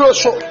ankwa aduro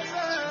so.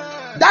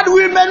 That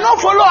we may not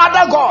follow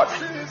other God.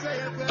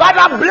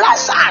 Father,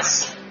 bless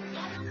us.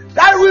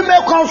 That we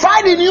may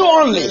confide in you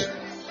only.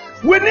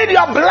 We need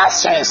your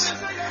blessings.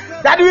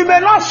 That we may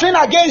not sin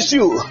against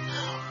you.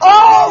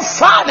 Oh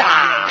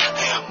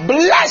Father,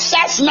 bless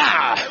us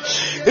now.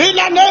 In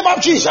the name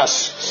of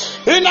Jesus.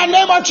 In the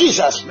name of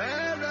Jesus.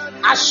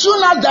 As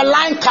soon as the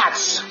line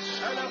cuts,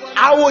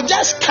 I will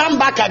just come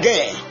back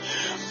again.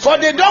 For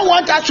they don't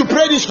want us to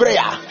pray this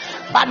prayer.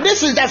 But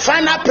this is the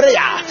final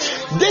prayer.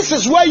 This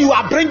is where you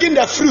are bringing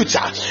the fruit.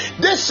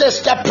 This is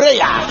the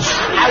prayer.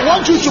 I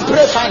want you to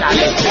pray finally.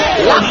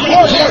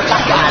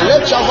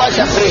 Let your voice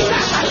and pray.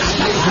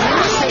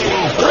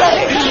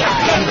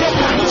 Pray.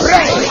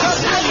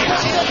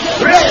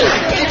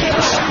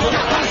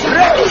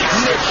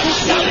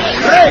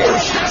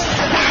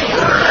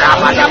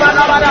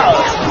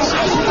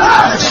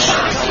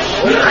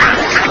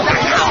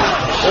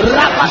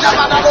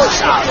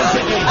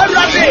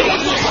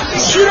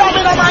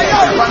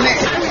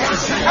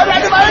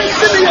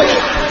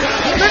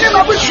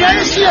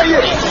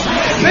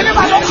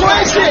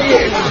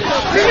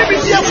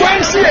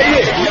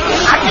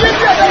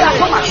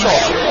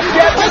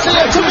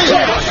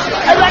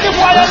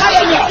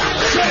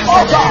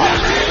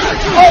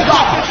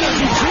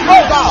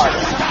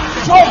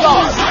 Oh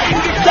God,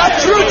 the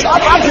truth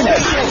of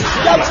happiness,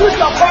 the truth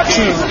of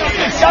fortune,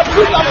 the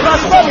truth of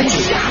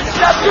prosperity,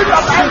 the truth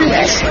of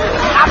happiness.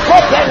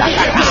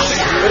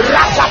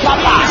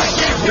 Rakapapa,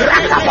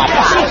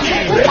 rakapapa,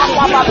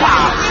 rakapapa,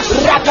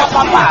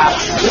 rakapapa,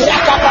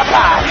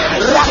 rakapapa,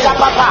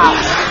 rakapapa.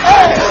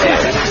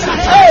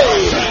 Hey,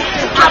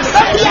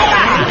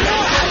 Asabiara,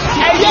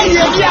 Ayya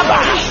Yaba,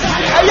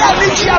 Ayya